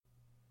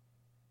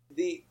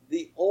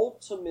the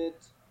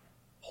ultimate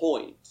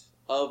point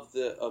of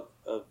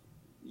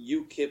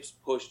UKIP's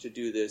push to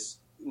do this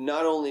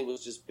not only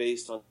was just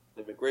based on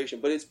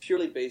immigration, but it's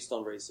purely based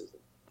on racism.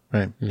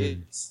 Right.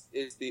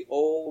 It's the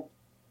old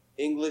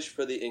English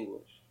for the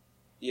English.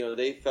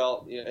 They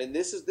felt, and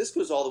this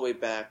goes all the way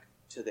back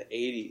to the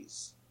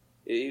 80s,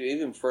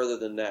 even further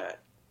than that.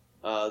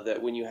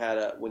 That when you had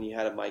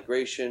a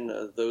migration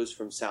of those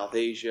from South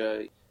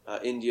Asia,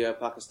 India,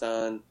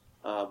 Pakistan,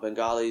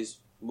 Bengalis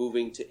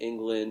moving to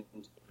England,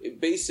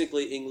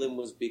 basically England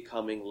was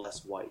becoming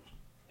less white,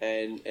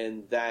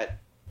 and that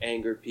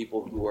angered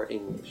people who are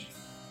English.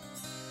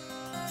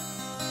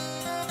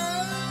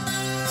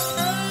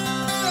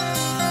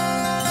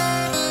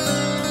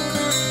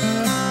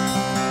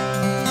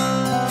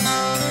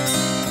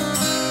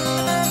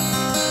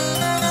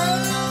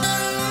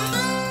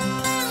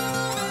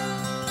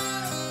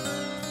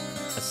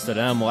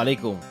 Assalamu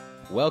alaikum.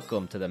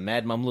 Welcome to the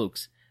Mad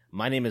Mamluks.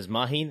 My name is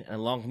Mahin, and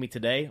along with me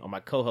today are my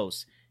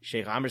co-hosts,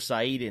 Sheikh Amr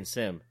Saeed and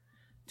Sim.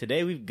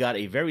 Today we've got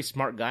a very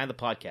smart guy on the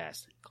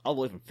podcast, all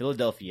the way from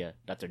Philadelphia,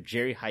 Dr.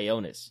 Jerry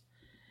Hionis.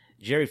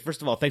 Jerry,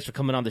 first of all, thanks for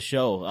coming on the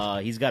show.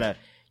 You got a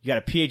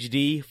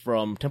PhD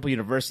from Temple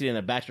University and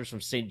a bachelor's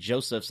from St.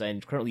 Joseph's,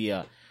 and currently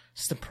a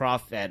assistant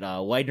prof at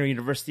Widener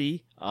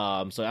University.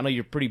 So I know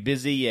you're pretty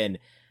busy, and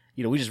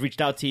we just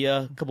reached out to you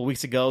a couple of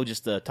weeks ago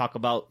just to talk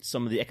about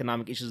some of the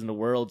economic issues in the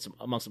world,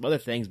 among some other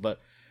things. But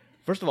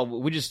first of all,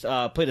 we just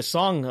played a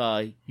song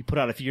you put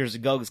out a few years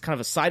ago. It's kind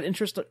of a side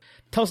interest.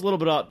 Tell us a little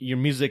bit about your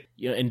music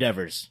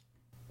endeavors.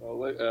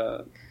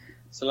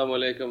 Assalamu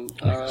alaikum.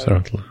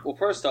 Well,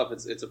 first off,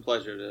 it's a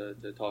pleasure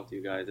to talk to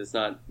you guys. It's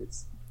not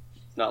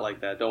like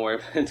that. Don't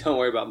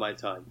worry about my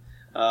time.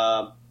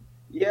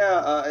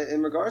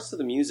 In regards to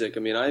the music,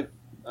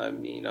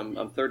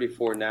 I'm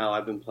 34 now.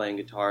 I've been playing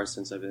guitar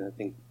since I've been, I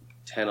think,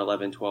 10,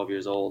 11, 12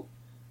 years old.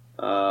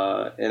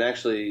 And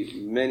actually,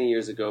 many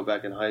years ago,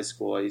 back in high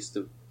school, I used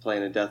to play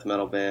in a death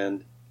metal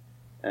band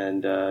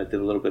and did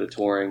a little bit of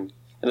touring.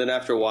 And then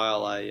after a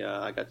while,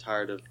 I got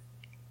tired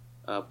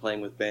of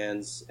playing with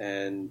bands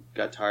and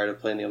got tired of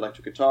playing the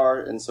electric guitar.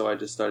 And so I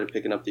just started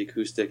picking up the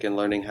acoustic and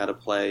learning how to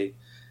play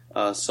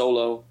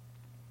solo.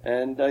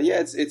 And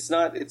it's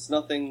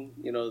nothing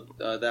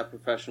that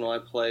professional. I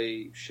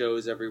play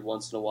shows every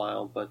once in a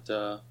while, but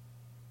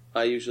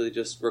I usually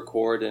just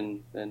record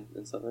and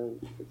stuff.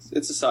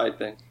 It's a side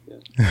thing.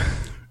 Yeah.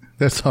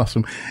 That's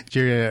awesome,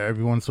 Jerry.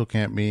 Everyone's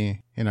looking at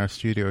me in our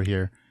studio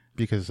here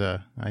because I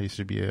used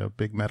to be a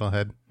big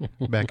metalhead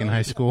back in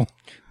high school.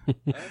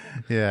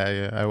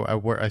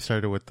 I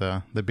started with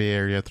the Bay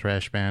Area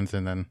thrash bands,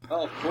 and then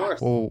of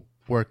course,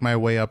 worked my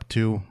way up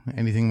to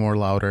anything more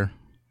louder.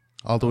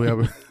 All the way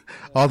up,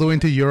 all the way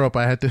into Europe.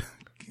 I had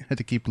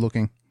to keep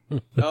looking.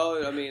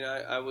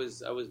 I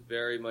was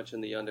very much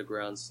in the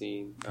underground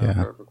scene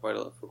for quite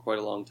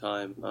a long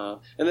time.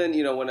 And then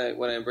when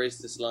I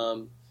embraced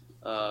Islam,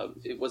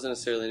 it wasn't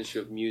necessarily an issue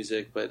of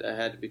music, but I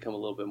had to become a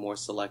little bit more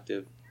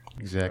selective.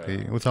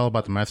 Exactly, it's all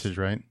about the message,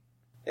 right?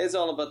 It's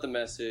all about the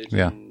message.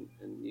 Yeah. And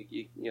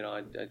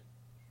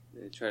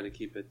I try to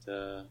keep it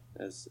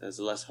as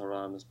less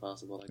haram as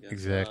possible, I guess.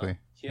 Exactly.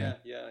 Yeah.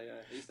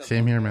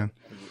 Same here, man.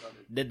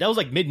 That was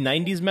like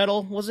mid-90s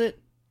metal, was it?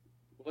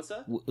 What's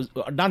that?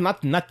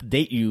 Not to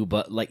date you,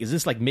 but like, is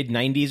this like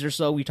mid-90s or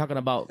so? We talking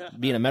about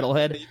being a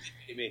metalhead?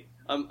 Me.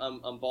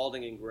 I'm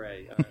balding and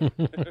gray.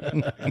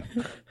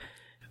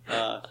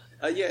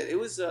 It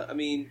was.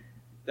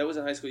 That was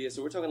in high school. Yeah,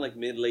 so we're talking like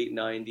late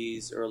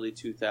 '90s, early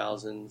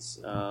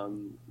 2000s.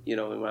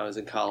 When I was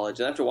in college,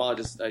 and after a while,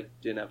 I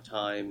didn't have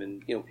time,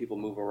 and people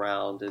move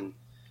around, and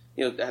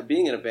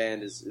being in a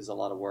band is a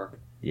lot of work.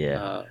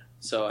 Yeah.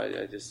 So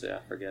I just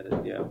forget it.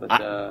 Yeah, but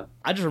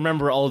I just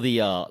remember all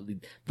the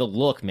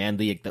look, man.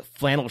 The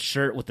flannel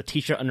shirt with the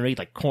t-shirt underneath,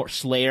 like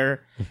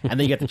Slayer, and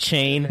then you got the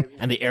chain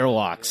and the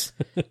airwalks.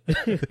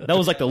 That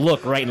was like the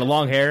look, right? And the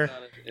long hair.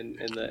 And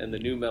the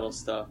new metal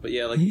stuff, but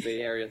yeah, like the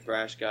Bay Area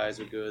thrash guys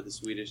are good. The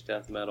Swedish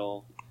death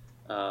metal,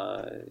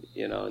 and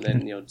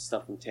then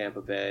stuff from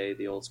Tampa Bay,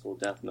 the old school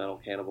death metal,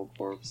 Cannibal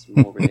Corpse,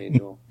 Morbid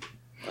Angel.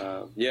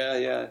 I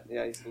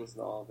used to listen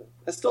to all of it.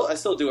 I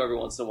still do every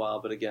once in a while,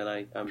 but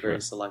again, I'm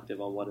very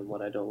selective on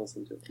what I don't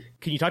listen to.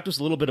 Can you talk to us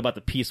a little bit about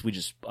the piece we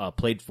just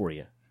played for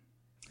you?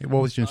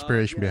 What was your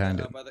inspiration behind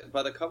it?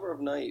 By the cover of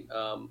Night,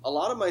 a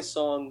lot of my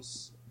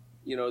songs,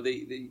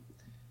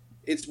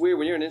 it's weird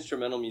when you're an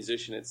instrumental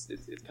musician. It's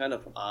kind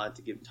of odd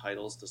to give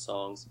titles to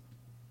songs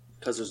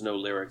because there's no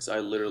lyrics. I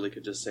literally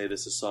could just say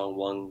this is song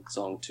 1,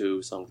 song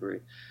 2, song 3.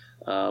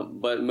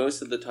 But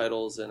most of the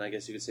titles, and I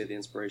guess you could say the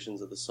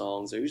inspirations of the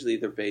songs, are usually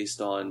either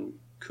based on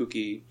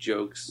kooky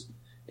jokes,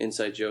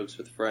 inside jokes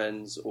with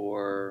friends,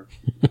 or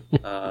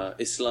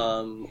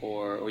Islam,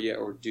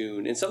 or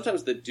Dune. And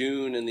sometimes the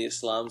Dune and the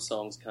Islam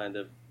songs kind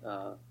of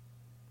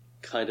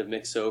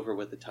mix over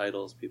with the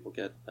titles. People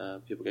get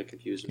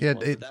confused.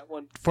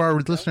 For our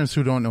listeners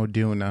who don't know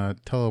Dune,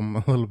 tell them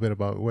a little bit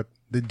about what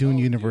the Dune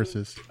universe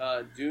is.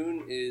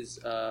 Dune is,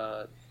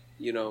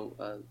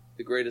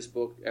 the greatest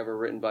book ever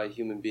written by a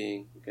human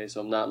being. Okay, so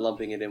I'm not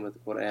lumping it in with the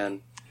Quran.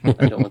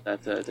 I don't want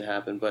that to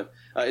happen. But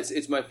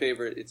it's my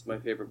favorite. It's my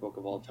favorite book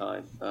of all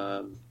time.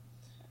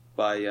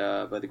 By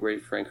the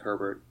great Frank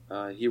Herbert.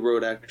 He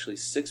wrote actually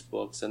 6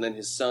 books, and then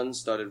his son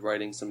started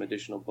writing some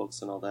additional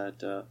books and all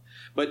that.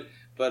 But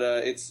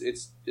it's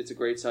a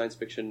great science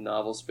fiction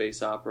novel,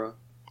 space opera,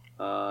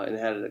 and it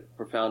had a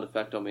profound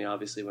effect on me,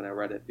 obviously, when I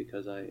read it,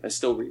 because I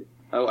still read it.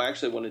 I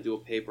actually want to do a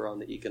paper on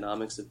the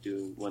economics of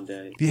Dune one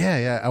day.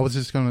 Yeah. I was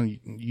just going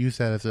to use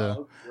that as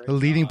a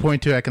leading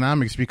point to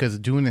economics, because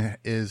Dune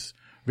is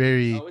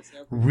very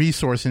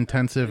resource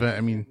intensive. I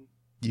mean,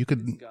 you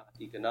could... It's got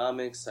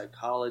economics,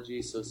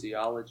 psychology,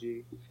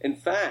 sociology. In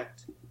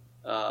fact,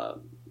 if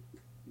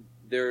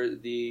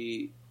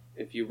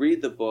you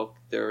read the book,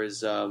 there's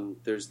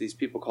these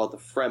people called the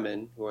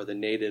Fremen, who are the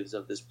natives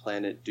of this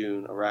planet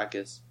Dune,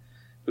 Arrakis,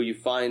 who you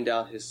find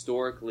out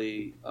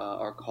historically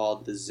are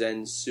called the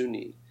Zen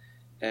Sunni.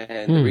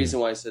 And the reason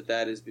why I said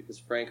that is because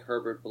Frank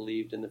Herbert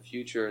believed in the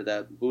future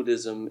that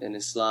Buddhism and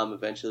Islam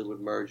eventually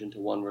would merge into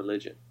one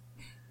religion.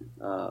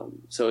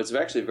 So it's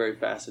actually very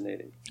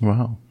fascinating.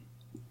 Wow.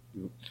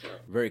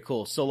 Very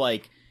cool. So,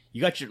 like, you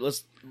got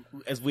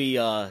as we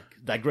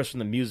digress from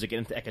the music and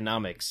into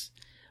economics,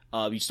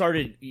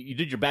 you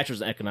did your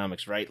bachelor's in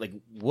economics, right? Like,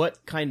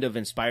 what kind of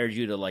inspired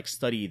you to, like,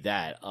 study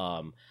that?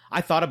 I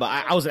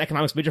was an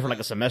economics major for, like,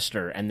 a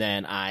semester, and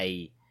then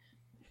I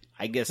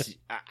guess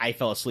I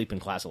fell asleep in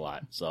class a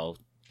lot. So,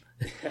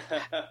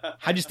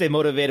 how'd you stay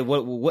motivated?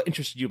 What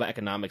interested you about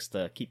economics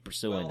to keep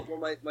pursuing?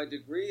 Well, my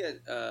degree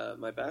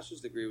my bachelor's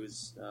degree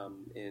was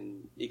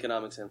in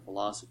economics and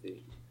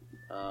philosophy.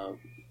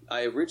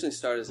 I originally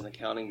started as an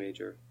accounting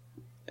major,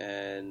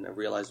 and I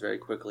realized very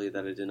quickly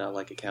that I did not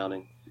like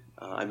accounting.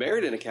 I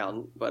married an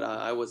accountant, but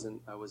I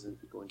wasn't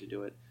going to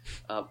do it.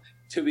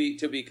 To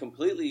be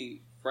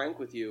completely frank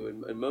with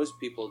you, and most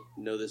people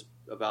know this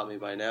about me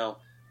by now,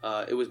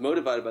 it was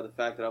motivated by the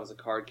fact that I was a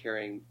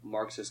card-carrying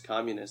Marxist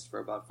communist for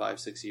about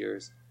 5-6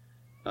 years.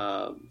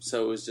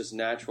 So it was just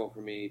natural for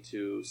me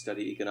to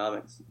study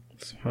economics.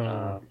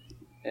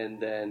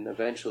 And then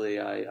eventually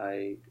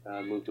I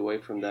moved away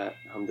from that,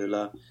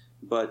 alhamdulillah.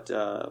 But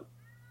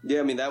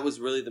that was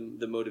really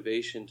the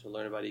motivation to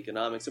learn about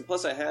economics. And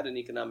plus I had an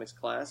economics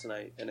class, and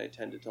I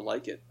tended to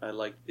like it. I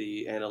liked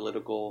the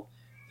analytical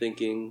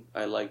thinking.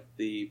 I liked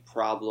the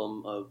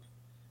problem of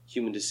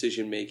human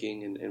decision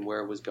making and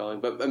where it was going.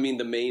 But I mean,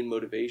 the main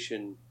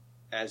motivation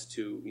as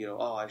to,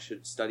 I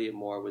should study it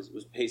more was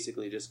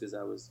basically just because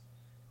I was,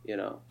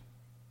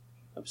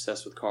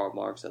 obsessed with Karl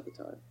Marx at the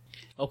time.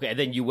 Okay, and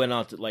then you went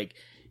on to, like,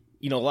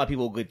 a lot of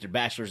people get their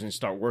bachelor's and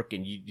start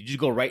working. Did you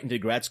go right into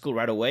grad school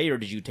right away, or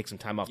did you take some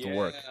time off to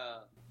work?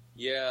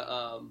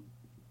 Yeah.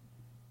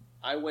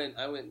 I went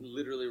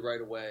literally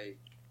right away.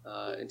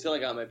 Until I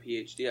got my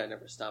PhD, I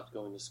never stopped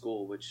going to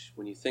school, which,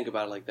 when you think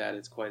about it like that,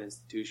 it's quite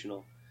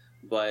institutional.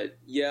 But,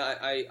 yeah,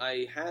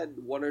 I had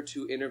 1 or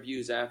 2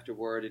 interviews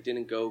afterward. It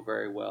didn't go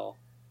very well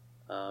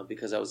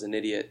because I was an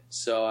idiot.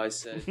 So I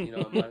said,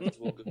 I might as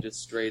well go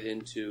just straight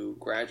into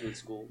graduate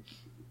school.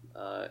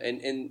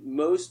 And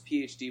most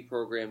PhD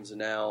programs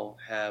now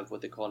have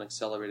what they call an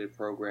accelerated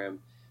program,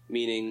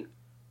 meaning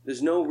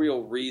there's no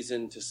real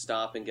reason to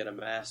stop and get a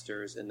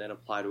master's and then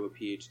apply to a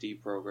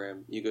PhD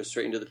program. You go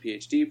straight into the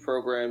PhD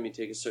program, you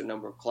take a certain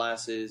number of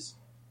classes.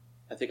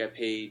 I think I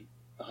paid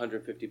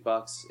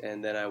 $150,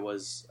 and then I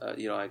was,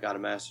 I got a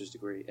master's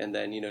degree. And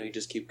then, you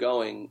just keep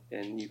going,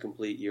 and you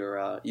complete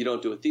your, you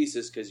don't do a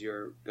thesis because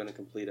you're going to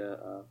complete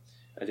a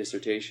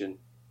dissertation.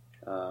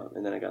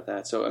 And then I got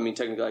that. So, I mean,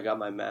 technically I got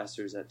my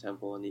master's at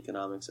Temple in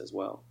economics as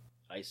well.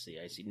 I see.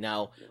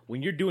 Now,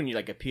 when you're doing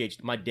like a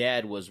PhD, my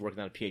dad was working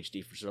on a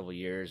PhD for several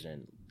years,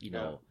 and,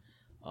 a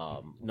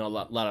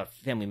lot of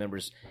family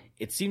members.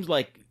 It seems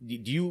like,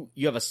 you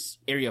have a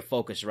area of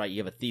focus, right?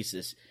 You have a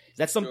thesis. Is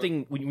that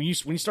something, when you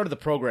started the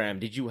program,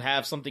 did you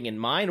have something in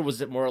mind, or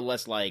was it more or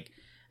less like,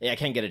 hey, I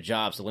can't get a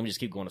job, so let me just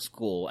keep going to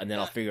school, and then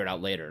I'll figure it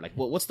out later? Like,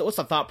 what's the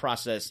thought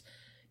process?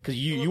 Because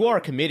you are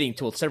committing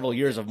to several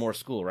years of more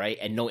school, right,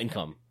 and no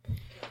income.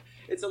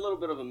 It's a little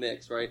bit of a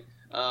mix, right?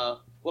 I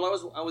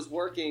was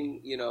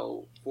working,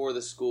 for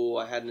the school.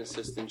 I had an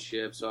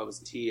assistantship, so I was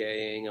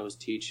TAing, I was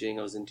teaching,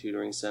 I was in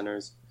tutoring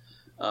centers.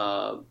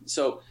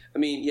 So, I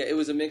mean, yeah, it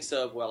was a mix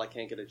of, well, I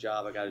can't get a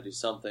job, I got to do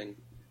something.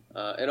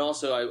 And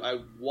also, I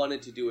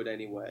wanted to do it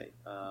anyway.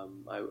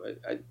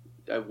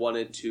 I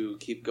wanted to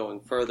keep going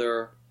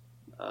further.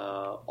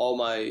 All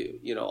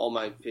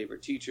my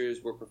favorite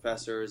teachers were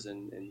professors,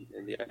 and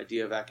the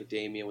idea of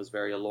academia was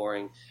very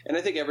alluring. And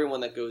I think everyone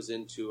that goes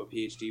into a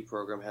PhD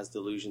program has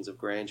delusions of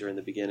grandeur in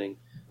the beginning.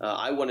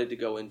 I wanted to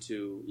go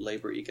into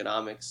labor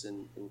economics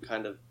and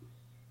kind of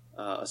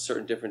a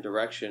certain different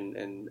direction,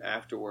 and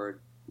afterward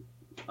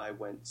I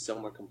went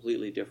somewhere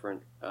completely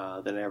different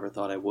than I ever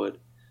thought I would.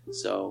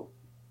 So,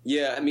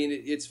 yeah, I mean,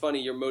 it's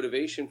funny, your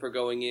motivation for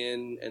going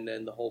in and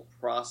then the whole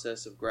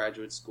process of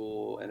graduate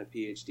school and a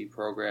PhD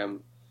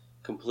program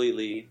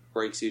completely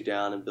breaks you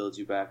down and builds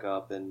you back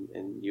up, and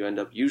you end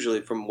up,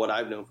 usually from what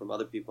I've known from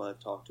other people I've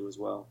talked to as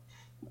well,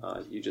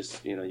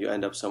 you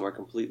end up somewhere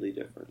completely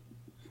different.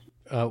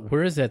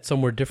 Where is that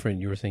somewhere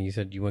different? You were saying, you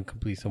said you went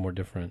completely somewhere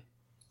different.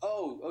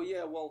 Oh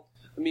yeah, well,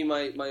 I mean,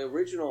 my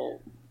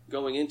original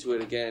going into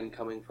it again,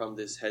 coming from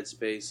this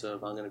headspace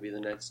of I'm going to be the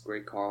next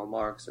great Karl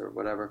Marx or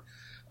whatever.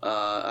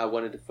 I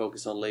wanted to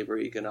focus on labor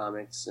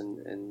economics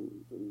and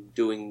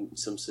doing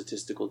some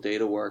statistical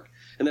data work.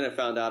 And then I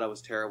found out I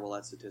was terrible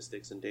at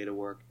statistics and data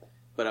work,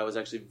 but I was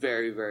actually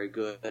very, very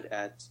good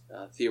at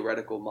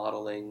theoretical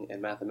modeling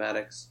and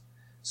mathematics.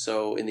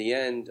 So in the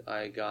end,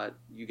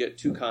 you get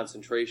two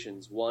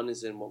concentrations. One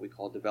is in what we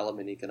call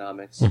development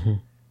economics,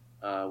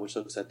 which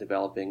looks at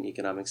developing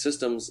economic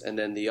systems, and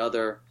then the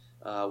other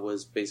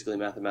was basically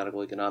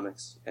mathematical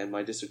economics. And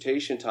my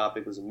dissertation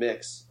topic was a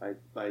mix.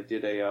 I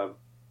did a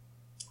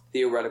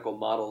theoretical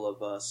model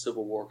of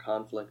Civil War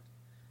conflict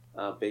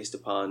based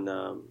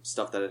upon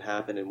stuff that had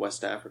happened in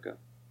West Africa.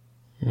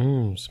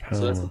 So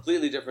that's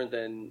completely different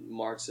than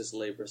Marxist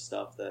labor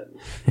stuff that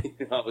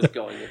I was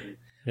going in.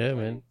 Yeah,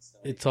 man.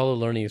 It's all a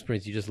learning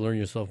experience. You just learn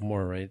yourself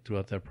more, right,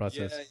 throughout that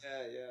process.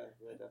 Yeah,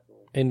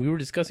 definitely. And we were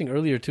discussing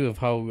earlier, too, of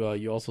how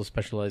you also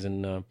specialize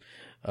in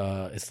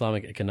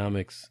Islamic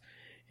economics.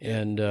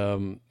 And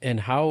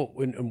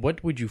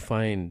what would you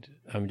find,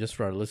 just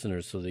for our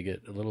listeners, so they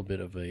get a little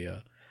bit of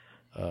a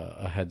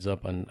heads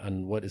up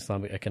on what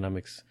Islamic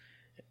economics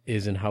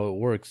is and how it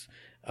works.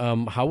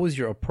 How was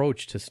your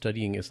approach to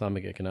studying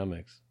Islamic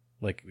economics,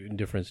 like in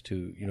difference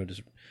to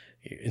just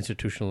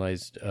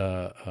institutionalized?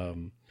 I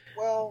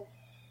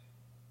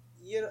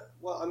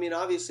mean,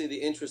 obviously the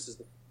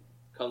interest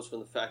comes from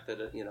the fact that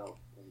I'm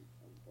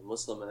a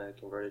Muslim and I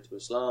converted to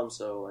Islam,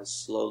 so I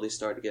slowly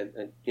started to get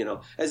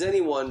as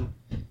anyone,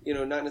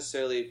 not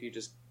necessarily if you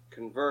just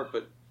convert,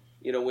 but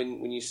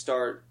when you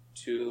start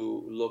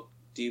to look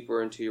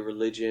deeper into your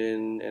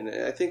religion, and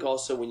I think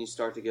also when you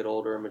start to get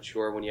older and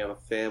mature, when you have a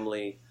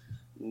family,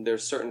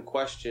 there's certain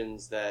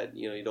questions that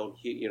you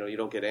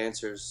don't get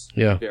answers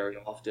very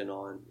often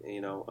on.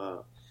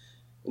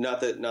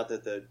 Not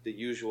that the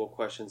usual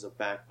questions of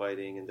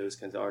backbiting and those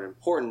kinds aren't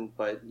important,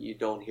 but you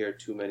don't hear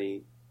too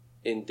many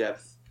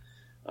in-depth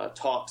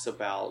talks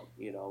about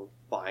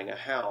buying a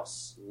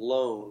house,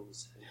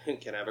 loans,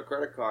 can I have a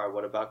credit card?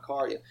 What about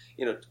car?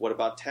 What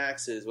about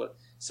taxes?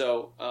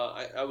 So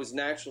I was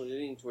naturally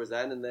leaning towards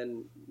that, and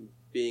then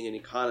being an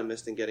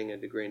economist and getting a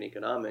degree in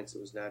economics, it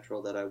was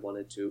natural that I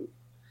wanted to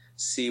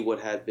see what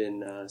had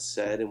been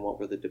said and what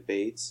were the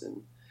debates,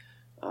 and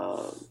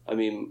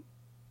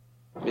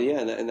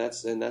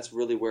that's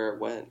really where it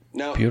went.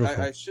 Now,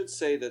 I should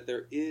say that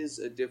there is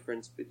a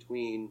difference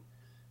between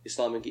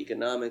Islamic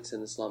economics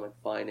and Islamic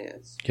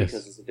finance, because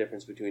there's a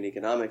difference between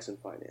economics and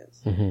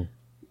finance.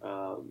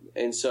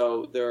 And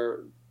so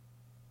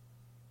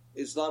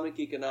Islamic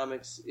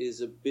economics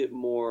is a bit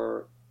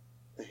more,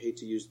 I hate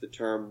to use the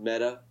term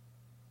meta.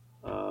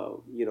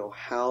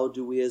 How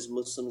do we as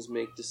Muslims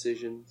make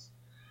decisions?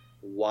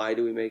 Why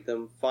do we make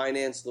them?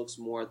 Finance looks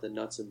more at the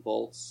nuts and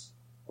bolts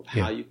of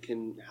how you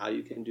can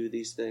do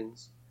these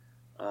things.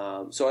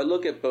 So I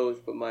look at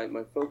both, but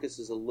my focus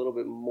is a little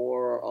bit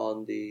more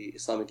on the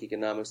Islamic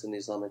economics and the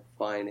Islamic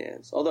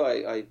finance, although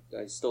I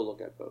still look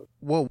at both.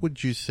 What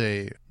would you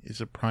say is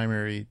a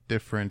primary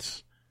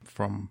difference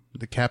from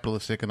the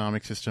capitalist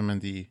economic system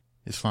and the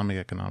Islamic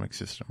economic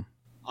system?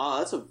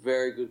 That's a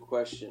very good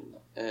question,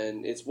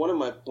 and it's one of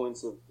my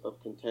points of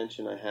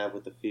contention I have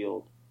with the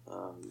field.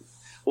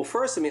 Well,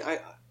 first, I mean,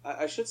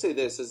 I should say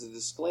this as a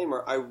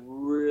disclaimer. I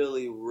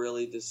really,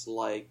 really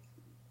dislike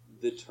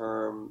the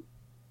term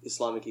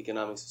Islamic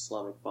economics,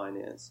 Islamic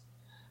finance.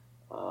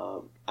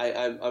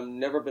 I've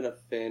never been a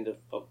fan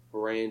of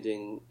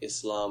branding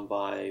Islam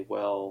by,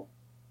 well,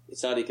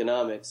 it's not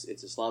economics,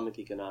 it's Islamic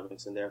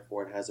economics, and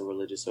therefore it has a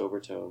religious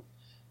overtone.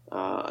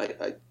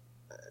 I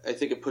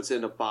think it puts it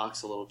in a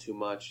box a little too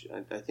much.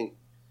 I think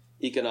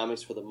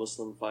economics for the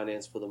Muslim,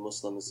 finance for the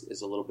Muslim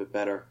is a little bit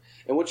better.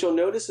 And what you'll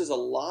notice is a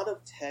lot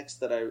of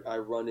text that I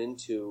run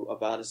into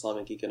about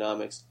Islamic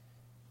economics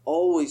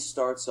always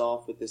starts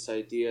off with this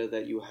idea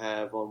that you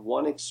have on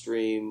one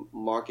extreme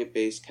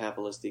market-based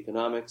capitalist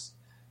economics,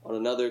 on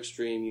another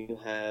extreme you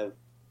have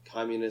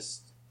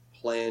communist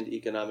planned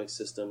economic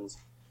systems,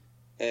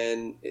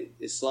 and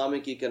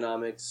Islamic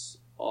economics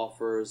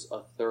offers a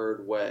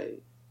third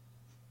way.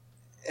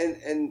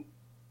 And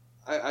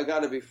I got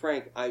to be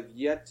frank, I've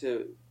yet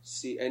to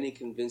see any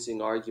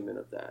convincing argument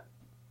of that.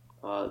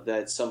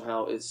 That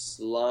somehow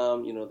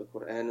Islam, the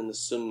Quran and the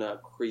Sunnah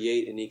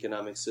create an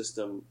economic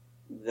system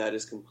that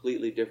is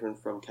completely different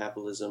from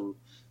capitalism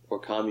or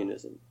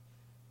communism.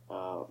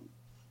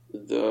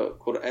 The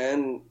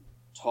Quran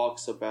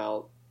talks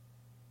about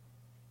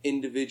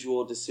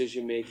individual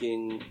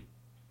decision-making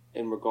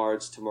in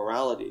regards to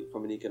morality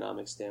from an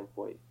economic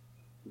standpoint.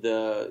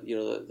 The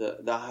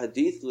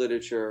Hadith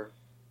literature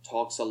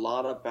talks a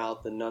lot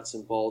about the nuts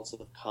and bolts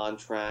of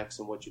contracts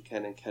and what you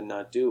can and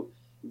cannot do.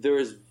 There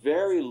is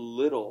very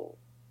little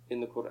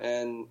in the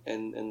Quran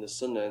and the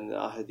Sunnah and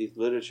the Hadith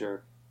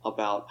literature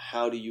about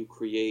how do you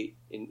create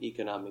an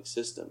economic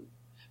system.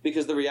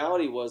 Because the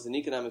reality was an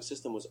economic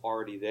system was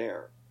already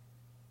there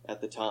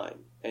at the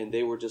time, and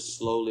they were just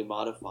slowly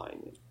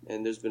modifying it.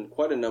 And there's been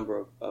quite a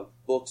number of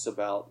books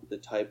about the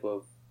type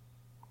of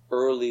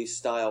early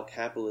style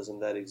capitalism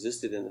that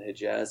existed in the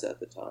Hijaz at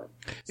the time.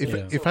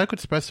 So if I could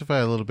specify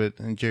a little bit,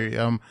 and Jerry,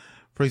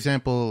 for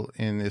example,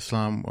 in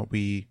Islam,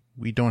 we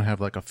don't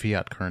have like a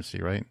fiat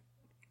currency, right?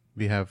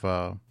 We have.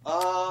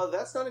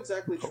 That's not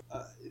exactly true.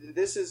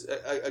 This is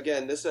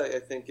again. This I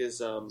think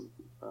is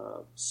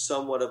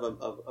somewhat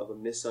of a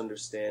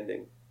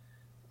misunderstanding.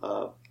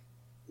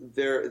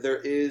 There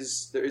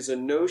is a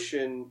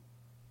notion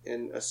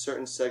in a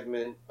certain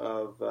segment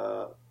of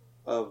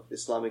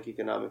Islamic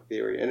economic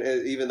theory,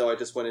 and even though I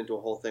just went into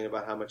a whole thing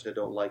about how much I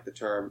don't like the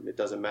term, it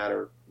doesn't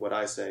matter what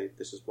I say.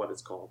 This is what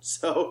it's called.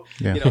 So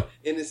in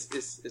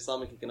this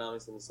Islamic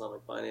economics and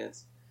Islamic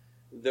finance,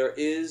 there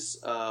is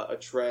a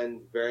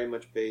trend very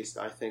much based,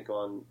 I think,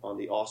 on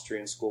the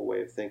Austrian school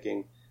way of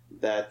thinking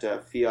that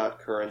fiat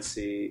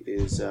currency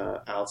is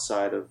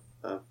outside of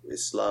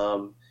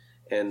Islam,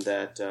 and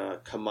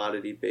that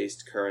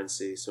commodity-based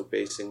currency, so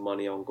basing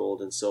money on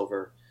gold and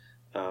silver,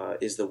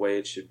 is the way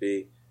it should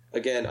be.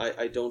 Again,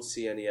 I don't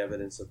see any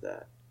evidence of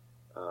that.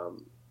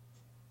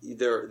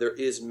 There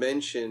is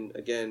mention,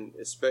 again,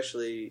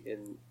 especially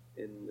in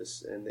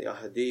the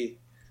ahadith,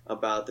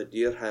 about the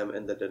dirham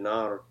and the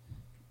dinar.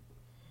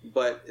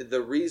 But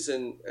the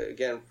reason,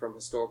 again, from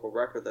historical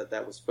record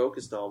that was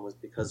focused on was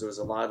because there was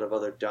a lot of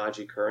other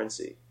dodgy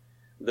currency.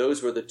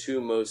 Those were the two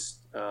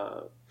most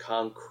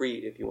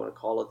concrete, if you want to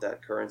call it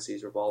that,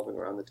 currencies revolving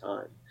around the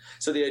time.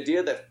 So the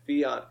idea that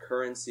fiat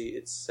currency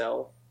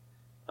itself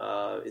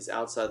is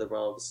outside the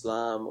realm of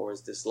Islam or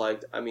is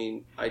disliked, I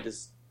mean, I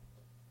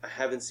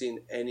haven't seen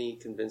any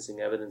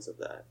convincing evidence of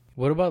that.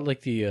 What about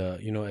like the,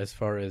 as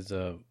far as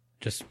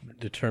just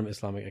the term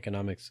Islamic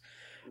economics?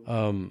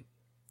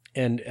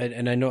 And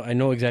I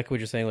know exactly what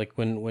you're saying. Like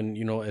when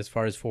as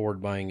far as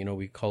forward buying,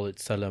 we call it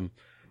salam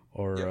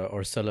or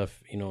salaf,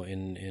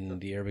 in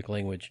the Arabic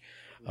language.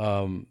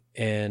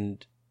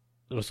 And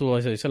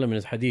Rasulullah sallallahu alaihi wasallam in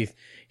his hadith,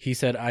 he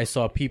said, I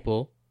saw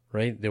people,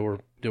 right? They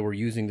were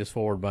using this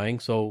forward buying,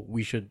 so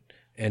we should,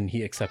 and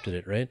he accepted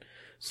it, right?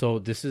 So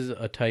this is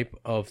a type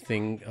of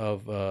thing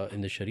of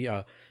in the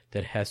Sharia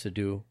that has to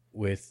do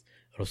with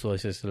Rasulullah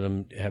sallallahu alaihi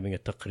wasallam having a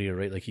taqreer,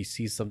 right? Like he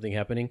sees something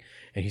happening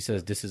and he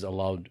says, "This is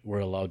allowed. We're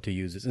allowed to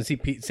use this." And see,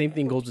 same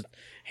thing goes with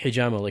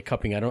hijama, like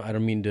cupping. I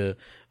don't mean to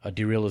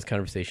derail this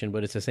conversation,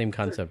 but it's the same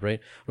concept, right?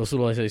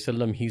 Rasulullah sallallahu alaihi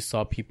wasallam, he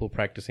saw people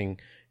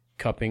practicing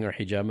cupping or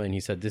hijama, and he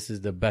said, "This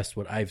is the best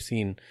what I've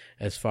seen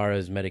as far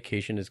as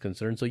medication is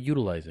concerned. So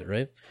utilize it,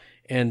 right?"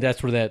 And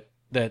that's where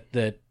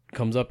that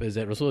comes up, is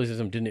that Rasulullah sallallahu alaihi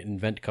wasallam didn't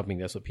invent cupping.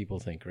 That's what people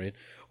think, right?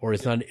 Or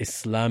it's not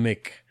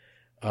Islamic.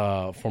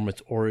 From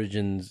its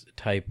origins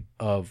type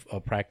of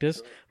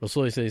practice.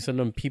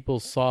 Rasulullah people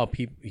saw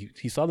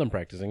he saw them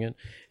practicing it,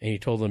 and he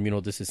told them,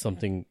 this is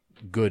something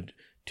good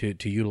to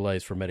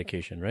utilize for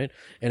medication, right?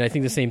 And I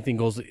think the same thing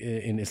goes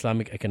in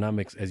Islamic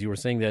economics, as you were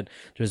saying, that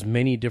there's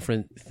many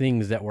different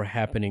things that were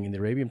happening in the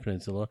Arabian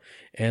Peninsula,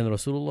 and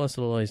Rasulullah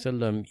sallallahu alaihi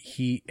wasallam,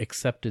 he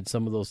accepted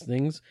some of those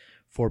things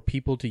for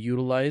people to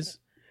utilize,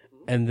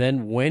 and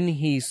then when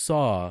he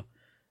saw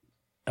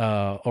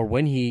or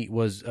when he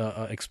was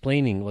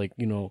explaining, like,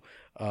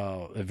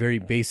 a very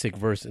basic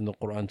verse in the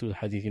Quran to the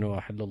Hadith,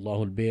 أَحَلَّ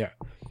اللَّهُ الْبَيْعَ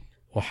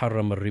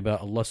وَحَرَّمَ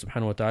الرِّبَا, Allah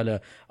subhanahu wa ta'ala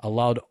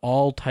allowed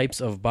all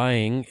types of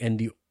buying,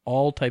 and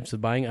all types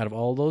of buying, out of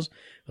all those,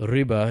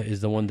 riba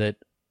is the one that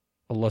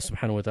Allah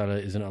subhanahu wa ta'ala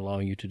isn't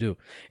allowing you to do.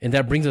 And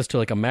that brings us to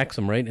like a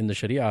maxim, right, in the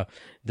Sharia,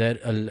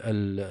 that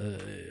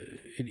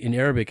in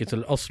Arabic it's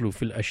al-aslu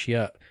fil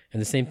ashya,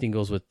 and the same thing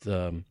goes with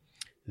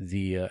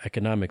the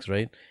economics,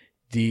 right?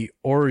 The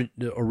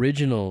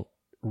original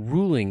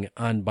ruling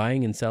on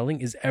buying and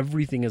selling is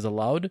everything is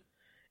allowed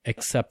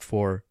except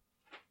for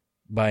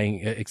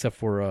buying, except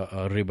for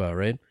riba,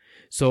 right?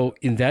 So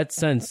in that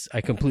sense,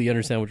 I completely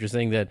understand what you're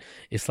saying, that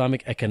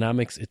Islamic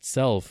economics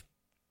itself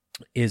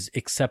is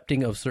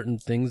accepting of certain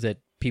things that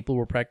people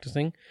were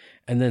practicing,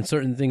 and then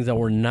certain things that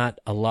were not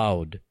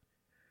allowed,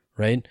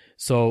 right?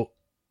 So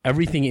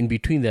everything in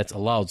between that's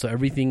allowed. So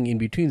everything in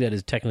between that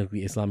is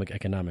technically Islamic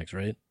economics,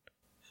 right?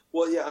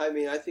 Well, yeah, I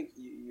mean, I think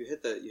you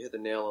hit the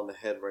nail on the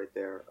head right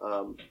there.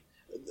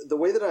 The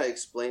way that I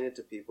explain it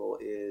to people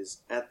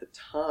is, at the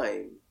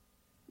time,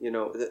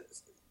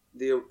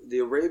 the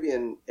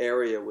Arabian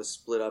area was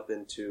split up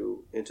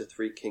into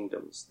three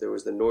kingdoms. There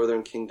was the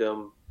northern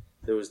kingdom,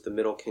 there was the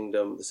middle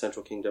kingdom, the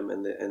central kingdom,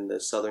 and the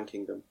southern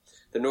kingdom.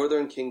 The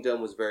northern kingdom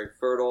was very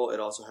fertile.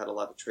 It also had a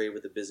lot of trade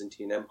with the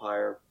Byzantine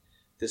Empire.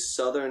 The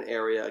southern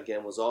area,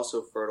 again, was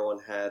also fertile and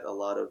had a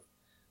lot of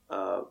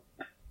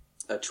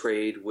a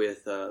trade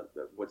with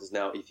what is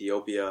now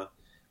Ethiopia,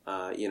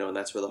 and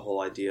that's where the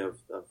whole idea of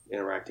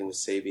interacting with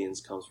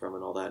Sabians comes from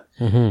and all that.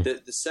 Mm-hmm.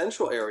 The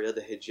central area,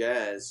 the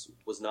Hijaz,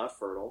 was not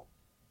fertile.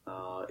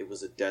 It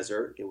was a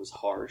desert. It was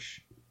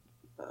harsh.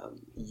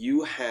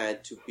 You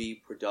had to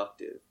be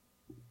productive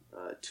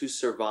to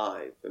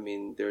survive. I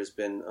mean, there's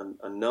been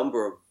a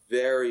number of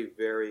very,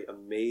 very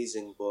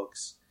amazing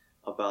books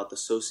about the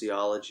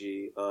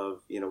sociology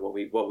of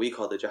what we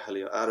call the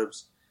Jahiliya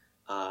Arabs.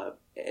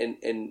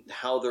 And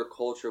how their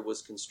culture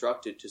was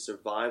constructed to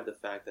survive the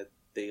fact that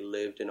they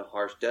lived in a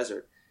harsh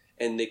desert.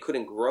 and they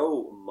couldn't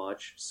grow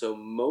much. So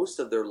most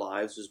of their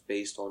lives was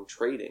based on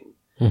trading.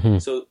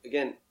 So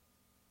again,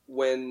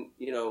 when,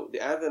 the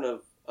advent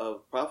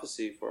of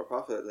prophecy for a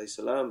prophet alayhi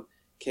salam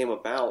came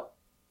about,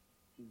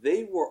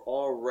 they were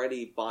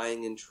already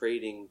buying and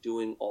trading,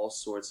 doing all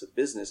sorts of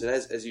business. And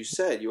as you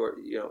said,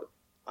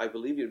 I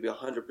believe you'd be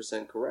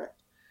 100%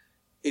 correct.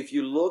 If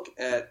you look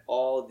at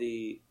all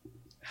the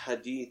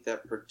hadith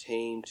that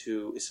pertain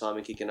to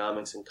Islamic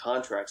economics and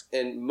contracts,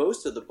 and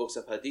most of the books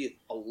of hadith,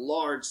 a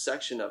large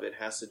section of it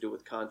has to do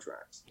with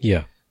contracts.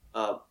 Yeah.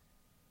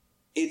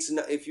 It's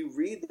not, if you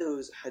read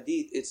those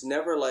hadith, it's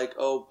never like,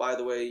 oh, by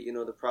the way,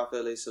 the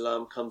Prophet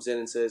ﷺ comes in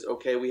and says,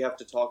 okay, we have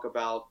to talk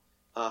about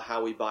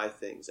how we buy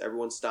things.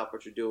 Everyone stop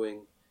what you're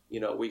doing.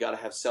 We got to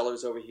have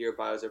sellers over here,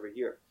 buyers over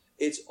here.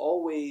 It's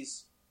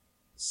always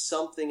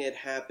something had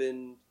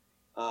happened,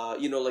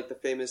 like the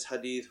famous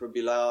hadith where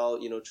Bilal,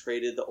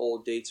 traded the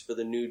old dates for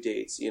the new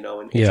dates, and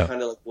it's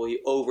kind of like, well, he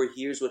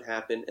overhears what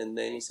happened, and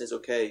then he says,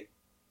 okay,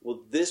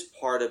 well, this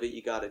part of it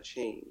you got to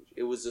change.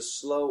 It was a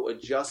slow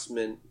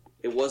adjustment.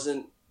 It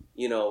wasn't,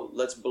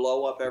 let's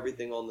blow up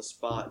everything on the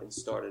spot and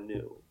start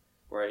anew,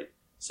 right?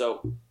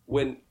 So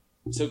going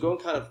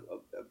kind of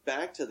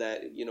back to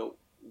that,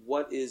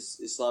 what is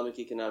Islamic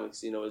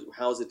economics?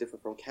 How is it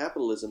different from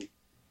capitalism?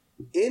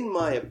 In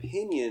my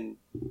opinion,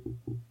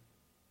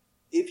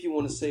 if you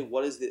want to say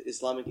what is the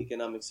Islamic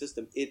economic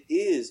system, it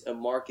is a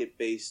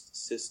market-based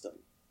system,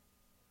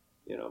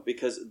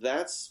 because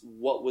that's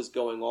what was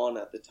going on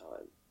at the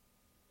time.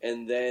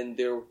 And then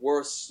there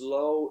were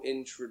slow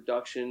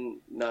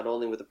introduction, not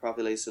only with the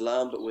Prophet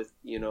ﷺ, but with,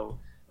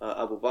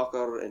 Abu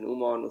Bakr and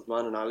Umar and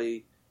Uthman and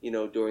Ali,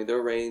 during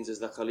their reigns as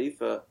the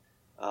Khalifa.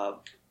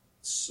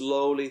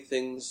 Slowly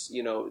things,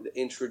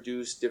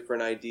 introduced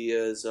different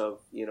ideas of,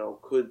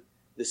 could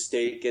the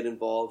state get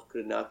involved,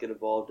 could it not get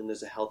involved, and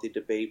there's a healthy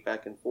debate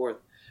back and forth.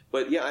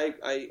 But yeah,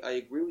 I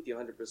agree with you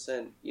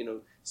 100%.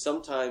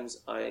 Sometimes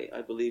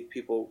I believe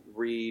people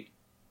read,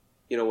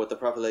 what the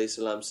Prophet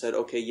ﷺ said,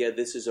 okay, yeah,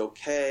 this is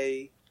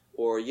okay,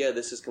 or yeah,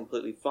 this is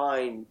completely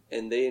fine,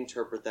 and they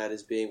interpret that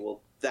as being,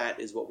 well, that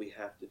is what we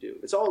have to do.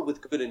 It's all with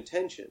good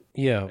intention.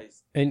 Yeah,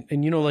 and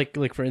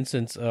like for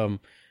instance,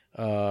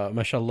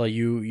 mashallah,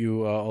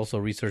 you also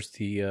researched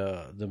the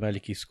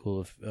Maliki school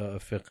of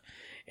fiqh,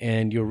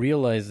 and you'll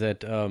realize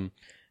that.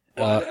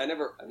 I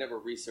never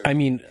researched. I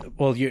mean,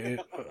 well, you're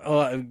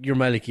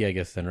Maliki, I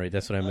guess, then, right?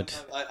 That's what I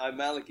meant. I'm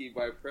Maliki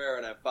by prayer,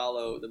 and I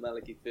follow the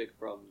Maliki fiqh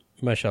from.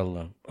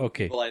 Mashallah.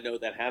 Okay. Well, I know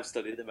that have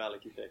studied the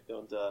Maliki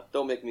fiqh.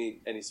 Don't make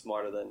me any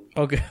smarter than.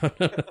 Okay.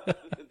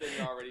 than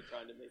you're already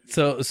trying to make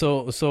me.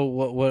 So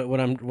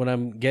what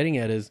I'm getting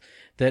at is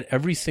that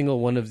every single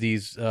one of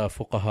these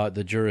fuqaha,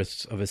 the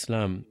jurists of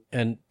Islam,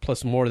 and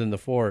plus more than the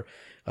four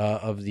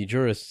of the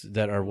jurists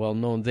that are well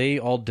known, they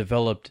all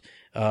developed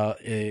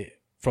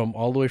from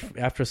all the way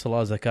after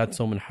Salah, Zakat,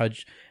 Sawm, and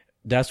Hajj.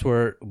 That's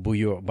where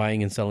buyu',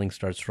 buying and selling,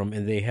 starts from,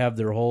 and they have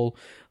their whole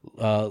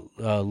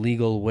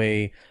legal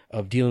way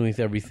of dealing with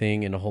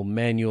everything and a whole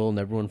manual, and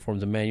everyone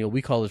forms a manual.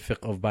 We call it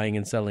fiqh of buying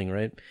and selling,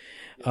 right?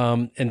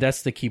 And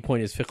that's the key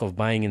point, is fiqh of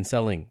buying and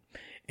selling.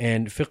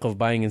 And fiqh of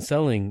buying and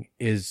selling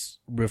is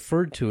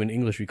referred to in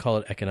English, we call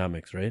it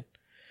economics, right?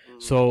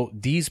 So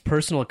these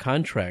personal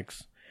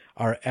contracts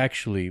are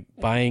actually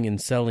buying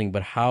and selling,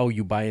 but how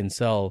you buy and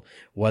sell,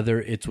 whether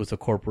it's with a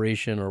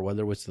corporation or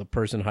whether it's the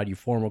person, how do you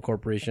form a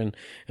corporation,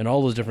 and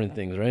all those different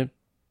things, right?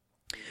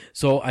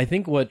 So I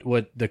think what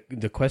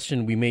the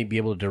question, we may be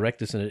able to direct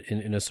this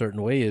in a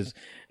certain way is,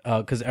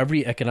 because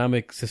every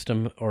economic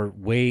system or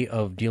way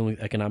of dealing with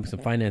economics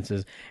and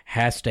finances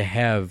has to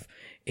have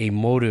a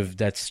motive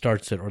that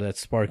starts it or that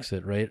sparks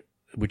it, right?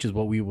 Which is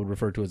what we would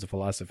refer to as a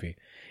philosophy.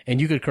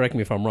 And you could correct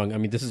me if I'm wrong. I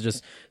mean, this is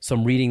just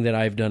some reading that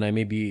I've done. I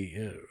may be...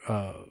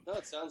 no,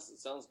 it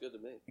sounds good to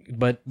me.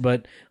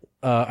 But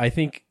I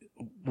think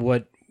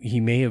what he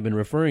may have been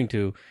referring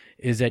to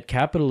is that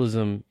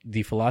capitalism,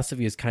 the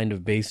philosophy is kind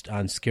of based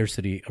on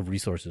scarcity of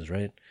resources,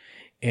 right?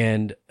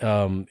 And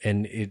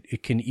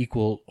it can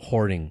equal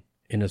hoarding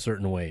in a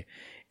certain way.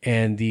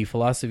 And the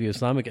philosophy of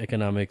Islamic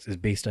economics is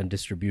based on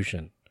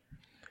distribution.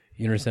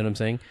 You understand what I'm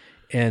saying?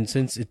 And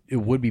since it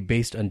would be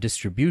based on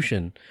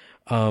distribution,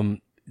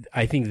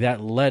 I think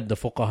that led the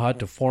fuqaha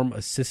to form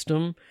a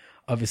system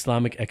of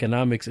Islamic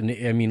economics. And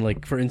I mean,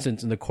 like, for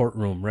instance, in the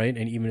courtroom, right?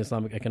 And even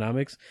Islamic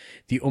economics,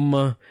 the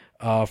ummah,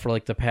 for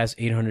like the past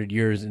 800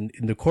 years in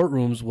the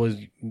courtrooms was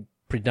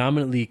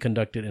predominantly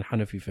conducted in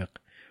Hanafi fiqh,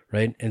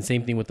 right? And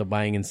same thing with the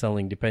buying and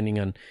selling, depending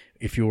on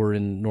if you were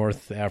in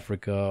North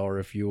Africa or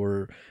if you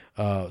were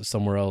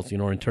somewhere else,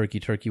 or in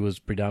Turkey. Turkey was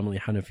predominantly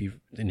Hanafi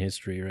in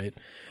history, right?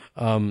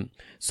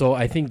 So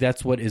I think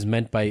that's what is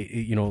meant by,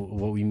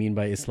 what we mean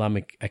by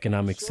Islamic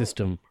economic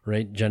system,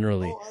 right?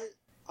 Generally.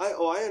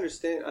 I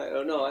understand.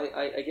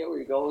 I get where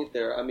you're going with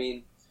there. I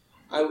mean,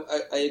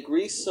 I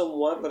agree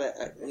somewhat, but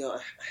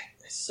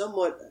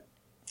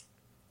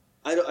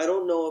I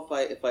don't know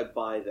if I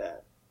buy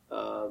that.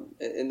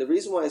 And the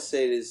reason why I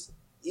say it is,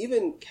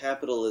 even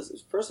capitalism,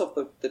 first off,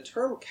 the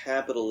term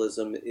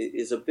capitalism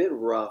is a bit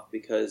rough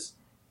because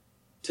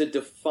to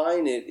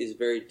define it is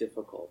very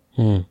difficult.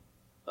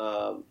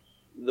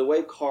 the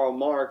way Karl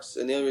Marx,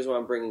 and the only reason why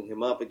I'm bringing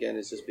him up again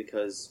is just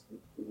because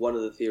one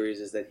of the theories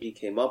is that he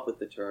came up with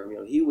the term.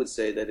 He would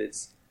say that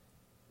it's,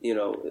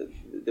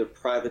 the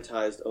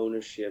privatized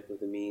ownership of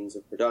the means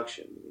of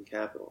production in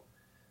capital.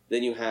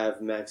 Then you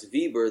have Max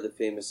Weber, the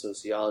famous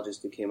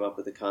sociologist who came up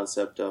with the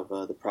concept of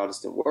the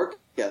Protestant work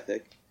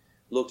ethic,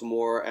 looked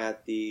more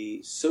at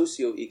the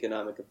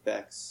socio-economic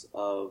effects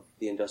of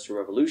the Industrial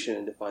Revolution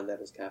and defined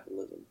that as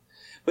capitalism.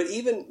 But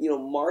even,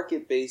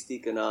 market-based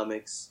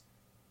economics,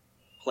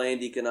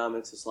 planned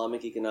economics,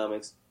 Islamic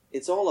economics,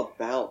 all of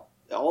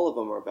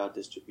them are about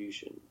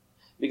distribution.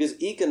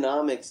 Because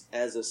economics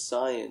as a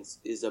science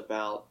is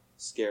about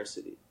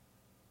scarcity.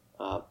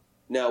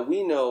 Now,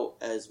 we know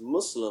as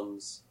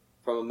Muslims,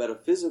 from a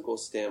metaphysical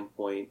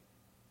standpoint,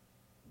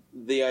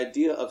 the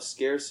idea of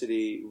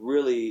scarcity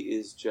really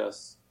is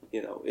just,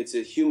 it's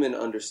a human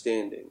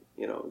understanding.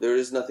 There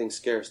is nothing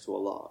scarce to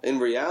Allah. In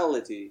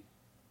reality,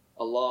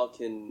 Allah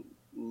can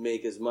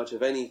make as much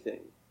of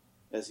anything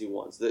as He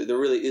wants. There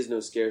really is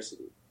no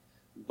scarcity.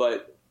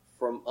 But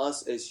from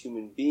us as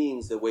human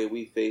beings, the way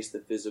we face the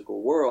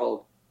physical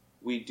world,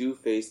 we do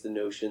face the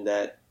notion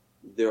that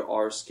there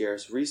are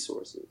scarce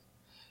resources.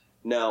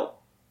 Now,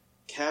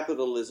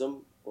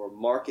 capitalism or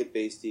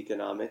market-based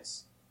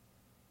economics,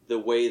 the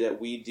way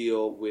that we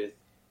deal with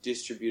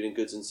distributing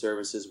goods and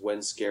services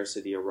when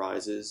scarcity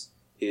arises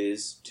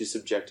is to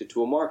subject it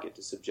to a market,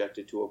 to subject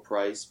it to a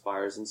price,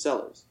 buyers and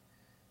sellers.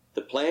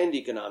 The planned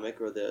economic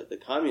or the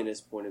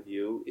communist point of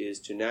view is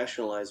to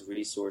nationalize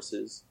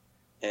resources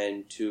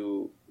and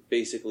to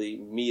basically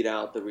mete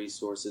out the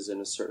resources in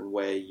a certain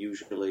way,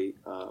 usually,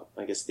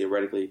 I guess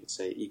theoretically you could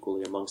say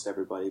equally amongst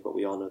everybody, but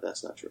we all know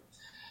that's not true.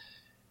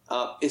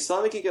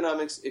 Islamic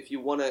economics, if you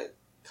want to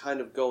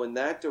kind of go in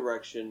that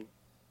direction,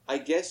 I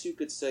guess you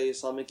could say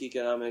Islamic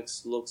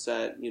economics looks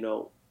at,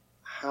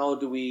 how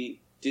do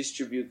we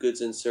distribute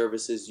goods and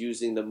services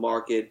using the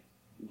market,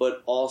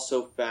 but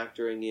also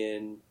factoring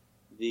in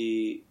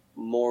the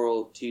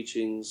moral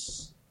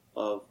teachings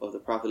of the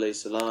Prophet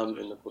ﷺ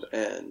and the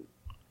Quran.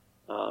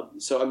 I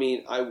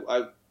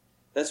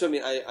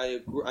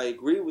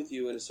agree with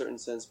you in a certain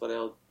sense, but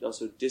I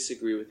also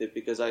disagree with it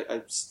because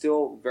I'm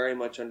still very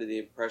much under the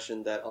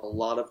impression that a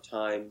lot of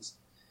times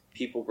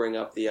people bring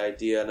up the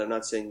idea, and I'm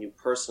not saying you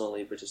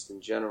personally, but just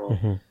in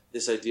general,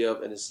 this idea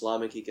of an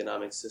Islamic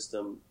economic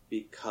system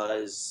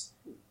because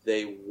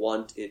they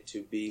want it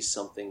to be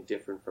something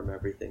different from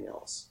everything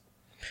else.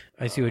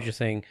 I see what you're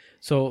saying.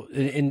 So,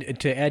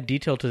 to add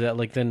detail to that,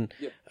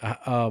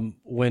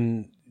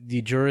 when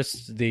the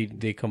jurists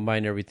they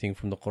combine everything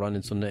from the Quran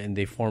and Sunnah and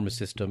they form a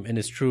system, and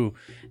it's true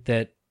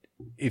that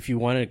if you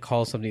want to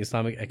call something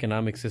Islamic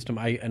economic system,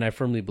 I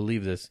firmly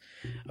believe this,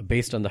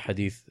 based on the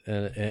Hadith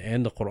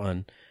and the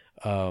Quran,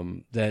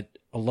 that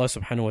Allah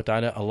Subhanahu wa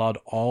Taala allowed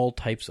all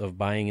types of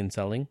buying and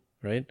selling,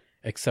 right?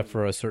 Except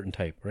for a certain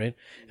type, right?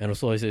 And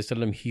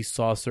Rasulullah, he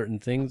saw certain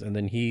things, and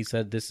then he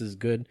said, "This is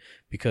good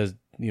because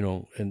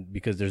and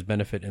because there's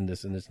benefit in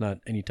this, and it's not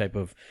any type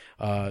of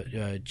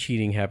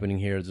cheating happening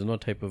here. There's no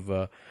type of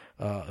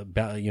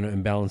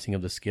imbalancing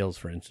of the scales,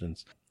 for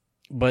instance."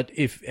 But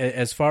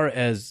as far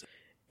as,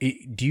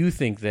 do you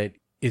think that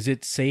is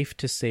it safe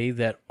to say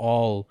that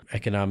all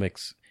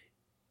economics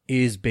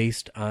is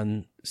based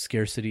on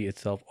scarcity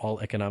itself,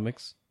 all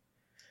economics,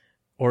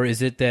 or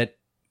is it that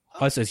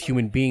us as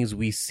human beings,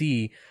 we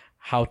see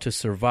how to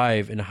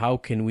survive and how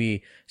can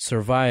we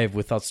survive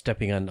without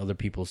stepping on other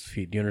people's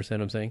feet? Do you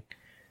understand what I'm saying?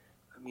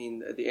 I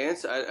mean, the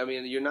answer,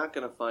 you're not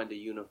going to find a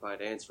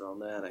unified answer on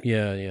that.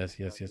 Yes.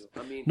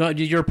 No,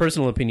 your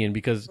personal opinion,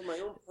 because... For my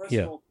own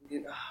personal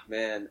opinion,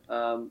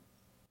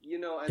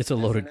 it's a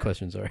loaded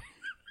question, sorry.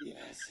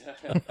 Yes.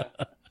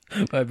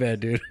 My bad,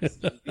 dude.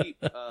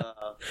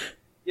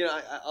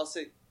 I'll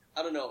say,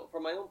 I don't know. For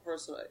my own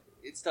personal,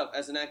 it's tough.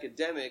 As an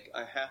academic,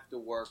 I have to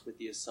work with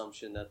the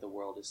assumption that the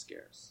world is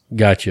scarce.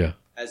 Gotcha.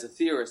 As a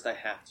theorist, I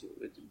have to.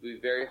 It would be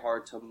very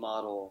hard to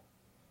model,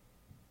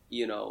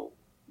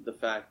 the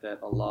fact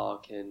that Allah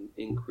can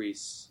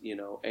increase,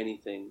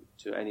 anything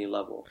to any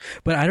level.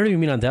 But I don't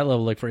even mean on that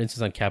level. Like, for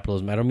instance, on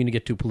capitalism, I don't mean to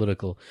get too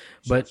political,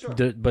 but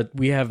Sure. But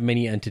we have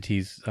many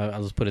entities.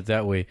 I'll just put it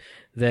that way.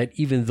 That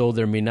even though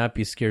there may not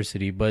be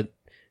scarcity, but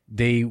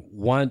they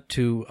want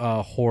to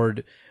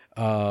hoard.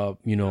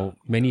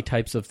 Many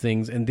types of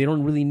things, and they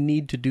don't really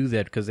need to do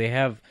that because they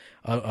have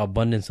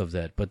abundance of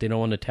that, but they don't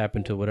want to tap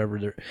into whatever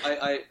they're.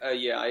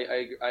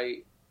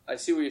 I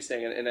see what you're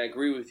saying, and I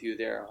agree with you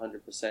there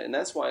 100%. And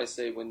that's why I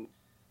say when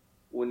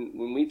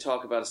we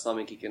talk about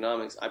Islamic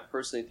economics, I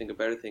personally think a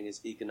better thing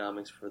is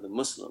economics for the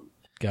Muslim.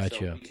 Gotcha.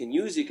 So we can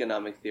use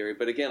economic theory,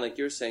 but again, like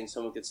you're saying,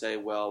 someone could say,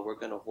 well, we're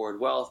going to hoard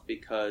wealth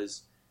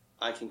because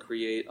I can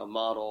create a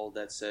model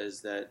that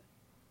says that,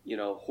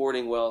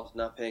 hoarding wealth,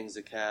 not paying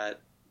zakat,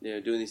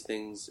 doing these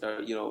things,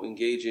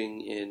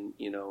 engaging in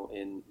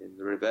the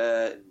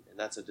riba, and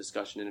that's a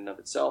discussion in and of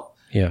itself.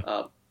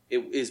 Yeah.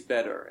 It is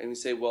better. And we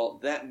say, well,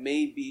 that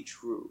may be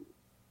true,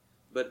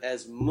 but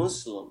as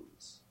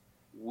Muslims,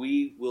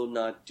 we will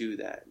not do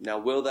that. Now,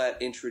 will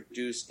that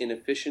introduce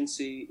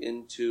inefficiency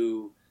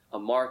into a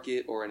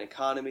market or an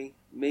economy?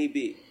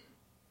 Maybe.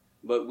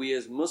 But we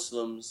as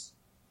Muslims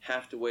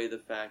have to weigh the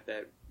fact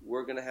that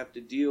we're going to have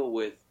to deal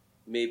with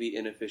maybe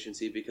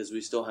inefficiency because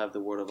we still have the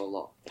word of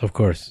Allah. Of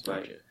course.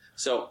 Right.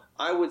 So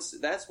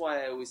that's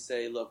why I always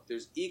say, look,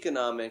 there's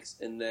economics,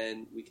 and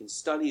then we can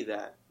study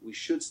that. We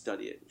should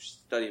study it. We should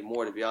study it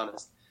more, to be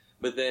honest.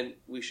 But then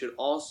we should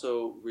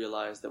also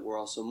realize that we're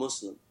also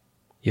Muslim.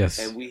 Yes.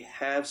 And we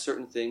have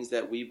certain things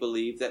that we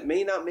believe that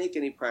may not make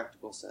any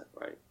practical sense,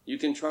 right? You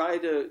can try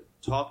to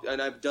talk,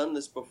 and I've done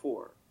this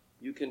before.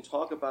 You can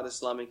talk about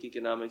Islamic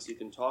economics. You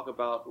can talk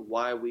about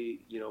why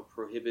we,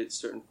 prohibit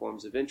certain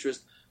forms of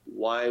interest,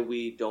 why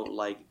we don't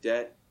like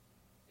debt.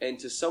 And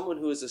to someone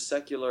who is a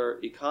secular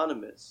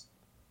economist,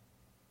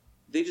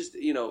 they just,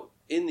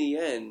 in the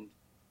end,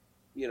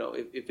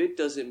 if it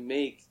doesn't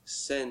make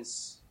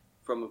sense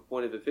from a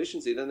point of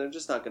efficiency, then they're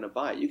just not going to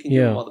buy it. You can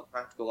give them all the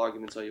practical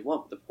arguments all you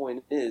want, but the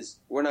point is,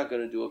 we're not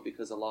going to do it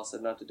because Allah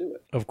said not to do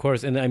it. Of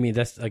course, and I mean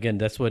that's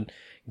what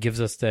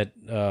gives us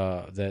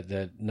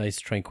that nice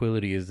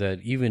tranquility, is that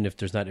even if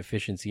there's not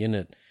efficiency in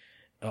it,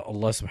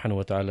 Allah Subhanahu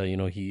wa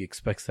Taala, He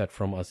expects that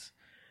from us.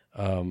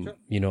 Sure.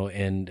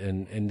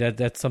 And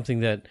that's something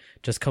that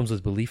just comes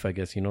with belief, I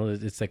guess.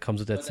 It's that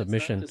comes with that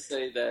submission. Not to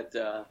say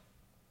that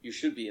you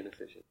should be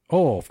inefficient.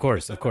 Oh, of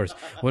course.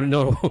 Well,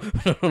 no,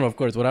 of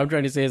course. What I'm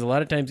trying to say is, a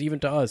lot of times, even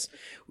to us,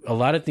 a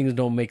lot of things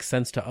don't make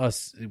sense to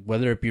us,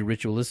 whether it be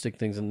ritualistic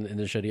things in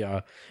the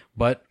Sharia,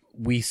 but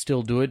we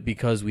still do it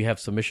because we have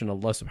submission to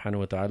Allah Subhanahu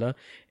wa Taala.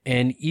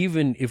 And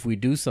even if we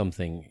do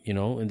something,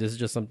 and this is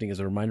just something as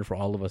a reminder for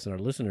all of us and our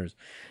listeners,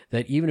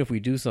 that even if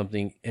we do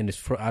something and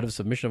it's out of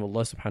submission of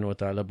Allah Subhanahu wa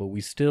Taala, but we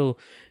still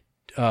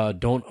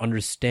don't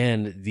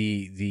understand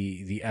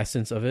the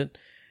essence of it,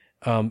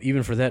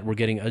 even for that we're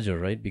getting ajr,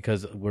 right?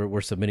 Because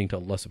we're submitting to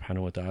Allah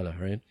Subhanahu wa Taala,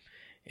 right?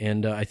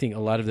 And I think a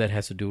lot of that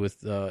has to do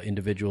with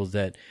individuals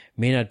that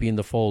may not be in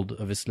the fold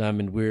of Islam,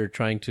 and we're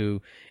trying to,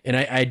 and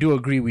I do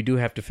agree, we do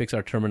have to fix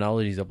our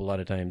terminologies up a lot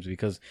of times,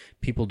 because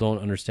people don't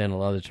understand a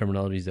lot of the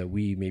terminologies that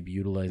we may be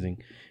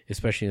utilizing,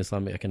 especially in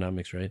Islamic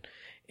economics, right?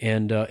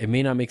 And it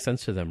may not make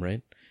sense to them,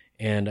 right?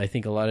 And I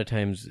think a lot of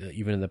times,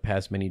 even in the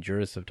past, many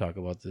jurists have talked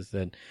about this,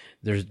 that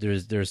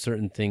there's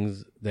certain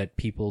things that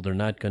people, they're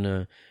not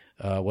gonna,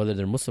 whether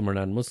they're Muslim or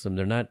non-Muslim,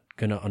 they're not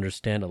going to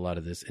understand a lot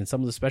of this. And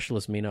some of the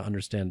specialists may not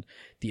understand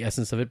the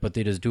essence of it, but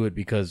they just do it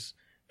because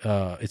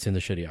it's in the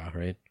Sharia,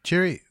 right?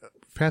 Jerry,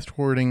 fast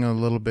forwarding a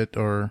little bit,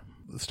 or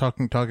let's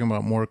talking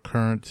about more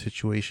current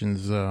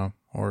situations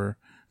or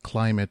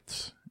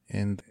climates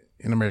in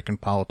American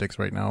politics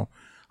right now.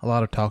 A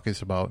lot of talk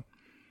is about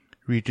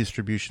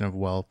redistribution of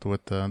wealth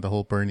with the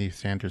whole Bernie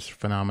Sanders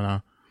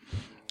phenomena.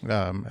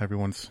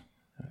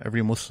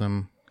 Every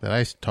Muslim that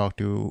I talk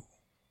to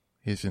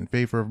is in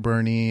favor of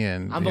Bernie,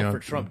 and I'm voting for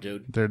Trump,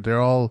 dude. They're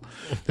all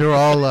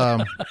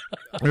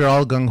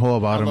gung ho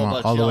about him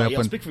all the way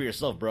up. Speak for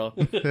yourself, bro.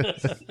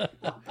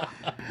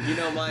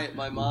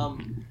 My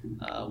mom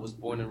was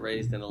born and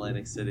raised in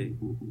Atlantic City.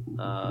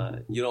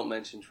 You don't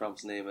mention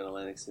Trump's name in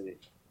Atlantic City.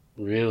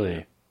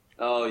 Really?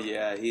 Oh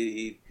yeah,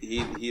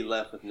 he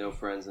left with no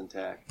friends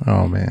intact.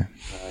 Oh man,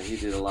 he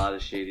did a lot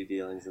of shady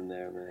dealings in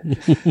there, man.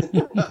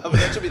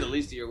 That should be the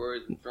least of your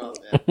worries with Trump,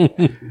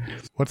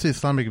 man. What's the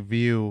Islamic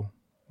view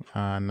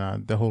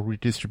on the whole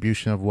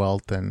redistribution of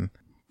wealth, and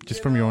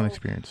just from your own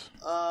experience?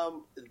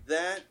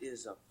 That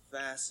is a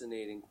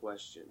fascinating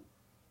question,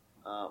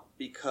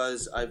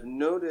 because I've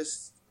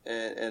noticed,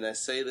 and I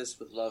say this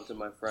with love to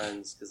my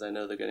friends, because I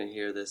know they're going to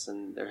hear this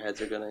and their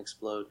heads are going to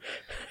explode.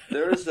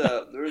 There's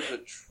a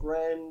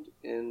trend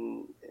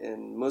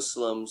in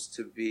Muslims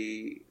to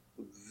be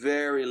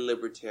very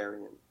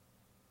libertarian,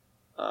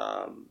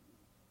 to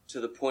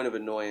the point of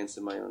annoyance,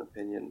 in my own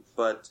opinion,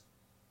 but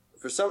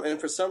for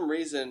some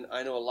reason,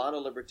 I know a lot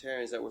of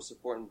libertarians that were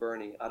supporting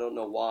Bernie. I don't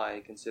know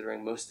why,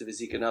 considering most of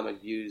his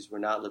economic views were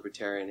not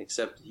libertarian,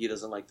 except he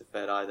doesn't like the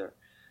Fed either.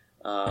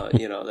 I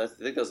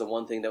think that was the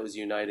one thing that was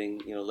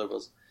uniting,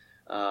 liberals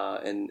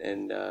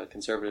and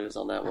conservatives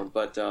on that one.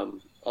 But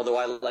although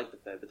I like the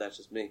Fed, but that's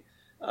just me.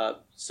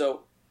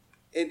 So,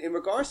 in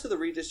regards to the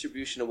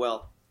redistribution of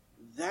wealth,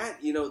 that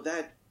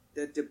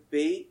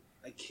debate,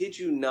 I kid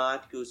you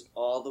not, goes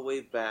all the way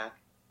back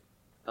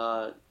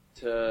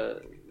to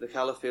the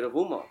Caliphate of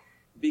Umar,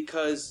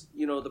 because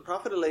the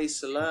Prophet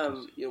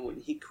ﷺ,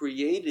 when he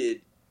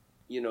created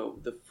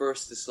the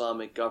first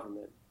Islamic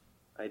government,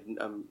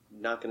 I'm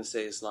not going to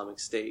say Islamic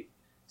State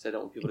because I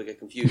don't want people to get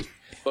confused,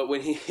 but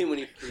when he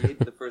created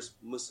the first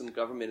Muslim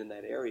government in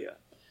that area,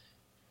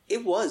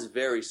 it was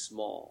very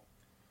small.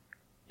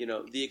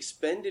 The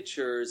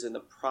expenditures and the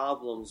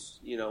problems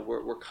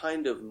were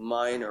kind of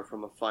minor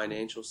from a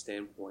financial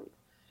standpoint.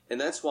 And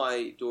that's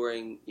why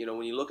during,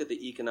 when you look at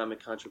the economic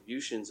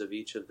contributions of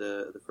each of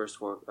the first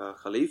four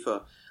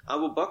Khalifa,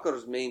 Abu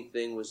Bakr's main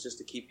thing was just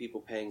to keep people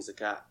paying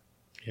zakat.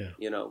 Yeah.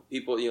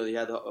 People, you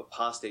had the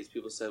apostates.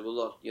 People said, well,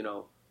 look,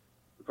 the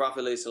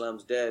Prophet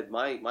ﷺ's dead.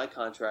 My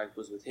contract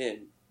was with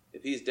him.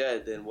 If he's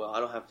dead, then, well, I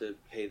don't have to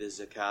pay the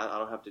zakat. I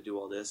don't have to do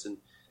all this. And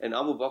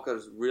Abu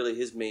Bakr's really,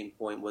 his main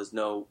point was,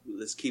 no,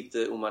 let's keep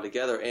the ummah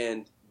together,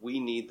 and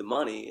we need the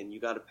money, and you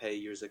got to pay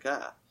your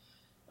zakat.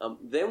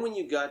 Then when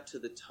you got to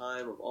the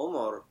time of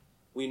Omar,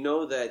 we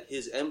know that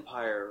his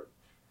empire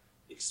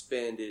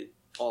expanded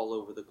all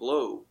over the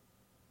globe.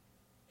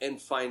 And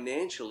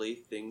financially,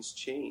 things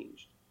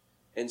changed.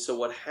 And so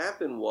what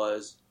happened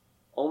was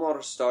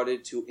Omar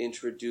started to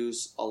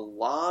introduce a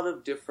lot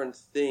of different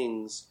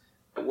things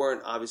that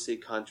weren't obviously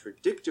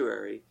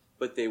contradictory,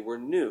 but they were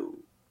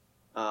new.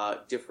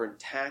 Different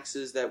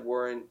taxes that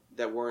weren't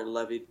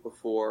levied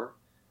before,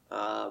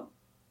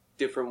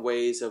 different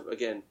ways of,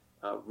 again,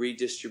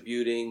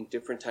 redistributing,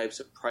 different types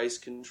of price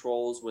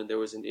controls when there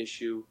was an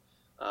issue.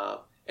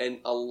 And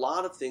a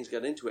lot of things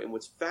got into it. And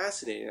what's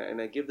fascinating,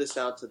 and I give this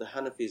out to the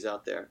Hanafis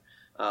out there.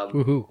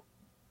 Woohoo.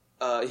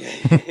 Yeah,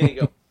 here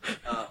you go.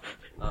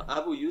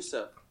 Abu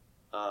Yusuf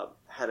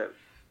had a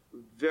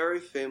very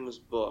famous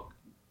book,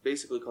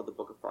 basically called the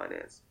Book of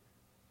Finance.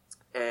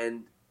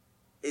 And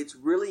it's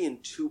really in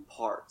two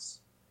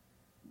parts.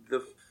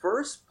 The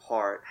first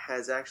part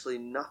has actually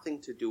nothing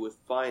to do with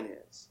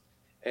finance.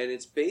 And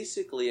it's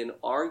basically an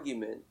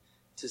argument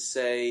to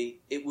say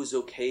it was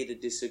okay to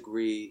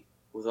disagree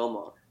with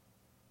Omar.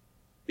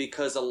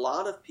 Because a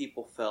lot of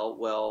people felt,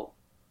 well,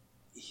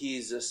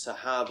 he's a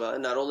Sahaba,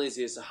 and not only is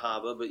he a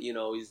Sahaba, but,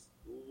 he's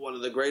one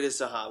of the greatest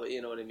Sahaba,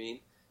 you know what I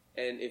mean?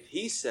 And if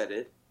he said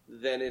it,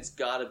 then it's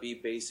got to be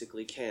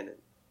basically canon.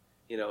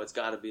 It's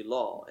got to be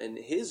law. And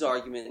his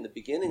argument in the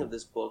beginning of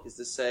this book is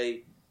to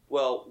say,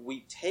 well,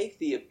 we take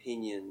the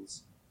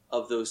opinions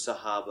of those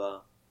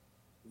Sahaba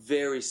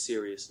very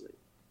seriously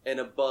and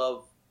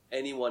above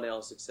anyone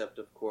else except,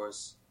 of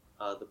course,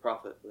 the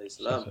Prophet.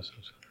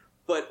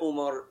 But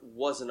Umar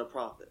wasn't a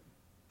prophet.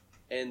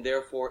 And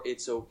therefore,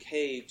 it's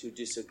okay to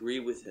disagree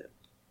with him.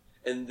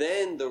 And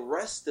then the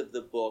rest of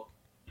the book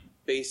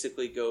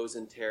basically goes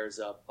and tears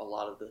up a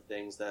lot of the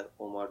things that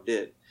Umar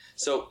did.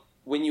 So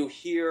when you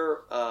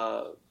hear,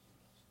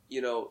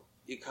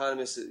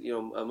 economists,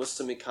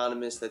 Muslim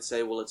economists that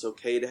say, well, it's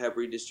okay to have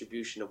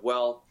redistribution of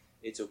wealth,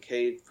 it's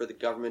okay for the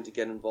government to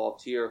get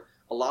involved here,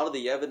 a lot of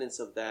the evidence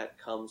of that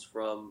comes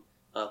from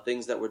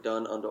things that were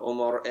done under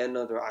Umar and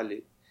under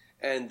Ali.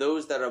 And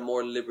those that are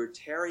more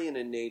libertarian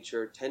in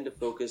nature tend to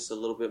focus a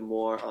little bit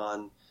more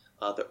on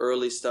the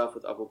early stuff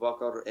with Abu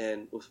Bakr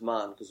and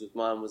Uthman, because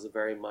Uthman was a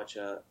very much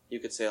you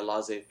could say a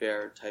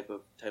laissez-faire type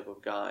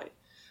of guy.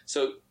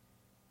 So,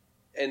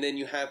 and then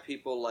you have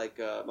people like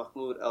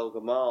Mahmoud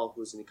Al-Gamal,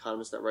 who's an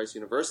economist at Rice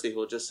University, who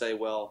will just say,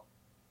 well,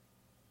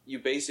 you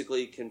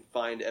basically can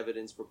find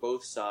evidence for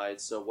both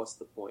sides, so what's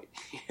the point?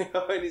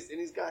 And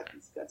he's got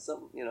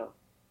some,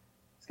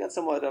 he's got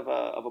somewhat of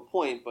a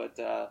point, but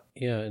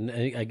yeah, and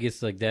I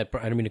guess like that.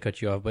 I don't mean to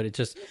cut you off, but it's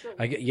just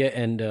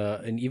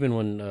and even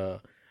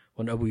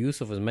when Abu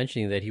Yusuf was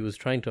mentioning that, he was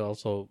trying to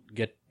also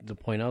get the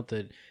point out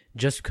that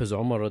just because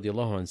Umar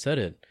radiallahu anh said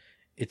it,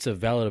 it's a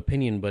valid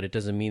opinion, but it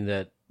doesn't mean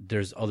that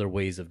there's other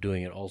ways of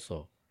doing it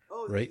also.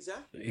 Oh, right?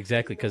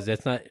 Exactly, because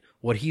that's not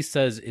what he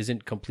says.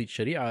 Isn't complete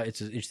Sharia. It's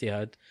his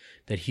ijtihad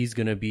that he's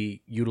going to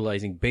be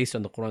utilizing based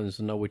on the Quran and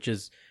Sunnah, which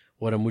is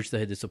what a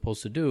mujtahid is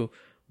supposed to do.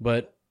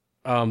 But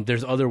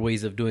there's other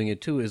ways of doing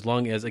it too, as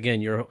long as,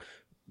 again, you're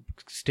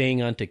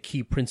staying on to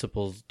key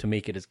principles to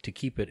make it, to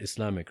keep it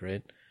Islamic,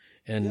 right?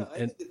 And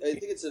I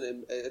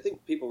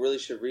think people really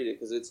should read it,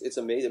 because it's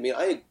amazing. I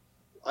mean,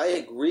 I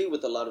agree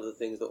with a lot of the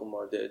things that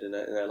Umar did, and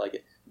I like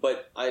it.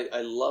 But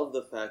I love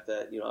the fact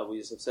that Abu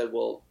Yusuf said,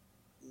 well,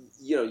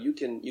 you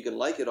can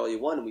like it all you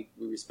want, and we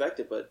respect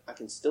it, but I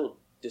can still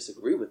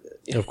disagree with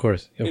it. Of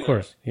course,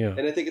 yeah.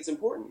 And I think it's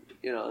important,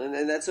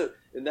 and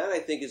that I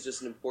think is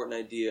just an important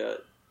idea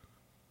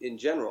in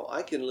general.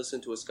 I can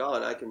listen to a scholar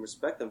and I can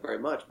respect them very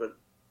much, but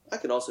I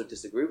can also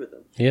disagree with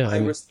them. Yeah, I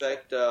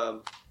respect.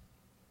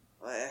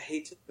 I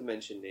hate to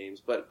mention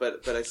names, but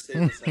I say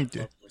this out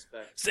of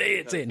respect. Say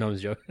it. No, I'm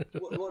just joking.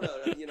 Well,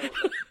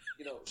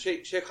 no,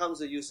 Sheikh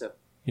Hamza Yusuf.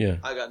 Yeah,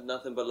 I got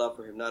nothing but love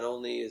for him. Not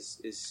only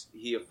is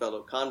he a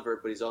fellow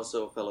convert, but he's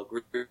also a fellow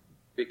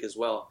Greek as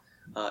well,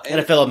 and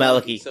a fellow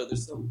Maliki. So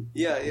there's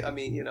I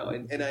mean,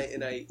 and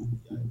I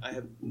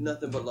have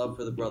nothing but love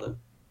for the brother.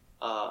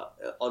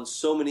 On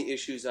so many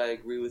issues, I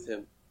agree with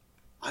him.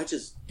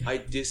 I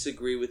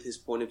disagree with his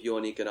point of view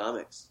on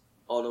economics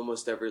on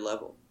almost every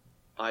level.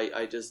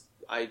 I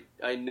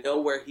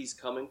know where he's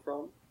coming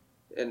from,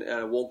 and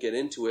I won't get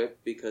into it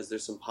because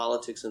there's some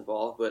politics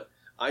involved, but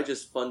I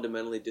just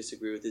fundamentally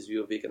disagree with his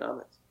view of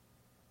economics,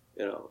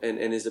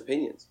 and his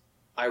opinions.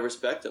 I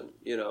respect him,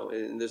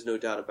 and there's no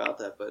doubt about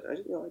that, but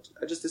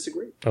I just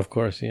disagree. Of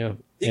course, yeah.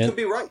 He could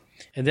be right.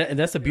 And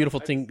that's the beautiful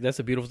thing. That's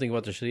the beautiful thing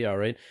about the Sharia,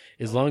 right?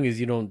 As long as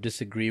you don't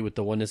disagree with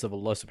the oneness of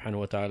Allah subhanahu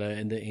wa ta'ala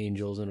and the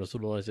angels and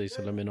Rasulullah sallallahu alaihi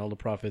wasallam and all the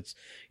prophets,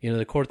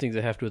 the core things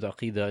that have to do with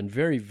aqidah and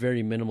very,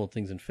 very minimal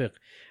things in fiqh.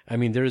 I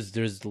mean,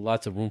 there's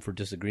lots of room for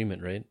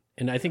disagreement, right?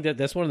 And I think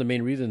that's one of the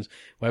main reasons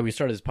why we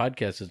started this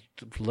podcast, is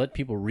to let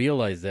people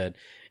realize that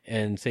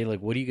and say,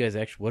 like, what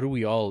are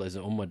we all as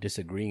an ummah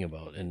disagreeing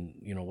about? And,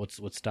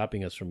 what's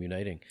stopping us from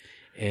uniting?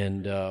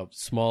 And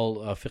small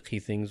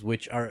fiqhi things,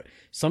 which are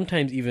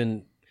sometimes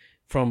even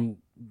from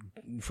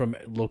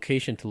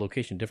location to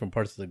location, different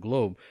parts of the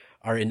globe,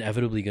 are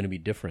inevitably going to be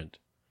different.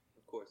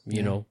 Of course.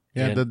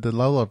 Yeah, And- the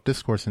level of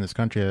discourse in this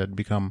country had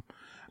become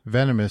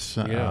venomous.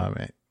 Yeah.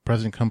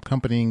 President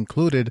Company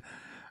included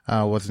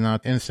was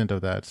not innocent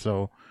of that.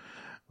 So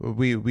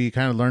we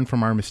kind of learned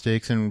from our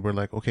mistakes, and we're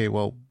like, okay,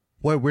 well,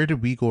 where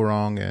did we go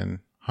wrong, and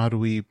how do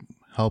we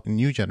help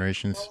new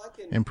generations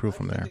improve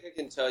from there? I think I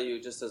can tell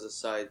you, just as a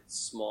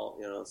small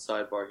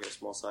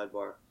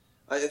sidebar.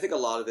 I think a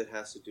lot of it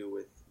has to do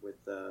with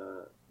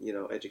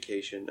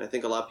education. I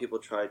think a lot of people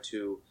try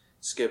to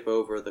skip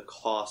over the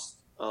cost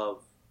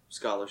of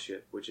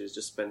scholarship, which is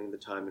just spending the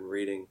time and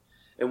reading.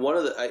 And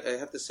I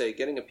have to say,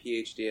 getting a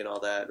PhD and all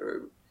that,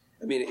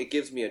 it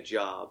gives me a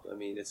job. I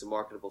mean, it's a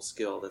marketable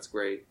skill. That's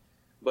great.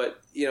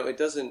 But, it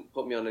doesn't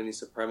put me on any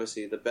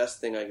supremacy. The best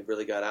thing I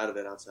really got out of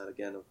it, outside,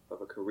 again,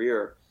 of a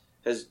career,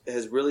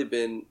 has really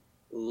been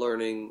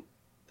learning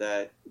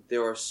that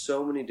there are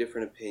so many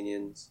different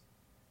opinions,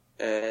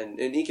 and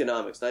in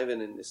economics, not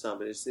even in Islam,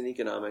 but it's in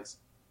economics.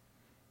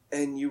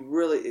 And you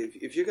really,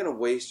 if you're going to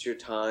waste your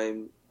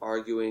time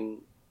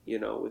arguing,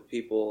 with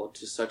people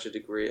to such a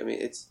degree,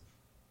 it's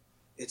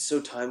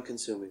so time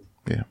consuming.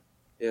 Yeah.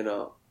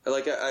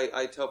 Like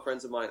I tell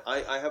friends of mine,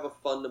 I have a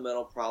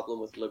fundamental problem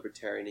with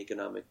libertarian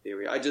economic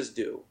theory. I just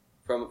do.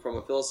 From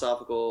a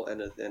philosophical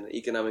and an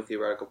economic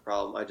theoretical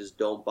problem, I just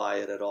don't buy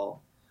it at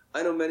all.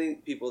 I know many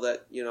people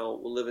that,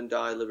 will live and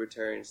die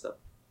libertarian stuff.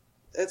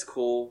 That's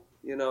cool.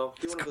 If you want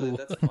to believe,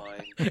 that's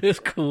fine. It's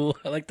cool.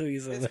 I like the way you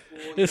said that.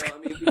 It's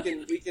cool.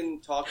 We can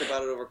talk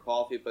about it over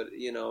coffee, but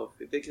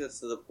if it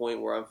gets to the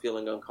point where I'm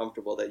feeling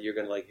uncomfortable that you're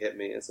gonna hit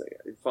me, it's like,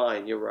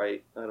 fine, you're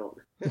right. I don't.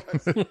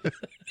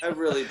 I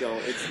really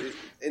don't.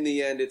 In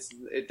the end,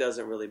 it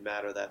doesn't really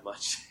matter that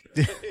much.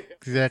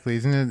 Exactly.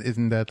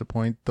 Isn't that the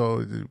point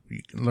though?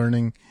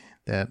 Learning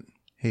that,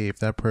 hey, if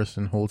that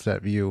person holds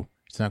that view,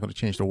 it's not going to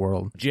change the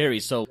world. Jerry,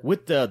 so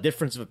with the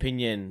difference of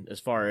opinion as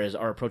far as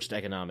our approach to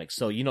economics,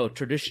 so,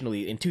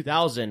 traditionally in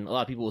 2000, a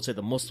lot of people would say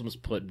the Muslims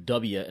put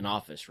W in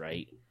office,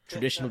 right?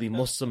 Traditionally,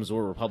 Muslims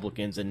were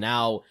Republicans, and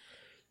now,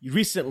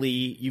 recently,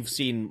 you've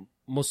seen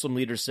Muslim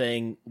leaders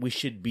saying we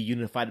should be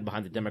unified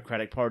behind the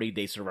Democratic Party,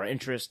 they serve our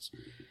interests.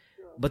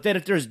 But then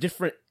if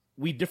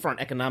we differ on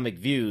economic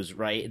views,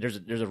 right? There's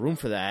a room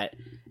for that.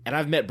 And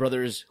I've met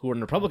brothers who are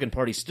in the Republican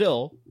Party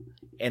still,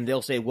 and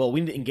they'll say, well,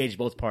 we need to engage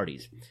both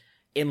parties.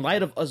 In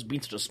light of us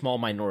being such a small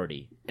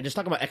minority, and just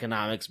talking about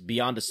economics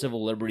beyond the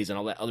civil liberties and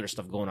all that other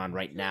stuff going on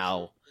right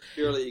now,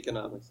 purely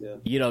economics,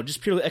 yeah.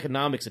 Just purely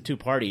economics of two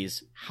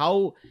parties.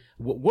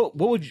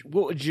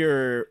 What's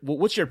your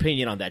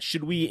opinion on that?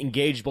 Should we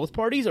engage both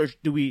parties, or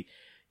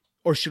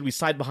should we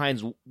side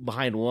behind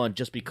one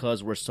just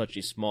because we're such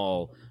a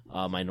small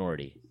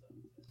minority?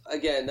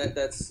 Again,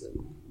 that's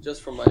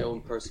just from my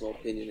own personal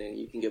opinion, and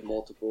you can get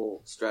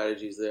multiple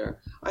strategies there.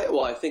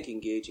 I think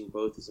engaging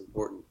both is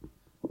important.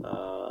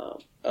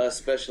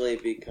 Especially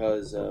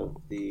because of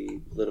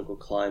the political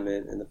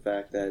climate and the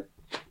fact that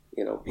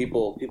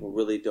people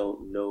really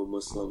don't know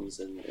Muslims,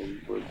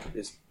 and we're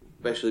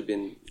especially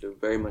they're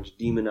very much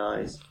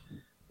demonized,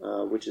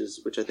 which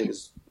I think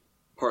is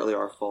partly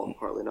our fault and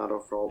partly not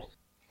our fault.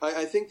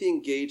 I think the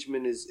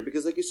engagement is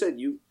because, like you said,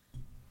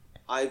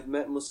 I've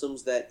met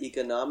Muslims that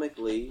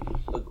economically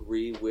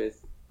agree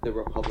with the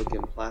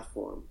Republican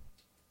platform.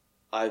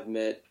 I've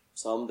met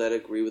some that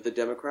agree with the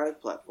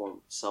Democratic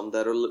platform, some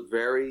that are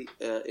very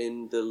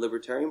in the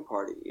Libertarian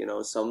Party,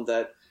 some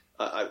that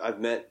I've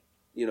met,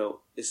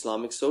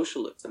 Islamic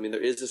socialists. There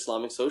is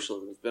Islamic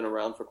socialism. It's been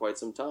around for quite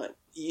some time.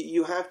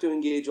 You have to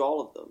engage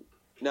all of them.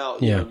 Now,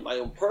 my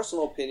own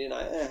personal opinion,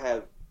 I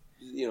have,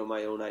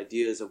 my own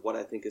ideas of what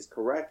I think is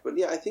correct.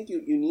 But, I think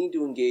you need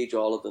to engage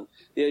all of them.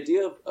 The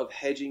idea of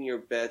hedging your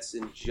bets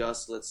in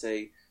just, let's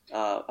say,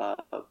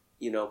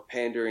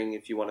 pandering,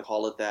 if you want to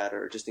call it that,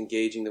 or just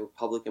engaging the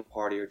Republican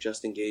Party or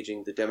just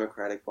engaging the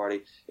Democratic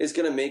Party is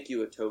going to make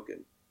you a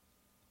token.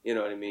 You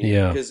know what I mean?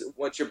 Yeah. Because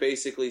what you're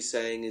basically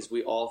saying is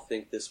we all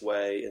think this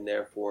way, and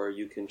therefore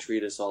you can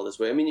treat us all this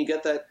way. You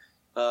get that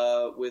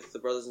with the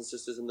brothers and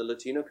sisters in the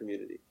Latino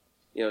community.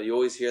 You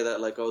always hear that,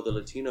 like, oh, the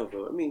Latino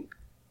vote.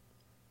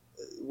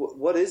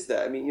 What is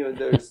that?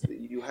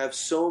 You have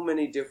so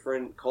many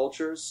different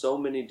cultures, so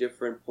many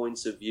different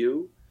points of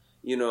view.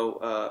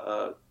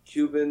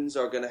 Cubans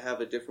are going to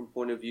have a different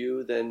point of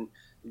view than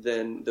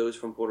those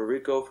from Puerto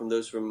Rico, from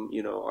those from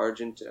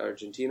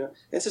Argentina. And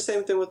it's the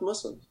same thing with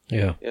Muslims.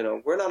 Yeah,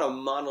 we're not a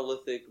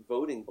monolithic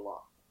voting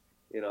bloc.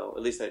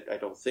 At least I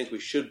don't think we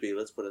should be.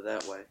 Let's put it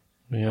that way.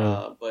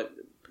 Yeah. But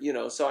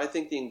so I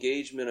think the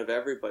engagement of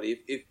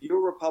everybody. If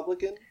you're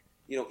Republican,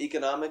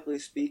 economically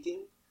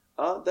speaking,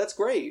 that's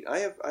great. I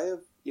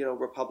have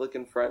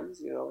Republican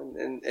friends,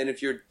 and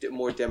if you're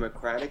more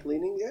Democratic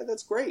leaning, yeah,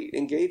 that's great.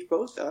 Engage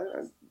both.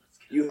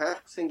 You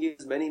have to engage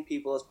as many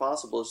people as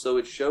possible, so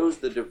it shows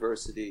the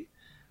diversity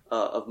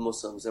of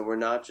Muslims, and we're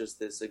not just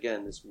this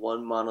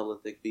one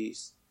monolithic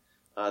beast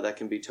that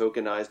can be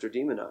tokenized or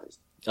demonized.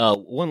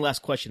 One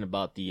last question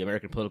about the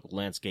American political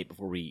landscape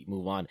before we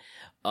move on.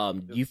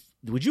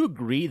 Would you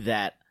agree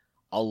that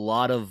a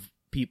lot of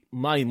people,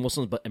 not even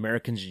Muslims, but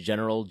Americans in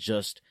general,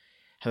 just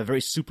have a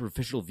very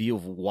superficial view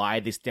of why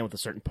they stand with a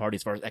certain party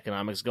as far as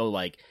economics go?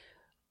 Like,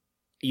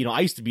 I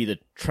used to be the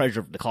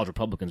treasurer of the college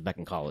Republicans back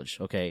in college,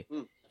 okay?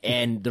 Mm.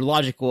 And their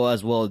logic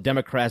was, well,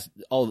 Democrats,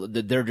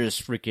 they're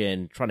just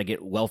freaking trying to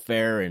get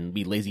welfare and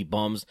be lazy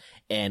bums,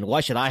 and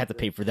why should I have to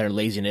pay for their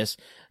laziness,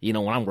 when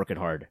I'm working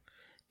hard?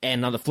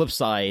 And on the flip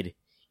side,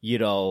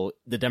 the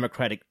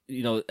Democratic,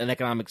 in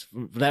economics,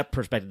 from that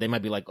perspective, they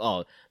might be like,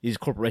 oh, these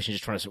corporations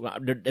just trying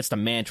to, it's the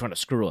man trying to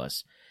screw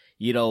us,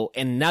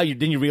 and now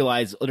then you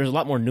realize there's a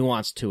lot more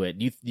nuance to it.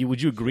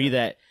 Would you agree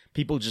that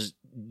people just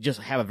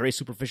have a very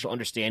superficial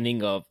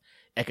understanding of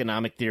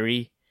economic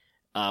theory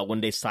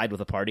when they side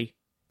with a party?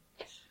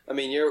 I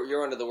mean,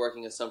 you're under the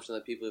working assumption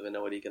that people even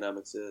know what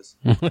economics is.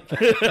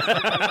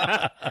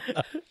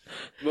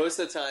 Most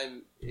of the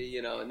time,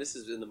 and this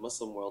is in the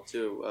Muslim world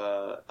too.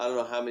 I don't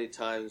know how many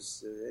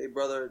times, hey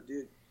brother,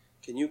 dude,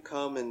 can you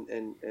come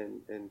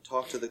and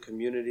talk to the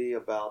community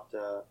about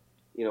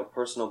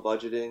personal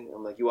budgeting?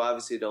 I'm like, you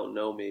obviously don't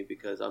know me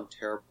because I'm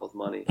terrible with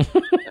money.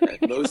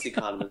 Most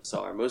economists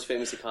are. Most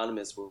famous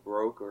economists were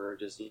broke or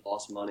just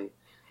lost money.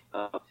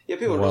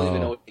 People don't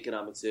even know what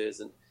economics is,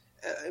 and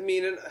I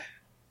mean.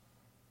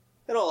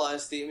 In all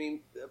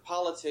honesty,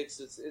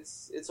 politics,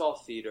 it's all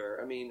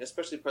theater.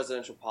 Especially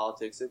presidential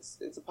politics,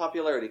 it's a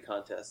popularity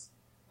contest.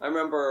 I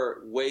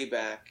remember way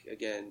back,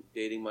 again,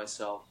 dating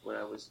myself when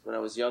I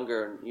was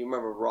younger, and you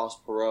remember Ross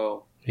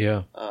Perot.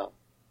 Yeah.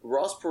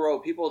 Ross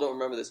Perot, people don't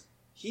remember this.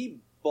 He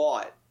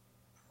bought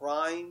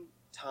prime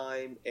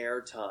time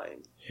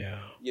airtime. Yeah.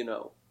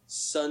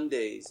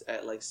 Sundays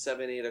at like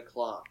 7, 8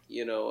 o'clock.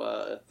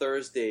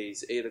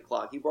 Thursdays 8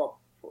 o'clock. He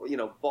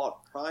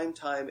bought prime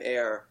time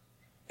air.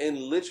 And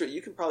literally,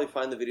 you can probably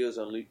find the videos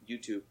on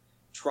YouTube,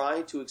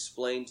 trying to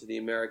explain to the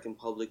American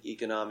public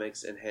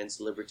economics and hence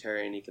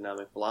libertarian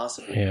economic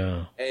philosophy.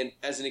 Yeah. And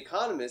as an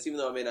economist, even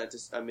though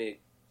I may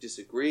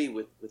disagree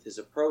with his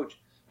approach,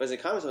 but as an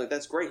economist, I'm like,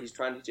 that's great. He's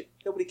trying to teach.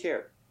 Nobody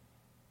cared.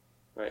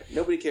 Right?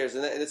 Nobody cares.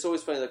 And it's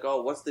always funny, like,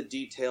 oh, what's the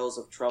details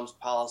of Trump's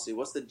policy?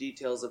 What's the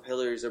details of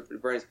Hillary's or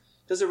Bernie's?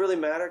 Does it really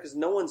matter? Because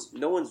no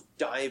one's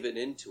diving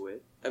into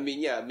it.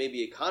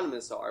 Maybe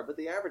economists are, but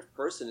the average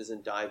person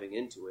isn't diving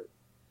into it.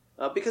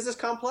 Because it's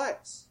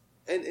complex,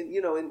 and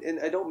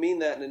I don't mean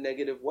that in a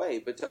negative way,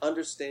 but to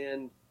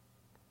understand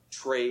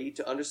trade,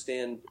 to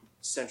understand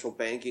central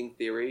banking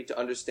theory, to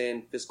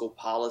understand fiscal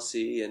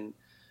policy, and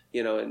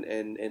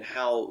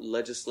how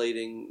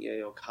legislating,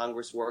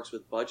 Congress works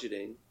with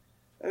budgeting.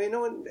 No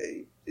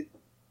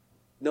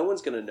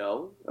one's going to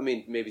know.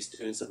 Maybe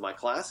students of my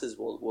classes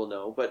will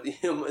know, but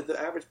the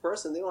average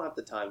person, they don't have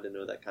the time to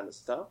know that kind of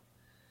stuff.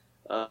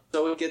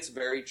 So it gets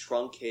very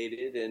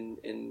truncated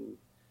and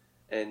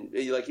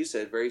like you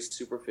said, very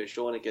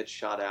superficial, and it gets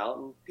shot out,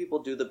 and people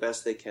do the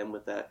best they can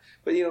with that.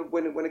 But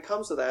when it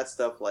comes to that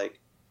stuff, like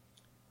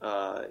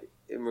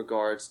in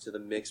regards to the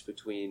mix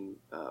between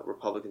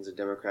Republicans and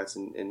Democrats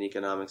in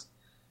economics,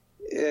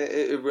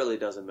 it really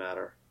doesn't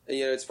matter. And,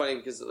 it's funny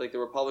because like the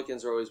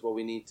Republicans are always, well,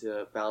 we need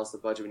to balance the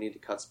budget, we need to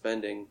cut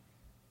spending,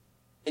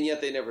 and yet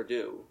they never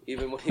do.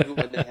 Even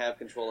when they have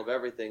control of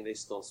everything, they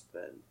still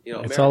spend. It's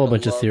America all a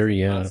bunch of loves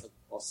theory, yeah. lots of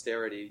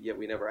austerity, yet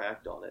we never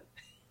act on it.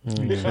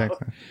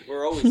 Exactly.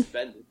 We're always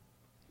spending.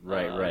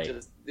 Right.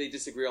 They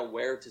disagree on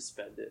where to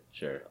spend it.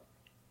 Sure.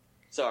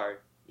 Sorry.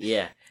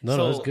 Yeah. No,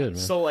 that's good, man.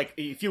 So, like,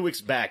 a few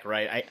weeks back,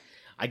 right,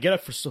 I get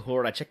up for suhoor,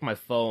 and I check my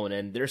phone,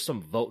 and there's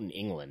some vote in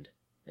England.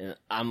 And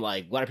I'm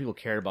like, why do people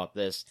care about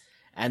this?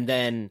 And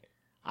then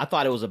I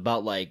thought it was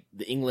about, like,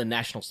 the England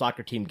national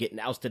soccer team getting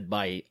ousted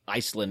by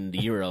Iceland in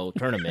the Euro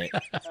tournament.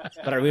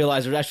 But I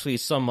realized there's actually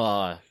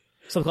something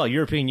called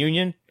European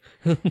Union.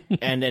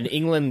 And then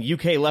England,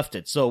 UK left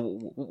it. So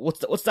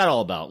what's that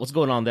all about? What's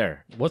going on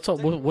there? What's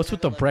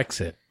with the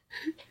Brexit?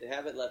 They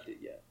haven't left it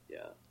yet.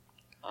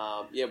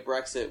 Yeah.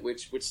 Brexit,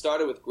 which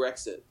started with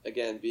Grexit.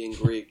 Again, being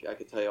Greek, I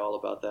could tell you all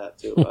about that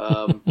too.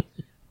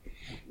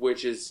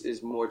 Which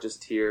is more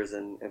just tears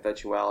and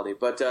eventuality.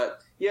 But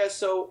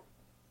so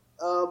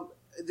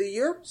the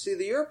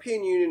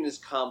European Union is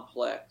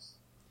complex.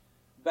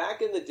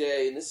 Back in the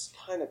day, and this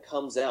kind of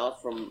comes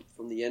out from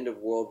the end of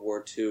World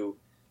War II.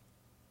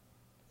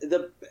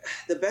 The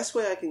best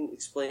way I can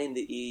explain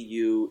the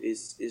EU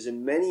is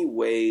in many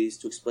ways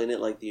to explain it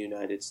like the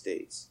United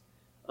States.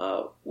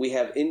 We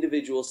have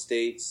individual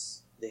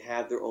states. They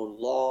have their own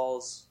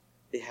laws.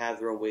 They have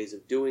their own ways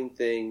of doing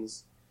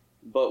things.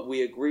 But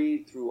we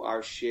agree through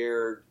our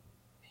shared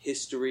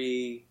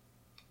history,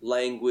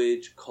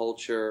 language,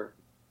 culture,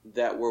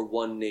 that we're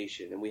one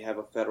nation and we have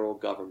a federal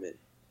government.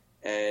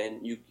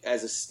 And you,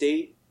 as a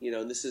state,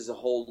 this is a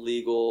whole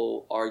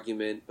legal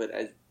argument, but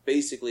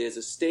basically, as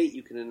a state,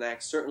 you can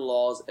enact certain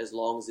laws as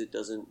long as it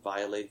doesn't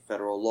violate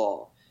federal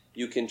law.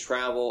 I can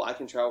travel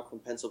from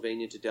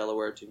Pennsylvania to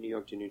Delaware to New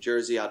York to New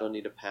Jersey. I don't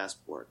need a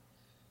passport.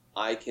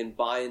 I can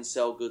buy and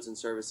sell goods and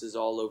services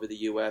all over the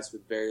U.S.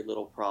 with very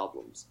little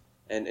problems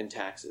and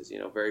taxes,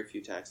 very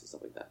few taxes,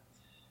 stuff like that.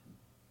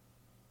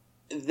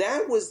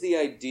 That was the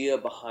idea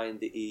behind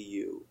the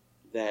EU,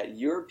 that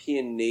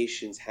European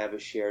nations have a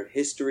shared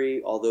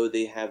history. Although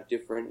they have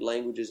different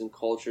languages and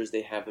cultures,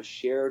 they have a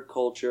shared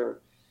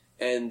culture.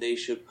 And they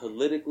should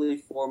politically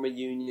form a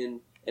union,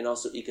 and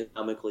also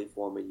economically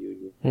form a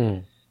union. Hmm.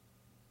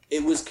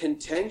 It was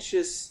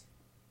contentious,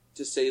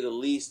 to say the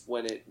least,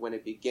 when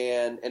it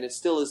began, and it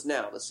still is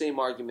now. The same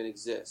argument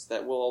exists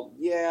that, well,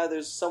 yeah,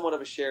 there's somewhat of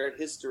a shared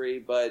history,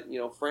 but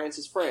France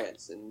is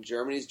France, and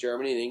Germany is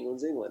Germany, and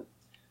England's England.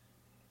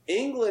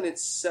 England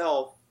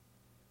itself,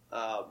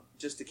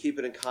 just to keep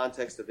it in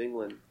context of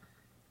England,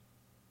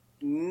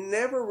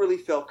 never really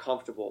felt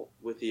comfortable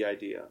with the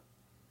idea.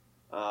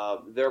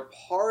 They're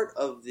part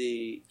of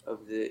the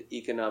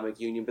economic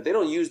union, but they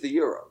don't use the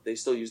euro. They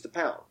still use the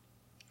pound.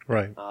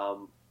 Right.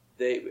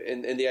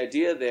 And the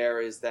idea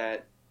there is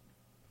that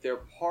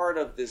they're part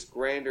of this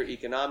grander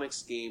economic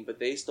scheme, but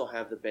they still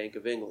have the Bank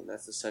of England.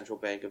 That's the central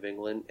Bank of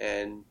England,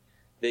 and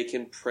they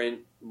can print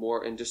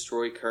more and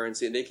destroy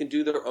currency, and they can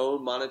do their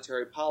own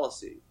monetary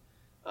policy,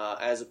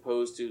 as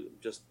opposed to,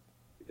 just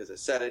because I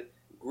said it,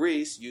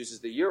 Greece uses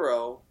the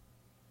euro.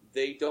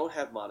 They don't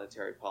have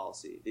monetary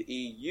policy. The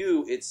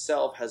EU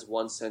itself has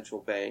one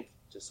central bank,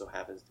 just so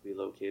happens to be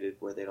located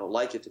where they don't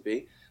like it to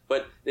be,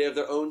 but they have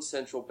their own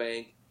central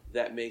bank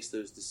that makes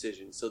those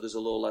decisions. So there's a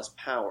little less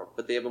power,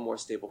 but they have a more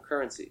stable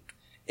currency.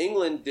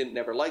 England didn't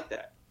never like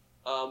that.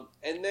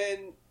 And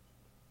then,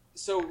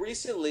 so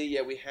recently,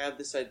 we have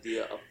this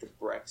idea of the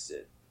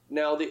Brexit.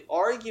 Now, the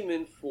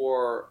argument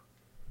for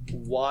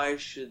why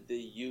should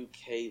the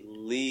UK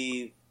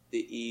leave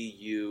the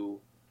EU,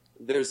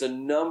 there's a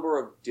number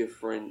of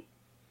different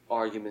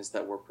arguments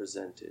that were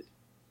presented.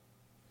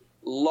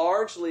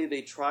 Largely,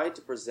 they tried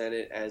to present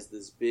it as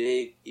this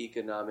big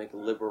economic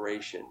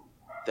liberation,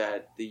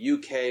 that the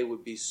UK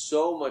would be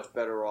so much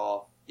better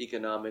off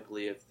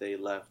economically if they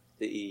left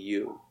the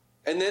EU.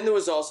 And then there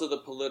was also the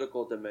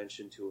political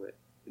dimension to it.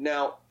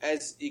 Now,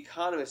 as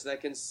economists, and I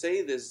can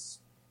say this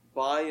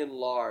by and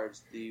large,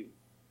 the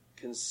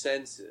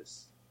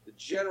consensus, the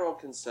general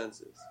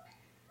consensus,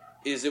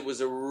 is it was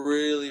a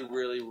really,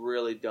 really,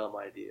 really dumb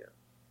idea.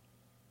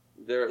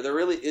 There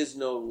really is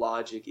no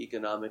logic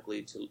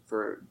economically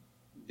for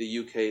the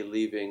UK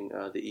leaving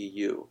the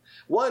EU.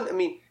 One, I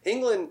mean,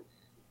 England,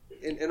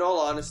 in all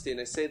honesty, and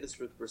I say this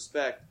with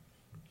respect,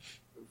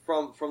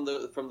 from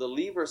the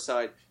leaver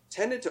side,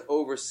 tended to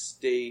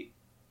overstate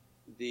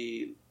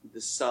the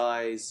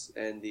size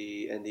and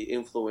the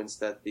influence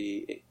that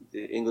the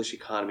English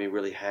economy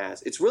really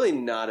has. It's really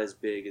not as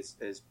big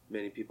as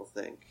many people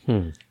think.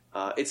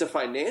 It's a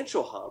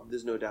financial hub.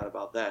 There's no doubt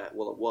about that.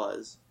 Well, it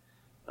was,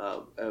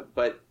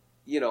 but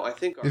I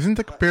think isn't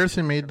the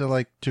comparison made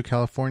to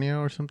California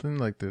or something,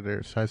 like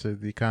their size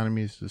of the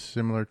economy is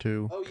similar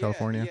to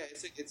California? Yeah,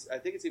 I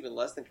think it's even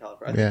less than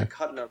California. I think the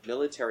cut in our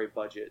military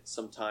budget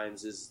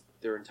sometimes is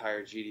their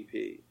entire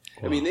GDP.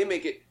 Wow. I mean, they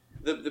make it.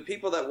 The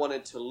people that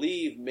wanted to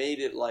leave made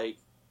it like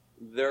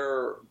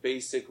they're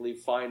basically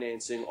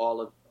financing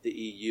all of the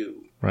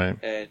EU, right?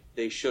 And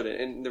they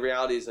shouldn't. And the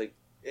reality is,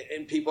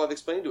 and people have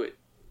explained to it,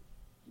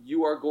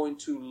 you are going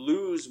to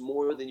lose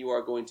more than you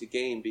are going to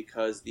gain,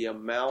 because the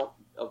amount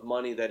of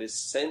money that is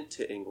sent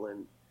to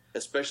England,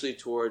 especially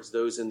towards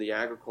those in the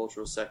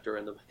agricultural sector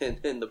and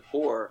the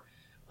poor,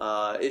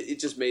 it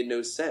just made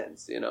no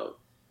sense,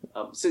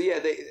 So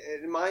they,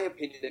 in my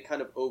opinion, they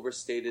kind of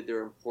overstated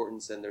their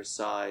importance and their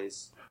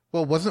size.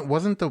 Well,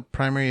 wasn't the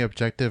primary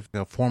objective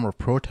a form of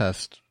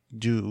protest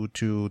due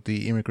to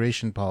the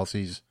immigration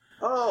policies?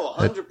 Oh,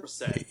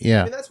 100%.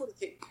 Yeah. I mean,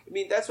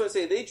 that's what I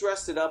say. They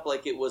dressed it up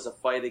like it was a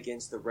fight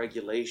against the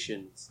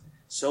regulations.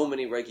 So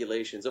many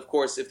regulations. Of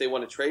course, if they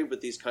want to trade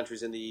with these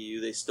countries in the EU,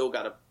 they still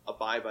got to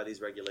abide by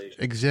these regulations.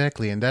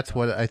 Exactly, and that's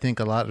what I think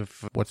a lot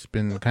of what's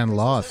been kind of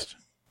lost.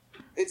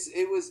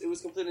 It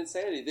was complete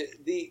insanity.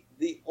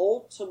 The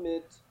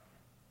ultimate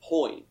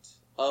point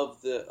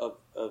of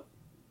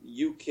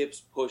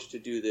UKIP's push to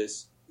do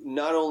this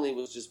not only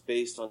was just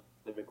based on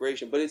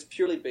immigration, but it's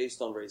purely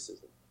based on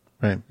racism.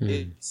 Right.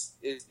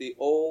 It's the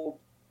old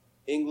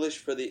English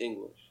for the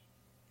English.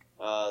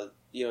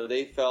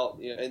 They felt,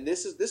 and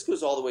this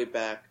goes all the way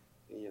back,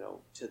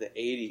 to the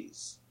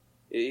 80s,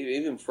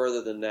 even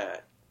further than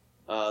that.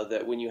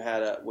 That when you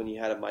had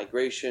a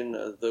migration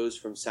of those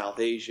from South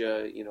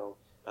Asia,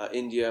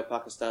 India,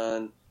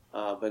 Pakistan,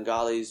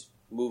 Bengalis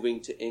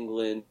moving to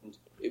England,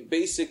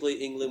 basically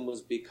England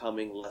was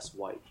becoming less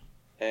white,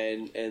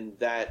 and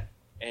that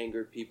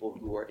angered people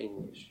who are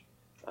English.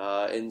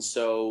 And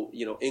so,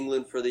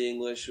 England for the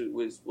English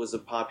was a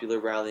popular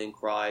rallying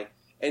cry.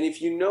 And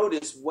if you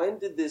notice, when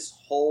did this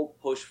whole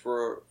push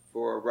for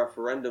a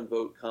referendum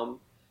vote come?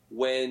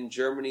 When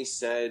Germany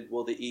said,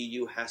 well, the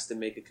EU has to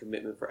make a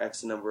commitment for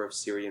X number of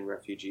Syrian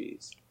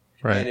refugees.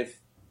 Right. And if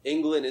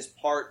England is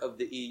part of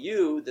the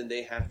EU, then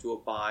they have to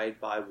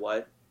abide by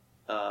what,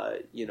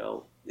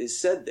 is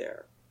said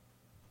there.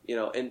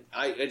 And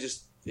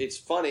it's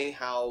funny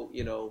how,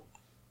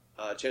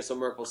 Chancellor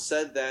Merkel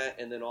said that,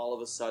 and then all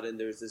of a sudden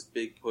there's this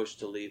big push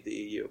to leave the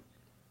EU.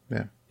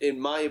 Yeah. In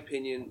my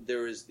opinion,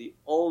 the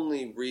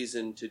only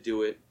reason to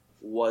do it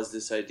was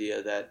this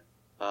idea that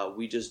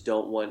we just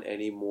don't want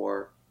any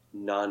more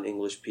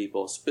non-English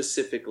people,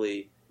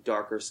 specifically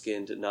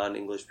darker-skinned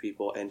non-English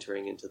people,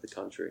 entering into the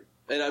country.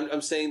 And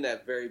I'm saying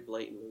that very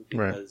blatantly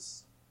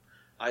because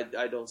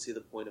I don't see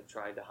the point of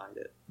trying to hide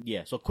it.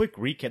 Yeah, so quick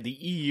recap. The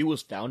EU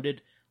was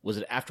founded, was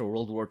it after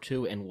World War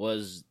II, and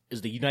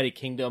is the United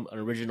Kingdom an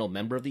original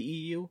member of the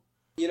EU?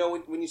 You know,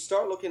 when you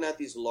start looking at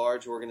these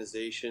large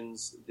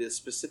organizations, the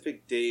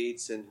specific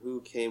dates and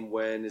who came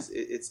when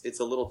it's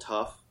a little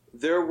tough.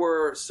 There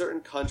were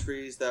certain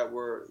countries that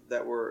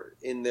were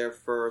in there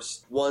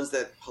first, ones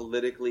that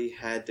politically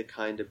had to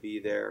kind of be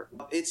there.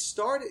 It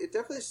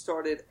definitely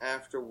started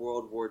after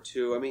World War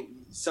II. I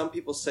mean, some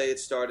people say it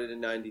started in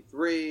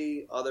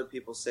 93, other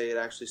people say it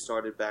actually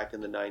started back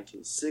in the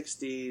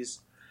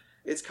 1960s.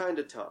 It's kind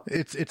of tough.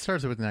 It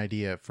starts with an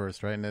idea at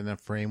first, right? And then a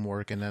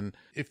framework. And then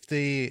if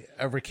they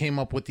ever came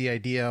up with the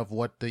idea of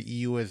what the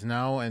EU is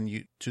now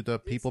and to the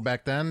people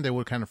back then, they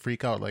would kind of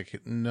freak out like,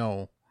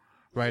 no,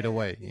 right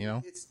away, you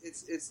know?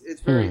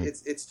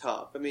 It's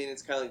tough. I mean,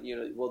 it's kind of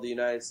like, the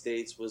United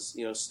States was,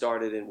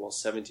 started in,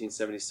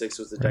 1776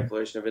 was the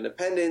Declaration of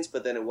Independence,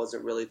 but then it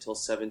wasn't really till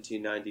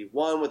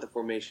 1791 with the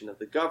formation of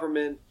the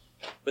government.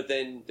 But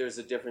then there's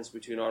a difference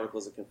between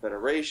Articles of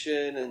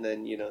Confederation and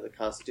then, the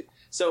Constitution.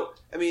 So,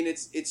 I mean,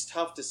 it's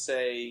tough to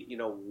say,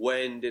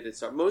 when did it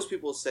start? Most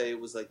people say it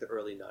was like the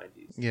early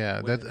 90s.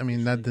 Yeah, the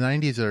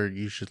 90s are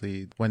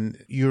usually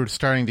when you're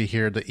starting to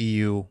hear the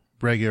EU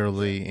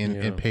regularly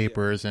in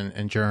papers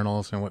and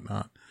journals and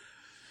whatnot.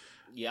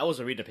 Yeah, I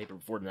wasn't reading a paper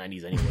before the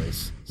 90s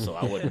anyways, so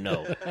I wouldn't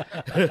know.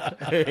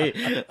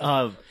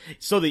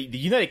 So the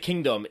United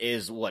Kingdom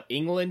is what?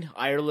 England,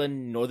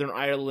 Ireland, Northern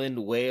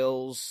Ireland,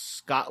 Wales,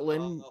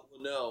 Scotland?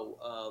 No,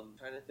 I'm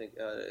trying to think.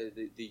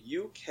 The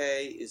UK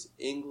is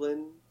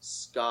England,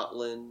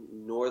 Scotland,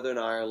 Northern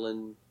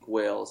Ireland,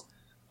 Wales.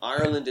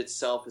 Ireland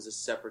itself is a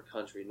separate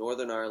country.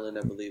 Northern Ireland,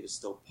 I believe, is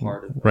still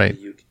part of the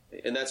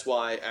UK. And that's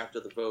why after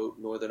the vote,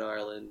 Northern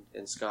Ireland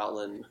and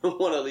Scotland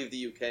want to leave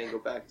the UK and go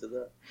back to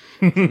the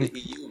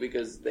EU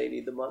because they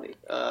need the money.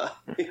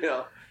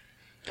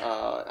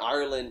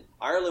 Ireland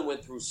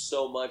went through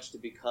so much to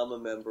become a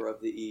member of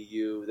the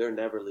EU. They're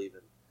never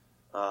leaving.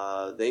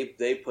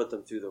 They put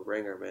them through the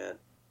ringer,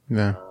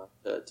 man,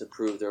 to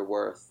prove their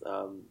worth.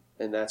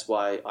 And that's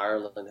why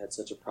Ireland had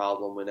such a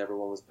problem when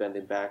everyone was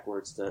bending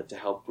backwards to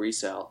help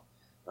Greece out.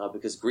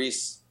 Because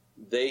Greece,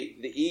 the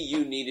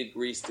EU needed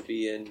Greece to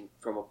be in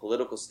from a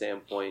political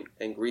standpoint,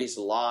 and Greece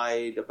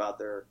lied about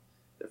their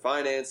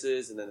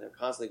finances, and then they're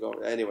constantly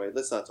going. Anyway,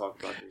 let's not talk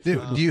about this.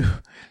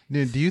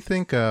 Do you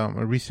think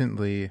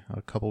recently,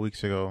 a couple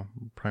weeks ago,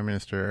 Prime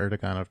Minister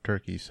Erdogan of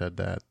Turkey said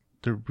that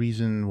the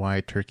reason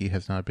why Turkey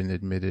has not been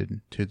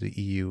admitted to the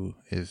EU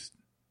is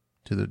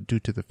due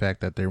to the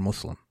fact that they're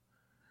Muslim?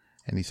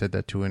 And he said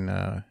that to an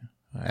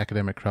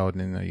academic crowd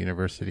in a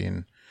university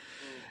in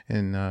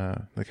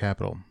the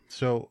capital.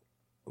 So,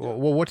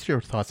 well, what's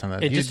your thoughts on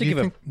that? Just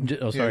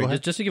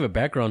to give a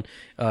background,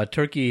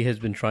 Turkey has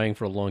been trying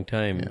for a long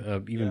time,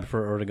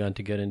 before Erdogan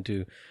to get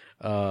into,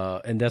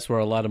 and that's where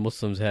a lot of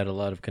Muslims had a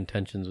lot of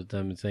contentions with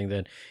them and saying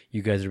that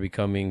you guys are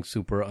becoming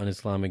super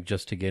un-Islamic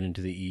just to get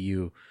into the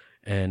EU.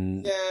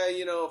 And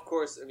of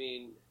course, I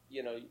mean,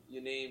 you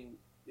name.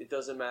 It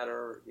doesn't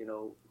matter,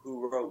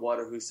 who wrote what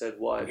or who said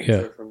what. If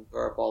they're from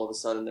Europe, all of a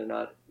sudden they're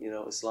not,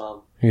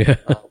 Islam. Yeah.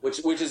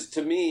 Which is,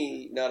 to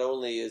me, not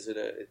only is it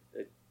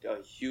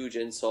a huge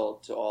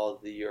insult to all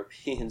the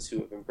Europeans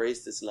who have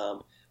embraced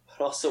Islam,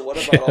 but also what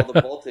about all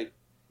the Baltic,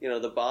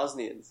 the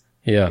Bosnians?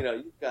 Yeah.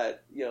 You've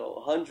got,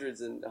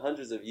 hundreds and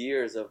hundreds of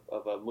years of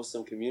a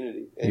Muslim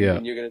community,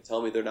 and you're going to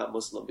tell me they're not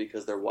Muslim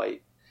because they're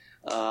white.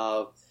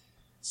 But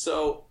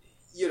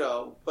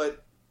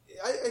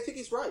I think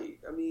he's right.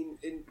 I mean,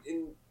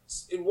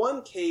 in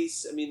one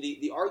case, I mean,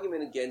 the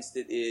argument against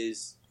it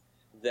is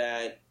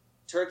that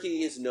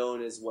Turkey is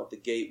known as the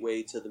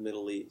gateway to the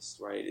Middle East,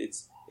 right?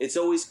 It's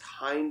always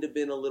kind of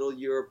been a little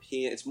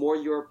European. It's more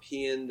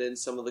European than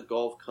some of the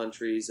Gulf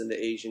countries and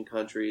the Asian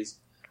countries,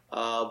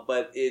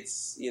 but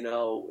it's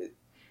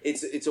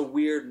it's a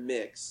weird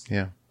mix.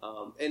 Yeah.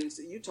 And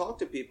you talk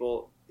to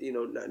people,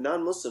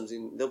 non-Muslims,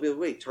 and they'll be like,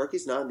 wait,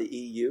 Turkey's not in the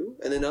EU?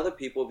 And then other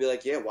people will be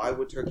like, yeah, why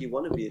would Turkey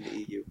want to be in the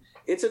EU?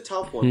 It's a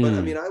tough one. But,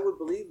 I mean, I would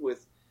believe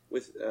with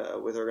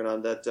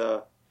Erdogan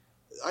that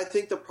I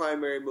think the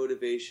primary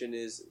motivation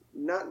is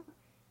not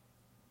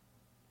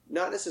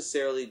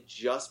necessarily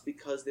just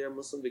because they're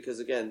Muslim, because,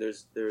 again,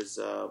 there's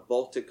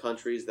Baltic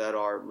countries that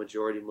are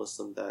majority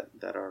Muslim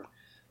that are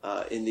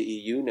in the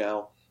EU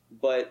now.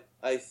 But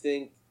I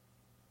think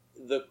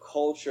the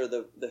culture,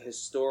 the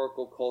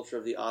historical culture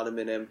of the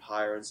Ottoman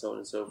Empire and so on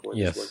and so forth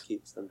is what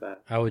keeps them back.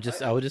 I was just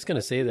going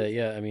to say that.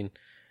 Yeah, I mean,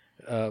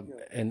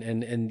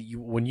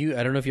 when you,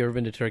 I don't know if you've ever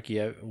been to Turkey.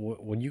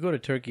 When you go to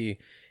Turkey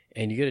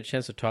and you get a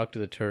chance to talk to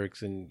the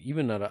Turks, and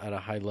even at a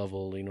high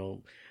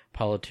level,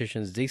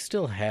 politicians, they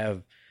still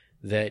have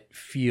that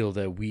feel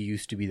that we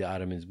used to be the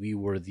Ottomans. We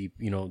were the,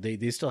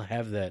 they still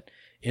have that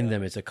in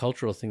them. It's a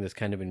cultural thing that's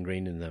kind of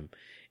ingrained in them,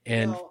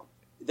 and.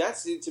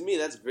 To me,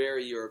 that's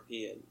very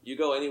European. You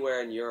go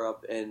anywhere in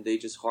Europe and they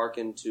just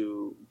hearken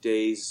to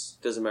days,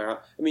 doesn't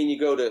matter. I mean, you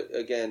go to,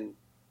 again,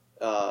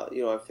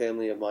 a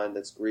family of mine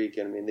that's Greek,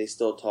 and I mean, they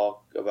still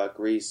talk about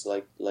Greece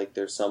like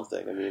there's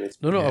something. I mean, it's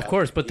No, of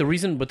course. But the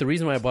reason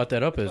why I brought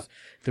that up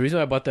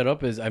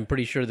is I'm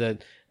pretty sure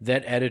that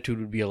attitude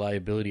would be a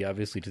liability,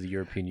 obviously, to the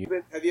European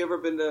Union. Have you ever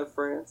been to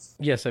France?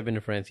 Yes, I've been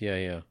to France.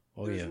 Yeah.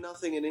 Oh, There's yeah.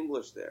 nothing in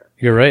English there.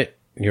 You're right.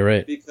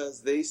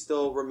 Because they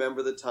still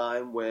remember the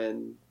time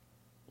when,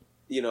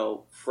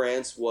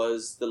 France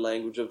was the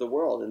language of the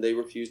world, and they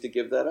refused to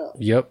give that up.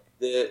 Yep.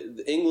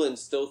 The England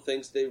still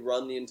thinks they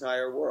run the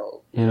entire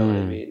world. You know what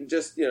I mean?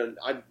 Just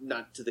I'm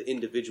not to the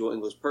individual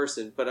English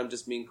person, but I'm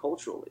just mean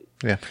culturally.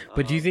 Yeah.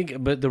 But do you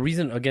think? But the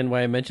reason again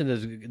why I mentioned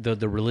is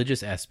the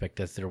religious aspect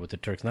that's there with the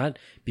Turks, not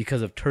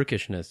because of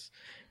Turkishness,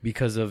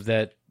 because of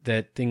that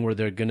thing where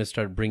they're going to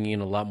start bringing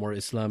in a lot more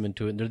Islam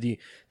into it. And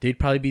they'd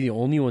probably be the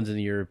only ones in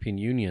the European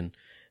Union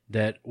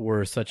that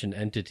were such an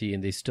entity,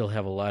 and they still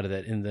have a lot of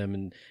that in them.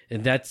 And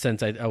in that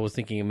sense, I was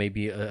thinking it may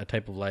be a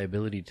type of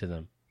liability to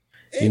them.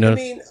 I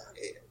mean,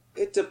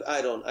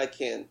 I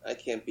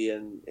can't be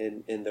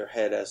in their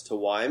head as to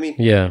why. I mean,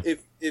 yeah.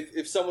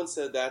 If someone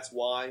said that's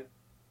why,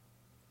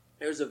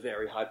 there's a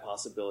very high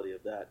possibility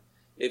of that.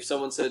 If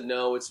someone said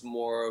no, it's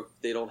more of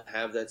they don't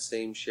have that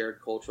same shared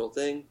cultural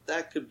thing,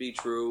 that could be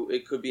true.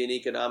 It could be an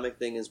economic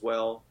thing as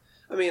well.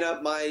 I mean,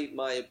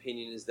 my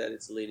opinion is that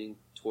it's leaning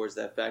towards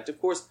that fact.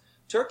 Of course,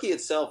 Turkey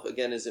itself,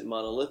 again, isn't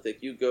monolithic.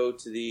 You go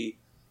to the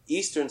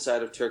eastern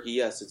side of Turkey,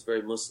 yes, it's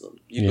very Muslim.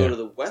 You go to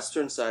the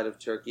western side of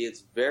Turkey,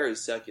 it's very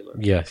secular.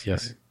 Yes.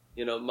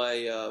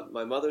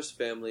 My mother's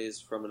family is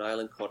from an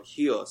island called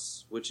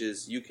Hionis, which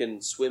is you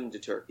can swim to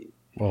Turkey.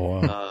 Oh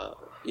wow.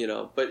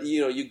 But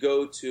you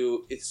go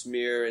to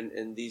Izmir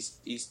and these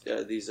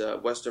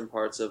western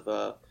parts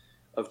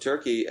of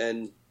Turkey,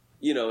 and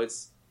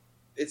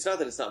it's not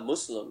that it's not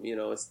Muslim.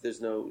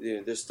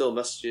 There's still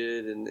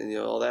masjid and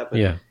all that,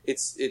 but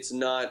it's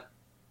not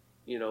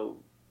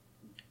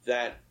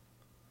that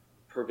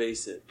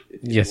pervasive.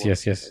 Yes.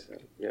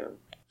 Yeah.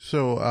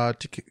 So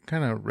to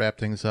kind of wrap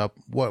things up,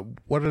 what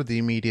are the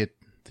immediate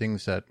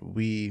things that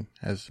we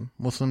as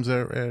Muslims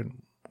or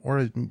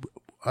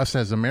us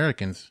as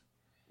Americans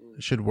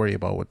should worry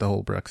about with the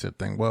whole Brexit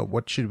thing?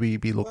 What should we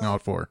be looking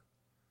out for?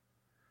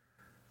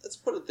 Let's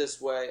put it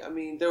this way. I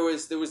mean, there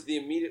was the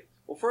immediate.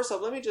 Well, first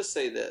off, let me just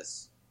say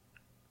this: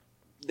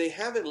 they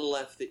haven't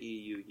left the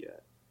EU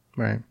yet.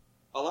 Right.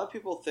 A lot of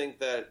people think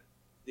that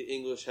the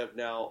English have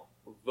now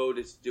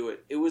voted to do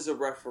it. It was a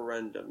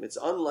referendum. It's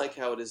unlike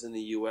how it is in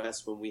the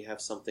U.S. when we have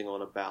something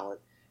on a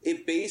ballot.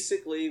 It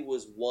basically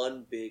was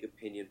one big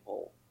opinion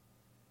poll.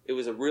 It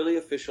was a really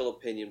official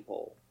opinion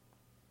poll.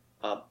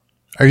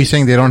 Are you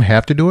saying they don't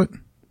have to do it?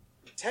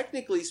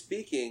 Technically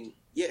speaking,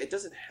 yeah, it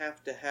doesn't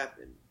have to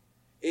happen.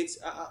 It's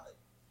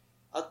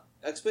I'll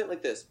explain it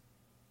like this.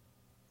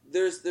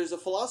 There's a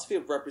philosophy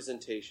of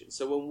representation.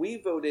 So when we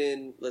vote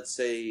in, let's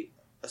say,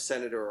 a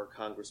senator or a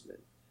congressman,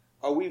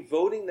 are we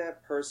voting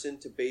that person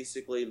to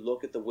basically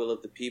look at the will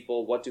of the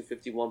people? What do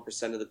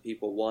 51% of the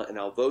people want, and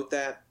I'll vote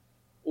that?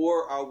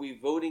 Or are we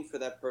voting for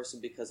that person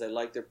because I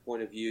like their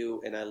point of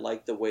view and I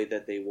like the way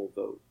that they will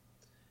vote?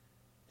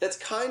 That's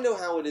kind of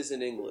how it is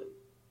in England.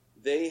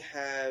 They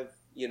have,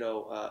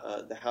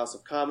 the House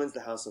of Commons,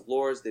 the House of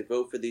Lords. They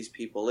vote for these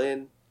people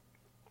in.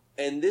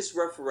 And this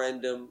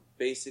referendum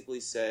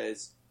basically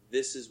says,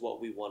 this is what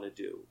we want to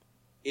do.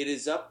 It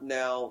is up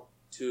now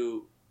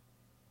to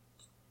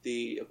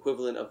the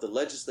equivalent of the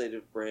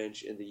legislative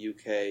branch in the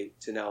UK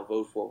to now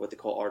vote for what they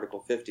call Article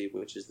 50,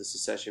 which is the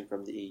secession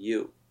from the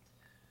EU.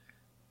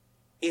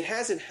 It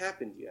hasn't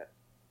happened yet.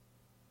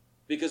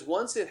 Because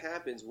once it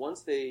happens,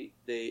 once they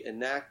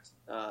enact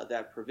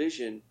that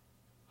provision,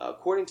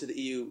 according to the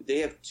EU, they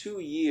have 2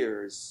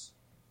 years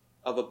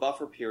of a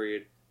buffer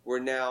period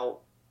where now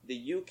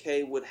the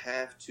UK would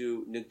have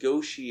to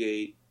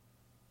negotiate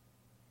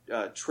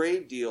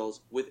trade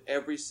deals with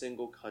every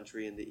single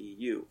country in the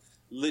EU.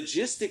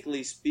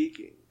 Logistically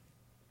speaking,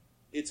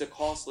 it's a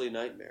costly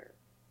nightmare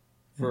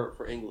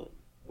for England,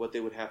 what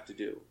they would have to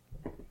do.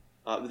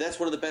 That's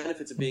one of the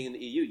benefits of being in the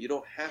EU. You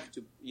don't have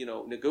to,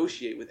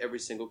 negotiate with every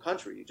single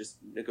country. You just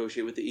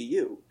negotiate with the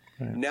EU.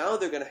 Right. Now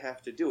they're going to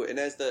have to do it. And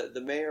as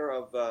the mayor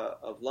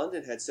of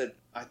London had said,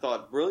 I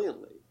thought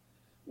brilliantly,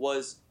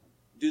 was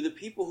do the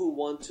people who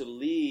want to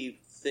leave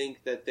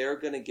think that they're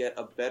going to get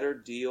a better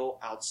deal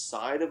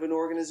outside of an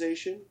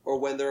organization or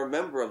when they're a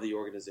member of the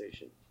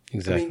organization?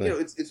 Exactly. I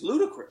mean, it's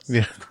ludicrous.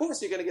 Yeah. Of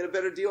course you're going to get a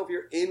better deal if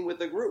you're in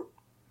with a group.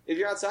 If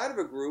you're outside of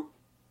a group,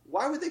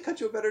 why would they cut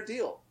you a better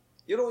deal?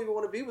 You don't even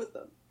want to be with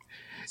them.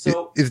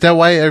 So is that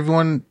why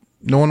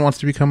no one wants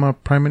to become a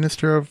prime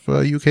minister of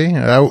UK?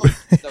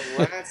 The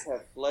rats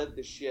have fled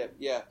the ship.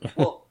 Yeah.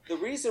 Well, the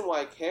reason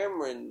why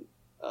Cameron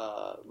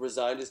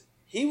resigned is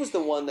he was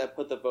the one that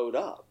put the vote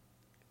up.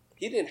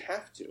 He didn't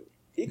have to.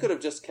 He could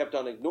have just kept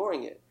on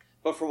ignoring it.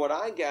 But from what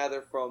I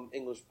gather from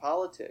English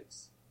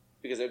politics,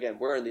 because again,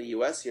 we're in the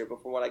U.S. here,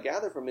 but from what I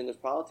gather from English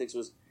politics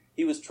was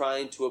he was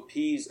trying to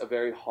appease a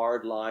very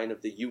hard line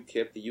of the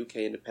UKIP, the UK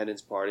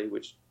Independence Party,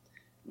 which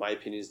in my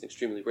opinion is an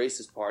extremely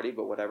racist party,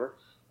 but whatever.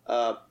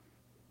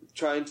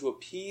 Trying to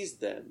appease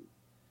them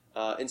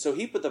And so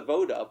he put the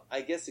vote up,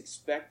 I guess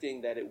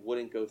expecting that it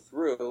wouldn't go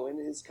through, and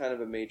it's kind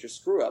of a major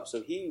screw-up.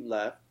 So he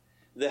left.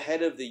 The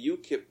head of the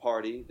UKIP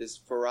party, this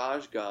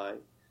Farage guy,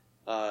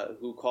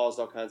 who caused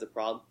all kinds of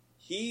problems,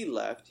 he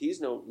left.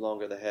 He's no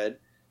longer the head.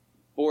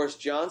 Boris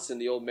Johnson,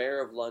 the old mayor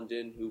of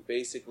London, who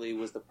basically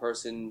was the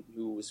person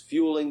who was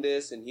fueling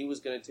this, and he was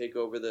going to take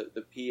over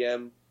the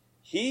PM,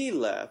 he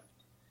left.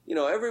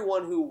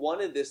 Everyone who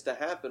wanted this to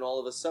happen all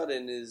of a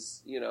sudden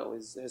has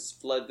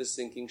fled the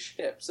sinking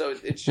ship. So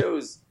it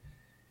shows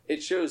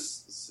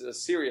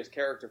serious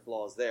character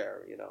flaws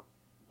there,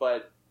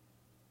 but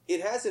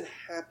it hasn't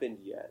happened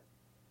yet.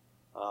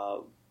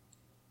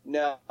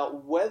 Now,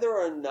 whether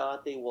or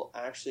not they will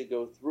actually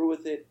go through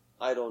with it,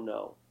 I don't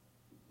know.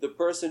 The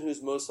person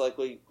who's most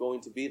likely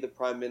going to be the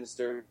prime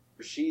minister,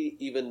 she,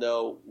 even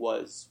though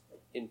was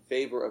in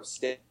favor of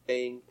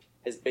staying,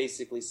 has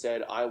basically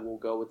said, "I will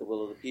go with the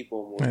will of the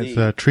people and will leave."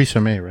 It's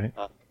Theresa May, right?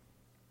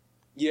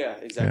 Yeah,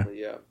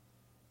 exactly. Yeah.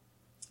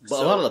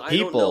 But a lot of the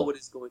people, I don't know what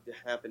is going to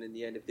happen in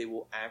the end if they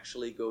will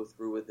actually go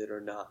through with it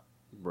or not.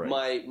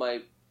 Right.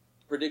 My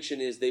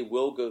prediction is they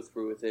will go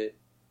through with it.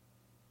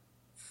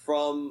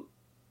 From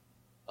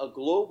a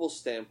global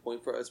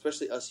standpoint, for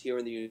especially us here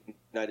in the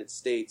United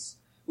States,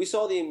 we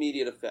saw the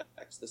immediate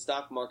effects. The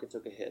stock market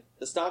took a hit.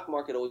 The stock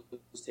market always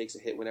takes a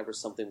hit whenever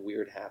something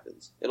weird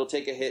happens. It'll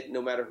take a hit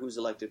no matter who's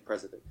elected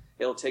president.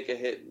 It'll take a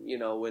hit,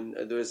 when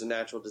there's a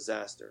natural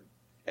disaster.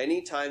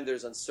 Anytime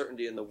there's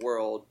uncertainty in the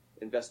world,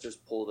 investors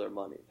pull their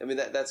money. I mean,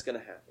 that's going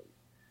to happen.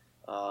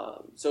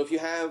 So if you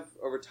have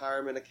a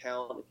retirement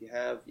account, if you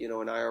have,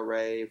 an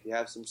IRA, if you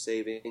have some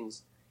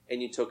savings,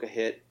 and you took a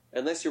hit,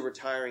 unless you're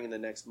retiring in the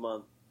next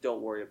month,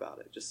 don't worry about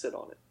it. Just sit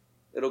on it.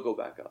 It'll go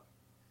back up.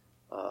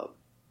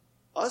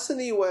 Us in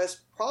the U.S.,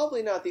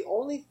 probably not. The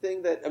only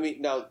thing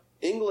now,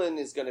 England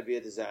is going to be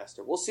a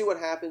disaster. We'll see what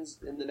happens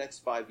in the next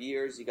 5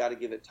 years. You got to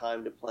give it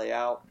time to play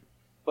out.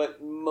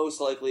 But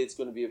most likely it's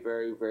going to be a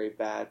very, very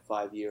bad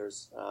 5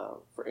 years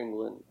for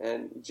England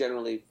and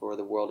generally for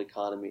the world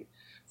economy.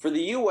 For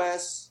the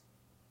U.S.,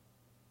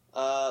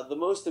 the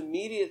most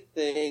immediate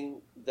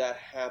thing that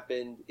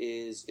happened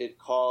is it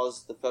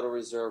caused the Federal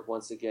Reserve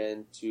once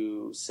again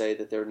to say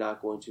that they're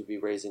not going to be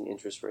raising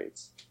interest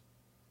rates.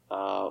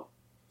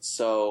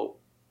 So,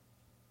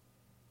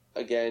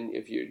 again,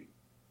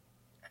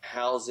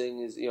 housing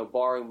is,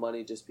 borrowing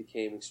money just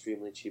became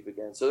extremely cheap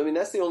again. So,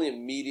 that's the only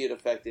immediate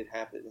effect it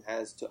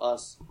has to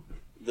us,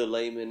 the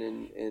layman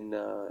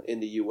in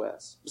the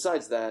U.S.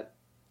 Besides that,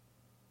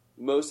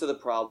 most of the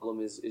problem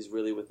is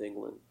really with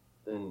England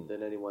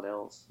than anyone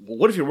else.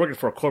 What if you're working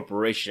for a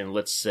corporation,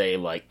 let's say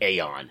like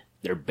Aon?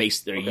 They're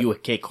a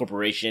UK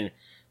corporation,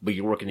 but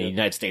you're working in the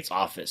United States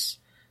office.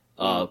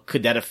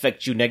 Could that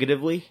affect you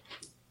negatively?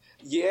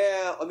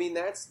 Yeah,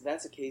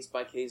 that's a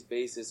case-by-case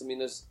basis.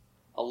 There's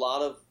a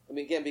lot of,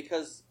 again,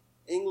 because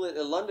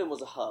London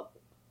was a hub,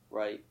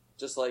 right?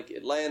 Just like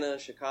Atlanta,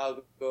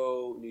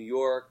 Chicago, New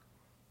York.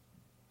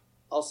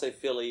 I'll say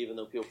Philly, even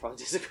though people probably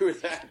disagree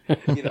with that.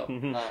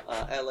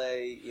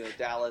 LA,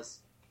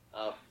 Dallas.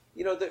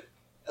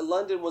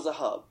 London was a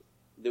hub.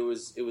 It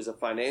was a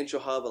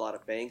financial hub. A lot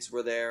of banks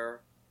were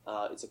there.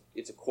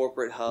 It's a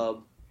corporate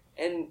hub,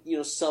 and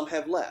some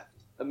have left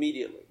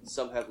immediately.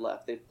 Some have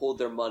left. They pulled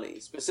their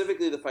money,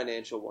 specifically the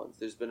financial ones.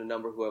 There's been a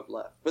number who have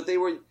left, but they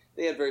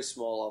had very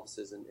small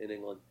offices in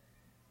England.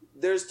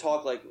 There's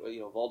talk like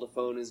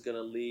Vodafone is going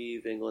to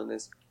leave England.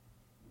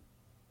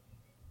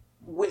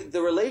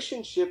 The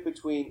relationship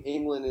between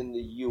England and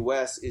the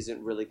U.S.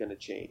 isn't really going to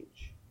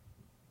change.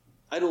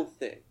 I don't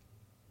think.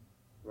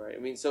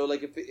 Right. So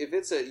like if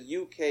it's a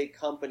UK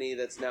company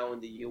that's now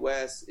in the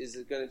US, is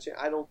it going to change?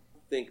 I don't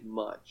think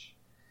much.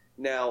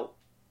 Now,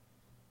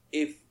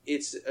 if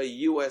it's a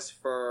US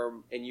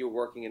firm and you're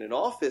working in an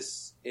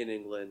office in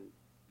England,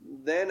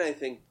 then I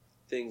think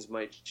things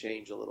might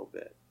change a little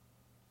bit.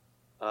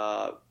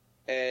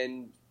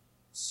 And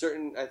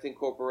certain, I think,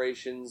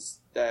 corporations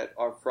that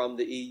are from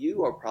the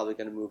EU are probably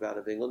going to move out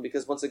of England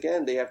because once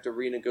again, they have to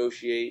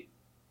renegotiate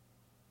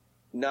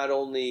not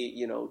only,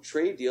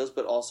 trade deals,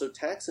 but also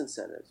tax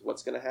incentives.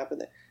 What's going to happen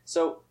there?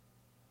 So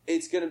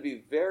it's going to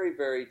be very,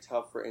 very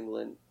tough for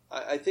England.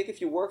 I think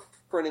if you work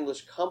for an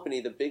English company,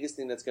 the biggest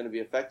thing that's going to be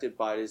affected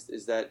by it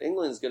is that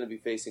England is going to be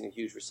facing a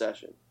huge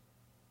recession.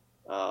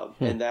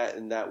 And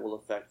that will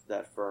affect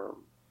that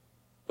firm.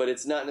 But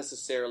it's not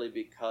necessarily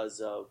because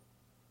of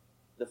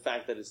the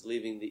fact that it's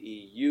leaving the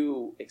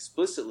EU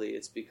explicitly.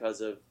 It's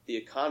because of the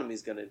economy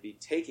is going to be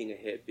taking a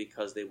hit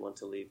because they want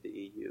to leave the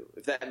EU,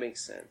 if that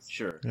makes sense.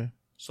 Sure. Yeah.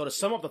 So to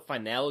sum up the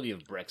finality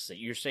of Brexit,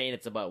 you're saying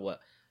it's about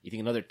what? You think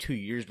another 2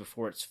 years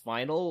before it's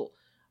final?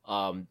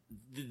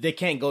 They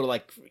can't go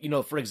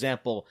to for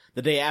example,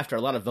 the day after,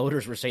 a lot of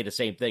voters were saying the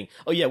same thing.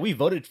 Oh yeah, we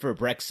voted for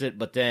Brexit,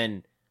 but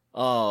then,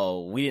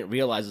 we didn't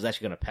realize it was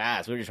actually going to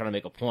pass. We were just trying to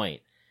make a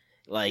point.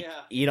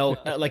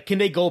 Can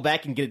they go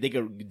back and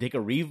take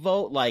a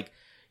revote?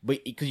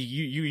 But because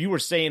you were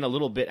saying a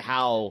little bit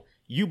how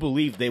you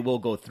believe they will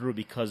go through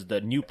because the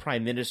new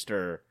prime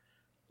minister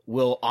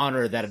will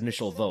honor that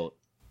initial vote.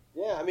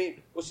 Yeah, I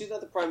mean, well, she's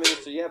not the prime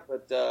minister yet,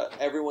 but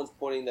everyone's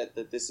pointing that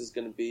this is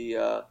going to be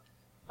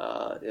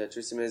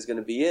Theresa May is going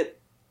to be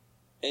it,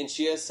 and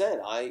she has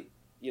said,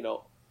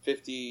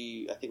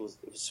 50, I think it was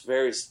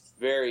very,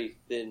 very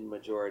thin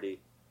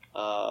majority,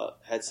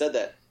 had said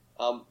that.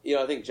 I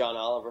think John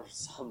Oliver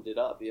summed it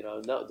up.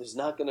 No, there's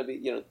not going to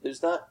be,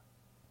 there's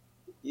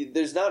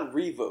not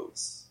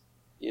revotes.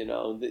 You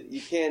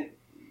can't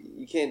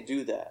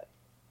do that.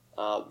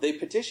 They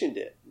petitioned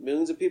it.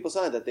 Millions of people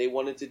signed that they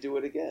wanted to do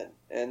it again,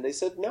 and they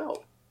said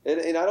no.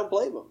 And I don't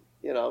blame them.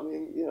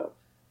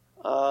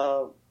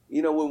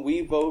 When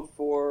we vote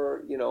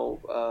for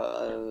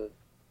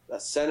a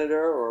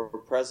senator or a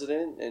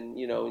president, and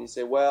you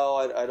say,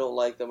 well, I don't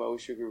like them, I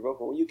wish you could revoke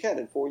them. Well, you can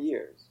in 4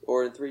 years,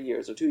 or in 3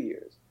 years, or 2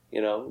 years.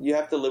 You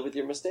have to live with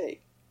your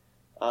mistake.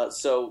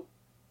 So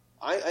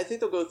I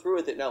think they'll go through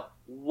with it. Now,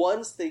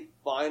 once they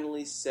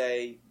finally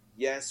say,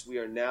 yes, we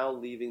are now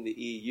leaving the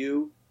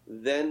EU,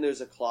 then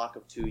there's a clock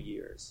of 2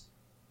 years.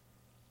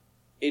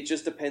 It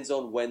just depends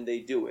on when they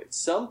do it.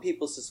 Some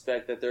people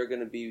suspect that they're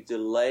going to be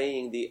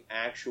delaying the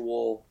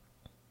actual,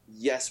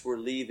 yes, we're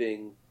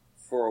leaving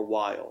for a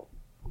while.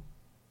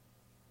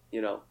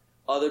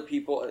 Other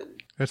people...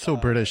 That's so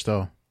British,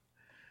 though.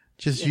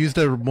 Just use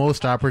the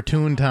most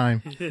opportune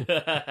time.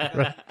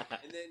 Right.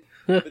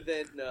 But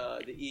then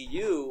the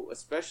EU,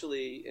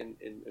 especially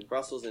in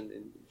Brussels and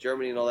in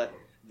Germany and all that,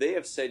 they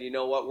have said, you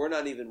know what, we're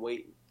not even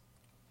waiting.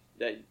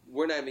 That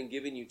we're not even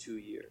giving you 2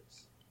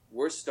 years.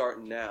 We're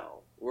starting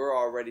now. We're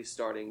already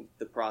starting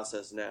the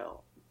process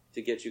now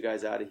to get you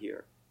guys out of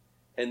here.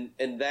 And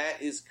that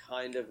is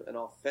kind of an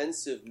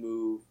offensive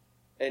move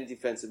and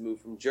defensive move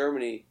from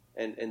Germany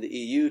and the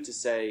EU to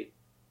say,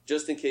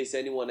 just in case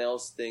anyone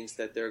else thinks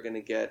that they're going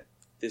to get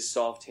this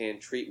soft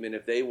hand treatment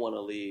if they want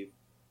to leave,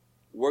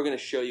 we're going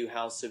to show you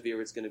how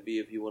severe it's going to be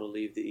if you want to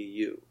leave the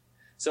EU.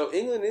 So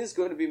England is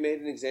going to be made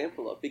an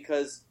example of,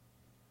 because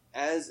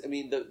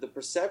the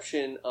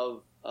perception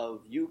of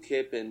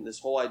UKIP and this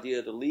whole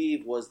idea to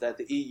leave was that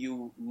the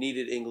EU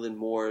needed England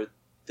more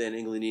than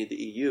England needed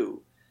the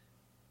EU.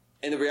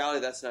 And the reality,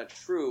 that's not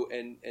true,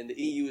 and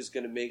the EU is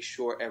going to make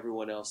sure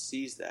everyone else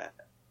sees that.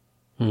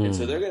 And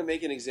so they're going to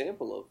make an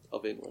example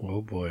of England.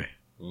 Oh boy!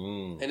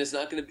 And it's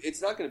not going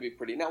to be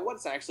pretty. Now,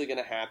 what's actually going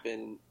to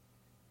happen?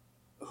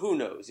 Who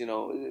knows?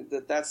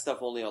 That stuff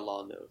only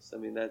Allah knows. I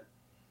mean, that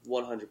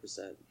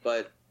 100%.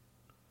 But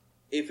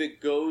if it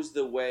goes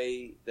the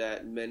way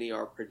that many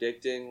are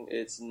predicting,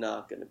 it's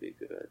not going to be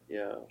good.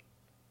 Yeah.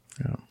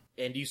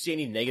 And do you see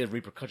any negative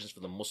repercussions for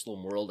the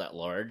Muslim world at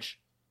large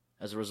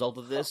as a result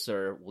of this,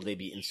 or will they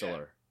be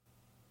insular?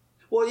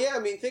 Well, yeah. I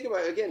mean, think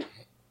about it again.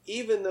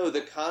 Even though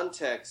the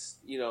context,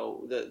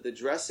 the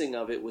dressing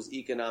of it was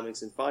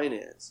economics and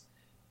finance,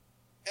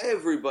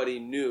 everybody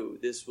knew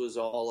this was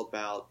all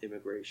about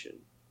immigration.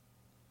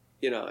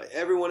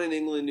 Everyone in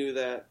England knew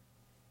that.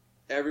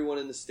 Everyone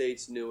in the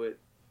States knew it.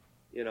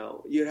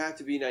 You'd have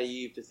to be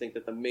naive to think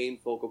that the main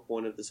focal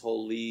point of this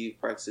whole Leave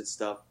Brexit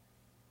stuff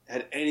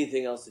had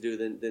anything else to do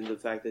than the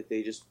fact that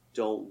they just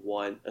don't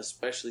want,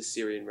 especially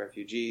Syrian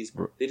refugees,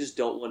 they just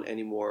don't want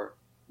any more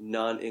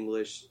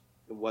non-English.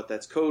 And what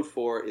that's code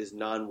for is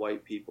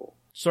non-white people.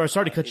 Sorry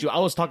to cut you. I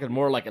was talking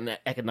more like an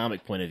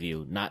economic point of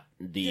view, not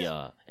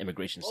the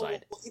immigration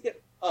side.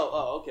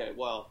 Okay.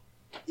 Well,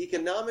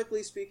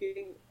 economically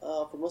speaking,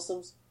 for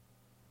Muslims,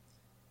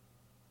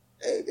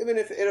 I mean,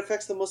 if it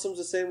affects the Muslims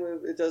the same way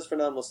it does for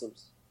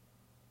non-Muslims.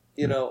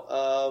 In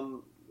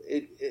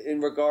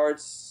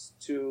regards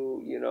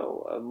to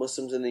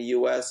Muslims in the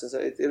U.S.,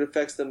 it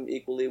affects them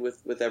equally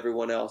with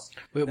everyone else.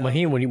 Wait,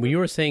 Maheen, when you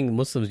were saying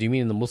Muslims, do you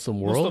mean in the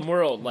Muslim world? Muslim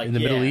world, like in the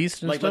Middle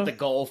East, and like stuff? the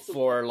Gulf,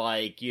 or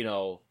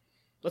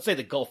let's say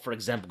the Gulf, for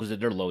example, because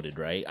they're loaded,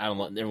 right? I don't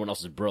know. Everyone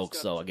else is broke,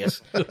 so I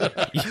guess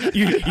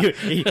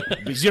you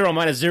 0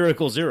 minus 0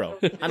 equals 0.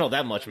 I know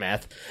that much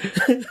math.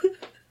 I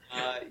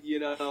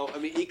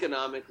mean,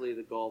 economically,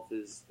 the Gulf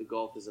is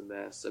a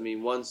mess. I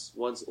mean, once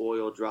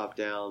oil dropped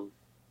down,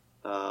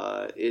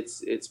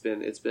 it's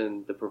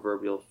been the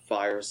proverbial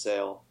fire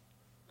sale.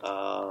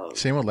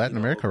 Same with Latin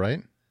America,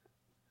 right?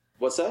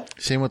 What's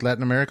that? Same with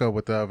Latin America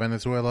with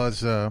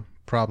Venezuela's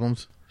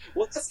problems.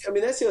 Well, that's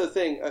the other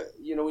thing.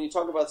 When you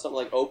talk about something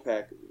like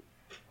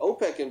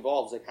OPEC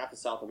involves like half of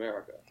South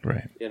America.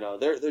 Right.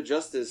 They're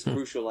just as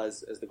crucial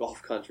as the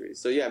Gulf countries.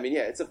 So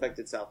it's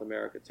affected South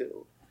America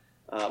too.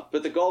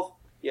 But the Gulf,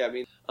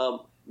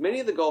 many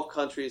of the Gulf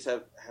countries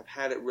have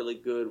had it really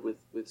good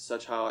with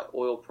such high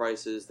oil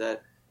prices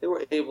that they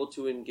were able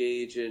to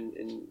engage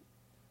in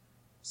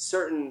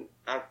certain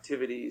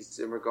activities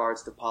in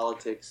regards to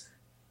politics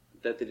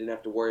that they didn't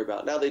have to worry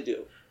about. Now they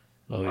do.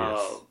 Oh,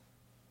 yes.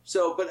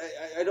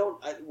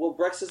 Will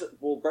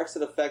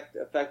Brexit affect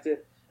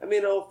it? I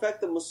mean, it'll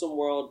affect the Muslim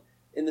world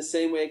in the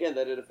same way, again,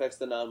 that it affects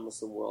the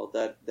non-Muslim world,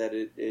 that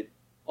it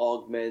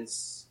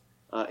augments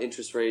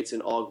interest rates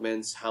and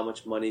augments how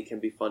much money can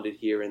be funded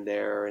here and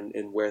there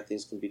and where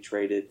things can be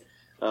traded.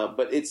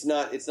 But it's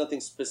nothing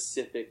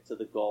specific to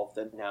the Gulf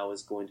that now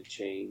is going to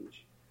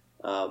change.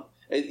 And,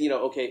 you know,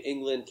 okay,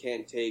 England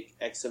can't take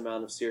X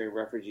amount of Syrian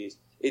refugees.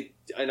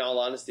 In all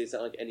honesty, it's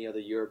not like any other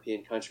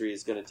European country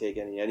is going to take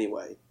any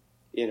anyway.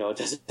 You know, it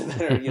doesn't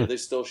matter. You know, they're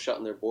still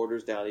shutting their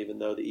borders down, even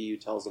though the EU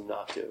tells them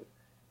not to.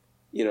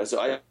 You know, so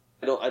I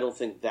don't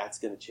think that's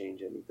going to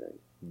change anything.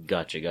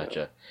 Gotcha. You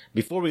know?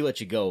 Before we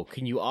let you go,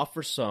 can you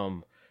offer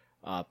some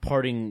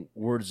parting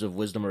words of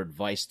wisdom or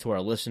advice to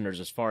our listeners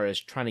as far as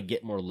trying to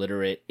get more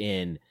literate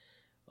in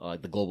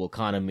the global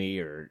economy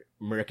or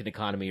American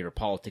economy or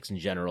politics in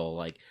general?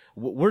 Like,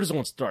 where does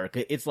one start?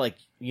 It's like,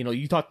 you know,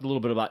 you talked a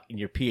little bit about in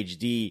your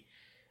PhD,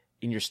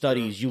 in your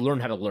studies, you learn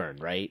how to learn,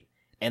 right?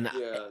 And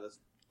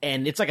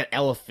it's like an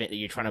elephant that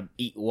you're trying to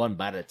eat one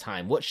bite at a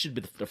time. What should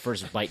the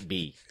first bite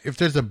be? If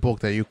there's a book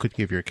that you could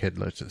give your kid,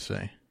 let's just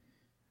say,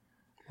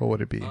 what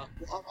would it be?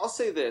 I'll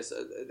say this,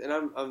 and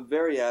I'm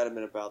very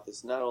adamant about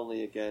this. Not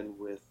only again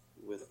with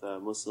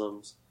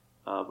Muslims,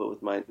 but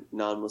with my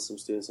non-Muslim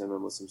students and my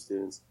Muslim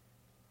students.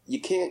 You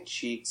can't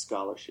cheat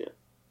scholarship,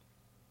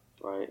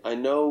 right? I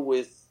know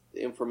with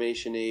the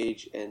information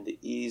age and the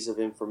ease of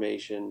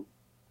information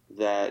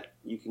that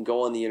you can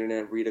go on the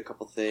internet, read a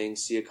couple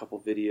things, see a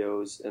couple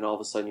videos, and all of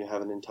a sudden you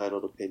have an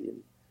entitled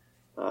opinion.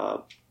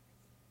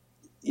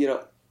 You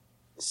know,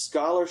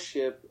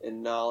 scholarship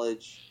and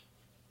knowledge,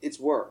 it's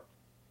work.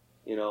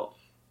 You know,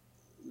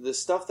 the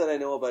stuff that I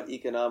know about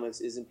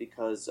economics isn't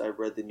because I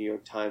read the New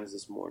York Times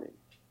this morning,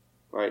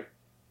 right?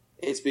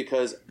 It's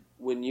because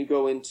when you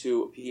go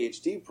into a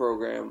PhD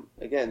program,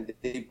 again,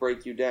 they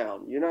break you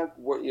down. You're not,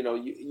 you know,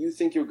 you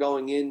think you're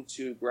going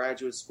into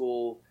graduate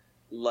school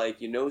like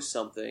you know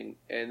something,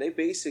 and they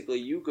basically,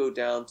 you go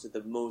down to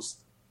the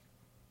most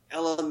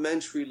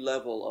elementary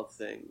level of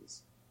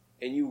things,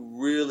 and you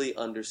really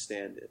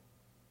understand it.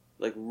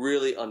 Like,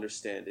 really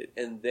understand it.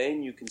 And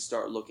then you can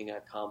start looking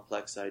at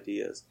complex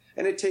ideas.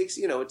 And it takes,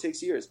 you know, it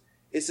takes years.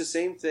 It's the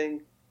same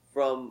thing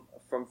from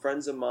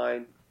friends of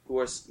mine who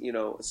are, you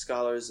know,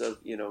 scholars of,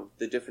 you know,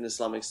 the different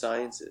Islamic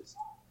sciences.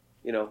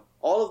 You know,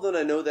 all of them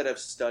I know that have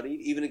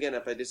studied, even again,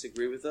 if I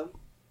disagree with them,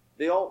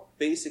 they all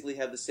basically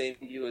have the same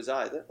view as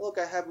I. Look,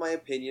 I have my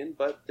opinion,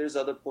 but there's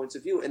other points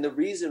of view. And the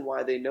reason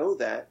why they know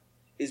that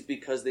is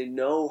because they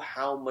know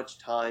how much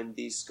time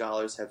these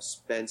scholars have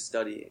spent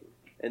studying.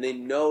 And they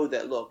know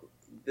that, look,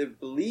 they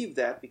believe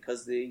that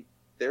because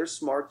they're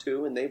smart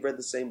too, and they've read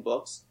the same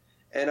books,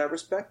 and I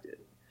respect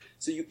it.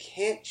 So you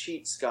can't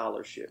cheat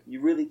scholarship.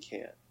 You really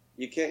can't.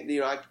 You can't,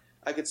 you know,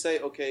 I could say,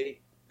 okay,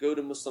 go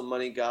to Muslim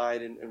Money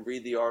Guide and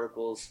read the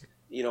articles,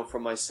 you know,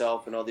 from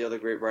myself and all the other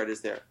great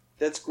writers there.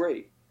 That's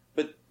great.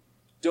 But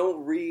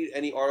don't read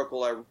any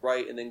article I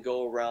write and then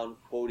go around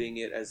quoting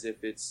it as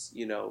if it's,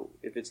 you know,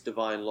 if it's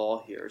divine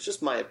law here. It's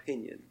just my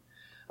opinion.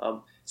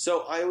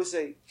 So I always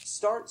say,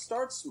 start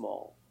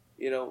small.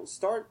 You know,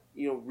 start,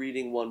 you know,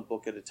 reading one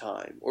book at a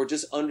time, or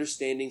just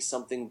understanding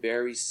something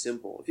very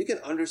simple. If you can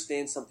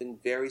understand something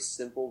very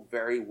simple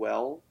very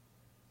well,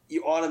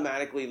 you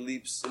automatically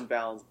leaps and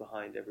bounds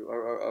behind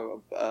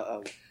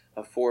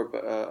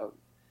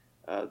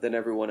than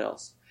everyone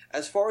else.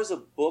 As far as a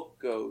book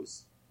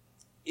goes,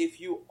 if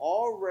you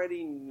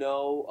already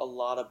know a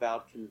lot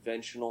about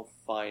conventional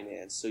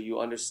finance, so you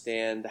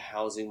understand the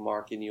housing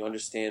market, and you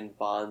understand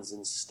bonds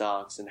and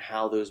stocks and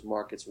how those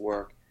markets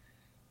work,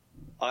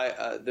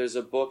 there's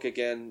a book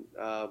again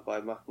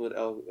by Mahmoud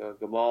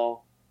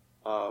El-Gamal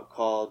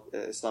called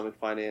Islamic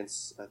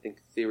Finance, I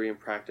think Theory and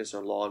Practice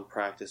or Law and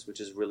Practice, which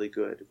is really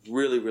good,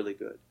 really, really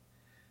good.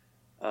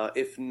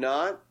 If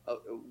not,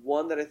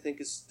 one that I think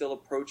is still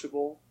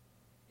approachable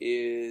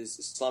is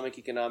Islamic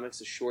Economics,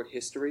 A Short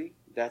History.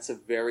 That's a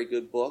very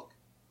good book.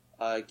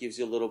 It gives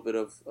you a little bit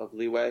of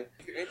leeway.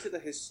 If you're into the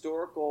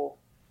historical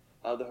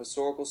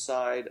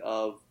side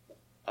of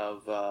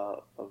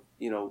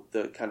you know,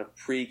 the kind of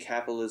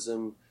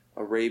pre-capitalism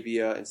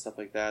Arabia and stuff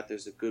like that,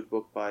 there's a good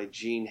book by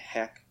Gene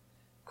Heck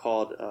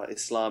called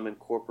Islam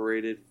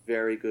Incorporated.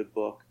 Very good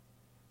book.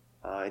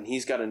 And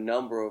he's got a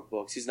number of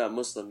books. He's not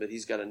Muslim, but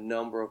he's got a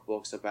number of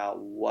books about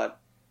what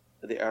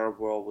the Arab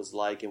world was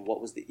like and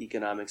what was the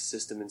economic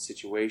system and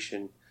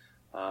situation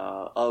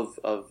of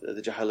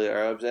the Jahiliyyah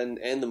Arabs and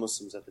the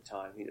Muslims at the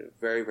time. You know,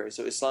 very, very.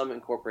 So Islam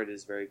Incorporated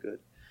is very good.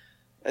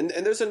 And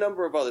there's a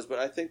number of others, but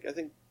I think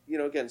you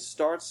know, again,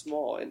 start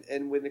small.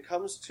 And when it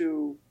comes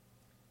to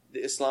the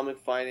Islamic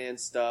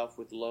finance stuff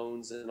with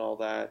loans and all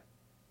that,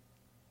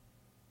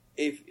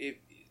 if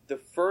the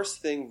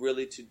first thing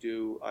really to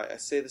do, I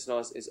say this now,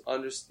 is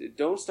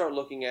don't start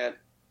looking at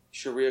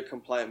Sharia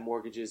compliant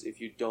mortgages if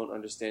you don't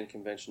understand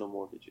conventional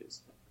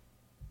mortgages.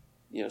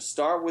 You know,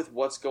 start with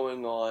what's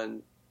going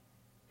on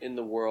in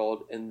the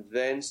world and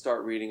then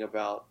start reading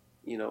about,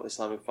 you know,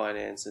 Islamic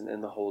finance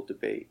and the whole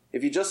debate.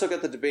 If you just look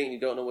at the debate and you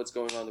don't know what's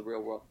going on in the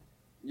real world,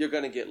 you're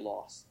going to get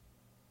lost.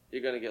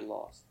 You're going to get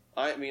lost.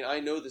 I mean, I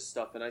know this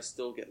stuff and I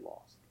still get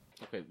lost.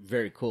 Okay,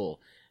 very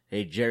cool.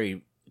 Hey,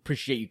 Jerry,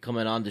 appreciate you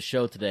coming on the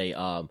show today.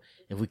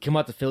 If we come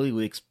out to Philly,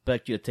 we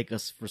expect you to take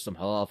us for some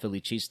halal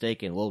Philly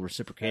cheesesteak, and we'll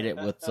reciprocate it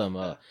with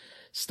some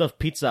stuffed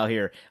pizza out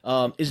here.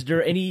 Is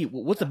there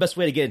what's the best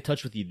way to get in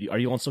touch with you? Are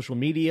you on social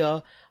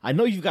media? I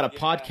know you've got a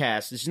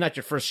podcast. This is not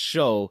your first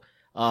show.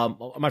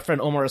 My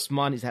friend Omar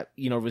Osman,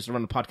 was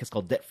running a podcast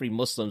called Debt Free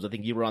Muslims. I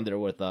think you were on there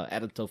with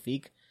Adam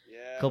Tawfiq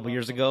a couple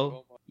years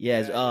ago.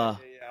 Yeah,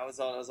 I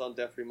was on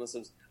Debt Free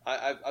Muslims.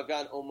 I've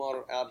gotten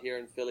Omar out here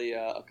in Philly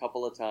a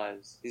couple of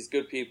times. He's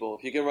good people.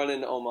 If you can run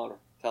into Omar,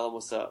 tell him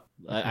what's up.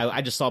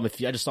 I just saw him.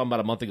 I just saw him about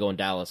a month ago in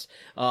Dallas.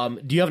 Do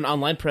you have an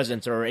online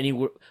presence or any?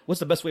 What's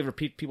the best way for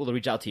people to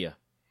reach out to you?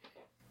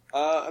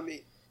 I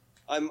mean,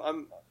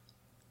 I'm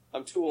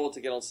too old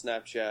to get on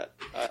Snapchat.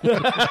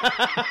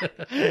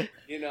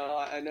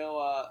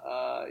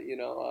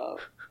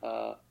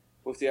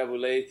 Mufti Abu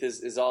Layth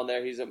is on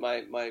there. He's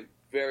my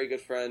very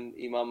good friend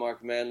Imam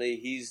Mark Manley.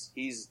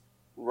 He's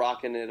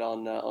rocking it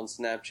on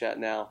Snapchat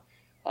now.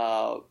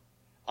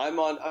 I'm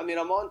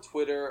on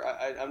Twitter.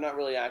 I'm not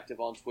really active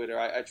on Twitter.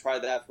 I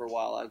tried that for a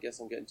while. I guess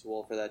I'm getting too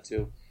old for that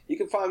too. You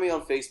can find me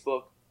on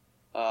Facebook.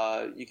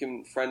 You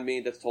can friend me.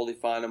 That's totally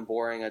fine. I'm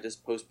boring. I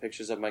just post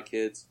pictures of my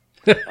kids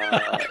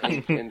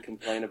and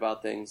complain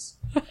about things.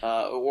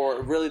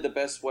 Or really the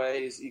best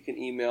way is you can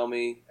email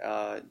me,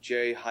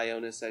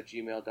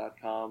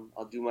 jhionis@gmail.com.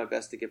 I'll do my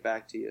best to get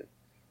back to you.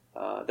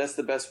 That's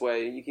the best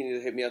way. You can either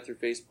hit me up through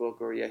Facebook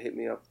or hit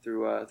me up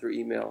through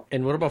email.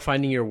 And what about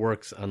finding your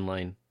works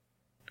online?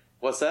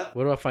 What's that?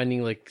 What about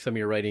finding like some of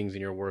your writings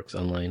and your works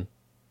online?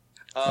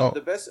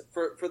 The best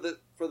for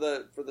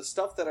the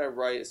stuff that I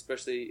write,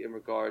 especially in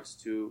regards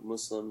to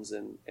Muslims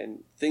and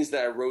things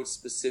that I wrote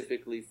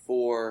specifically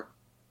for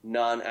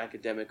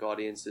non-academic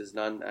audiences,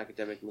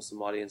 non-academic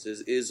Muslim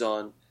audiences, is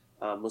on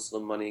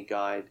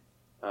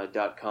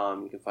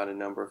MuslimMoneyGuide.com. You can find a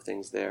number of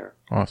things there.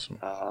 Awesome.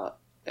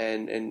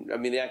 And I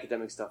mean, the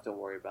academic stuff, don't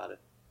worry about it.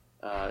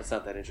 It's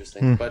not that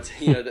interesting. But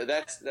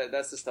that's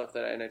the stuff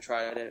that I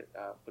try to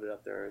put it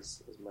up there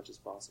as much as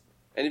possible.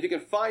 And if you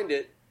can find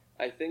it,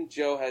 I think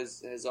Joe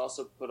has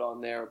also put on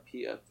there a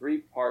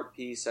 3-part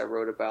piece I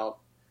wrote about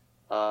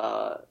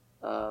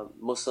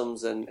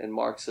Muslims and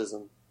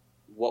Marxism,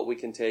 what we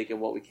can take and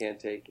what we can't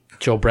take.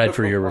 Joe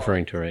Bradford you're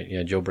referring to, right?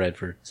 Yeah, Joe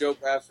Bradford. Joe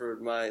Bradford,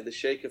 the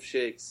Sheikh of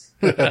Sheikhs.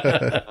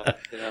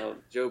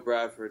 Joe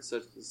Bradford.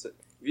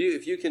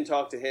 If you can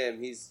talk to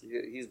him, he's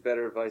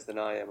better advice than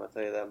I am. I'll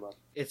tell you that much.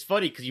 It's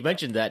funny because you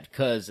mentioned that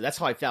because that's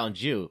how I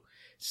found you.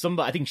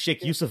 I think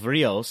Sheikh Yusuf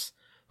Rios,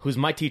 who's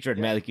my teacher at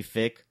Maliki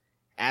Fiqh,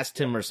 asked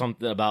him or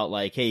something about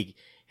like, hey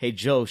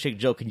Joe, Sheikh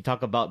Joe, can you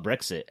talk about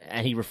Brexit?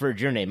 And he referred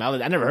your name.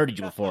 I never heard of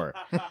you before.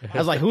 I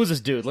was like, who's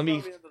this dude? Let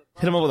me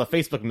hit him up with a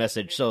Facebook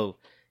message. So,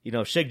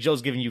 Sheikh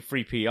Joe's giving you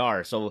free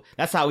PR. So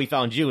that's how we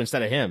found you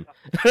instead of him.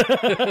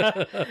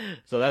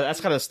 So that's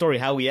kind of the story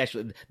how we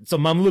actually. So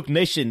Mamluk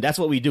Nation, that's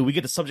what we do. We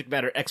get the subject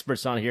matter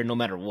experts on here no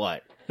matter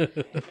what.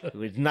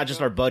 Not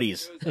just our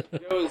buddies.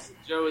 Joe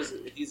is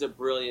he's a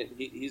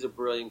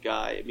brilliant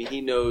guy. I mean,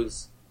 he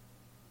knows.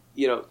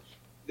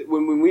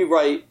 When we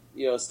write,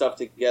 stuff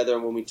together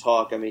and when we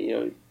talk, I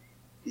mean,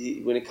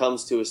 when it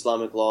comes to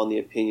Islamic law and the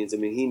opinions, I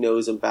mean, he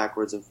knows them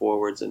backwards and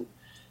forwards, and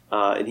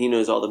he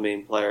knows all the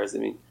main players. I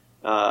mean,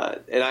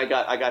 and I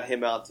got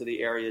him out to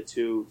the area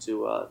too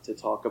to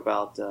talk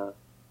about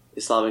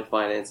Islamic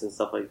finance and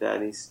stuff like that.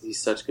 And he's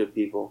such good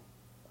people.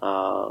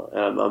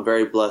 And I'm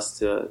very blessed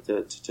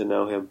to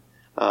know him.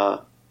 And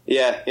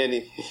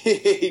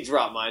he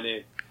dropped my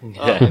name.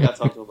 I got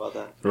to talk to him about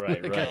that.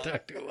 Right.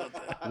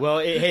 Well,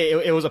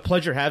 it was a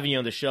pleasure having you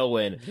on the show.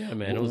 And yeah,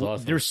 man, it was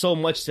awesome. There's so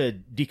much to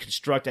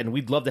deconstruct, and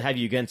we'd love to have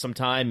you again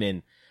sometime.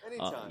 And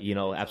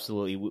anytime.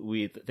 absolutely.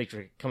 We thanks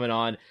for coming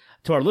on.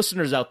 To our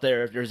listeners out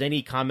there, if there's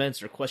any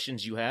comments or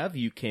questions you have,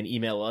 you can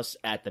email us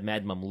at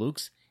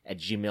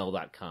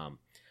themadmamluks@gmail.com.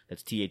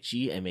 That's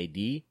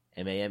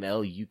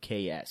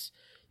TheMadMamluks.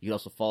 You can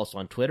also follow us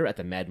on Twitter at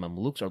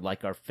 @themadmamluks or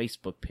like our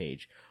Facebook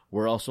page.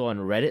 We're also on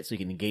Reddit, so you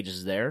can engage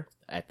us there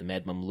at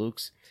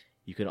 @themadmamluks.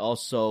 You can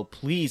also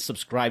please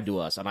subscribe to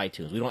us on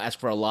iTunes. We don't ask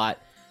for a lot.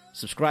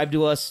 Subscribe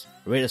to us.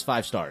 Rate us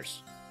 5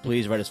 stars.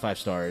 Please rate us 5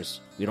 stars.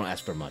 We don't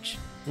ask for much.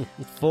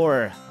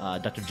 For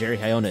Dr. Jerry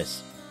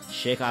Hionis,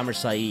 Sheikh Amr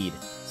Saeed,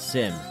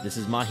 Sim, this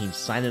is Mahin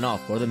signing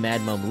off for the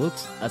Mad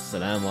Mamluks.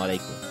 Assalamu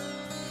alaikum.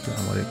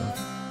 Assalamu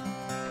alaikum.